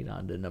 Right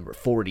on to number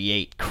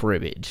 48,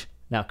 Cribbage.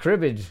 Now,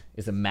 Cribbage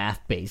is a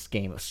math-based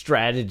game of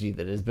strategy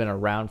that has been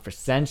around for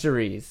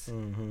centuries.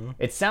 Mm-hmm.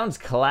 It sounds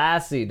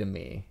classy to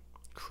me.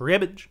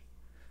 Cribbage.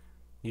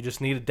 You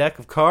just need a deck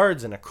of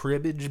cards and a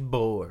cribbage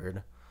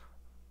board.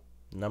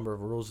 Number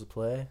of rules to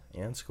play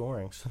and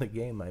scoring, so the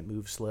game might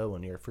move slow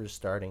when you're first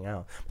starting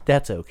out. But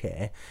that's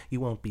okay. You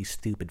won't be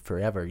stupid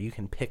forever. You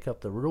can pick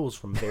up the rules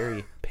from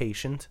very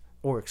patient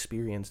or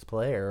experienced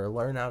player or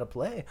learn how to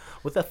play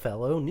with a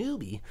fellow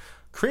newbie.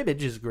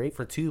 Cribbage is great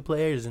for 2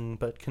 players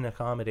but can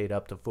accommodate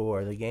up to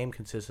 4. The game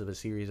consists of a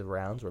series of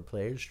rounds where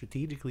players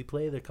strategically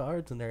play the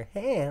cards in their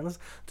hands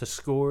to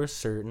score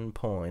certain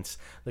points.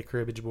 The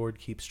cribbage board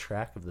keeps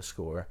track of the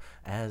score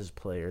as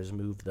players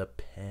move the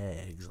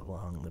pegs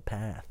along the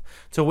path.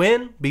 To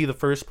win, be the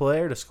first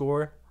player to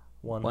score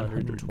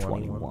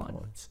 121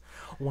 points.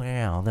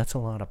 Wow, that's a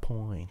lot of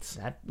points.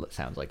 That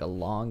sounds like a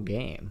long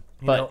game.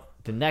 You But know,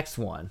 the next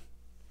one,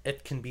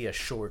 it can be a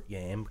short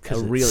game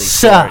because A it really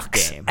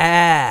sucks short game.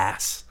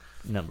 ass.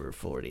 number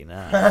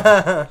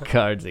 49,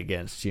 Cards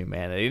Against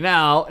Humanity.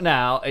 Now,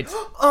 it's...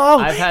 Oh,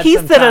 I've had he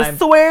some said time- a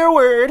swear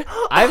word.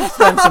 I've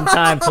spent some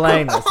time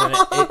playing this, and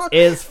it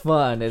is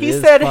fun. He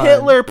said fun.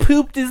 Hitler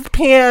pooped his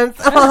pants.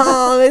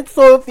 Oh, it's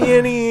so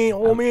funny.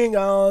 Oh my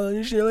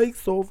gosh, you're like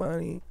so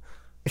funny.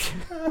 It's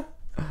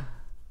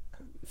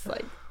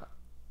like,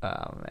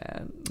 oh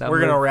man. We're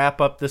going to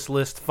wrap up this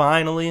list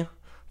finally.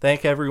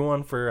 Thank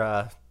everyone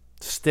for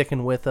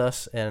sticking with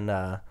us, and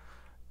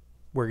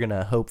we're going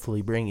to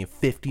hopefully bring you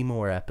 50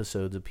 more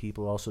episodes of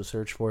People Also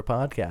Search For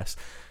Podcasts.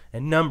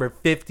 And number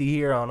 50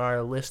 here on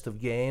our list of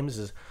games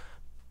is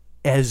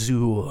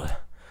Azul.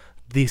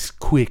 This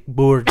quick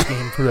board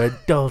game for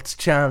adults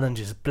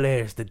challenges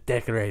players to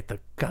decorate the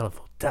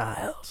colorful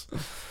tiles.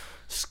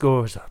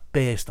 Scores are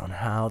based on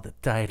how the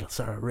tiles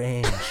are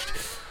arranged.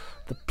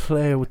 The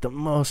player with the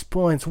most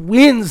points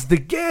wins the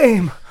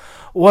game.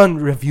 One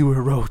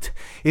reviewer wrote,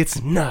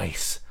 "It's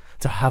nice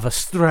to have a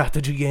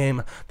strategy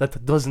game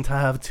that doesn't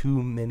have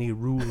too many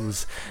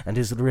rules and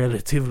is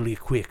relatively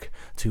quick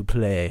to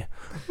play.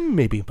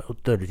 Maybe about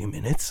 30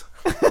 minutes.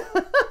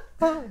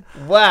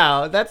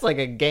 Wow, that's like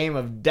a game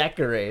of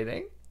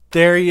decorating.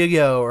 There you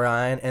go,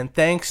 Ryan. And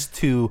thanks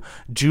to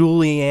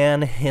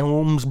Julianne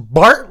Helms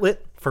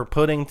Bartlett for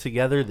putting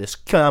together this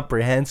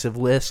comprehensive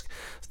list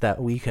so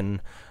that we can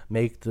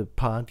make the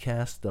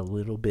podcast a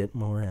little bit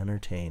more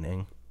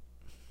entertaining.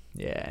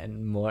 Yeah,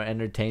 and more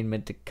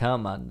entertainment to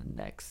come on the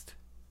next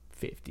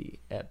 50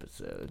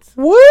 episodes.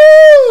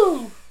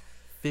 Woo!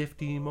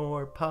 50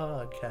 more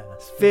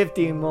podcasts.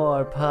 50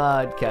 more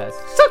podcasts.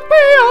 Suck me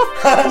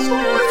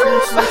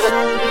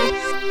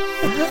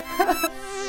off!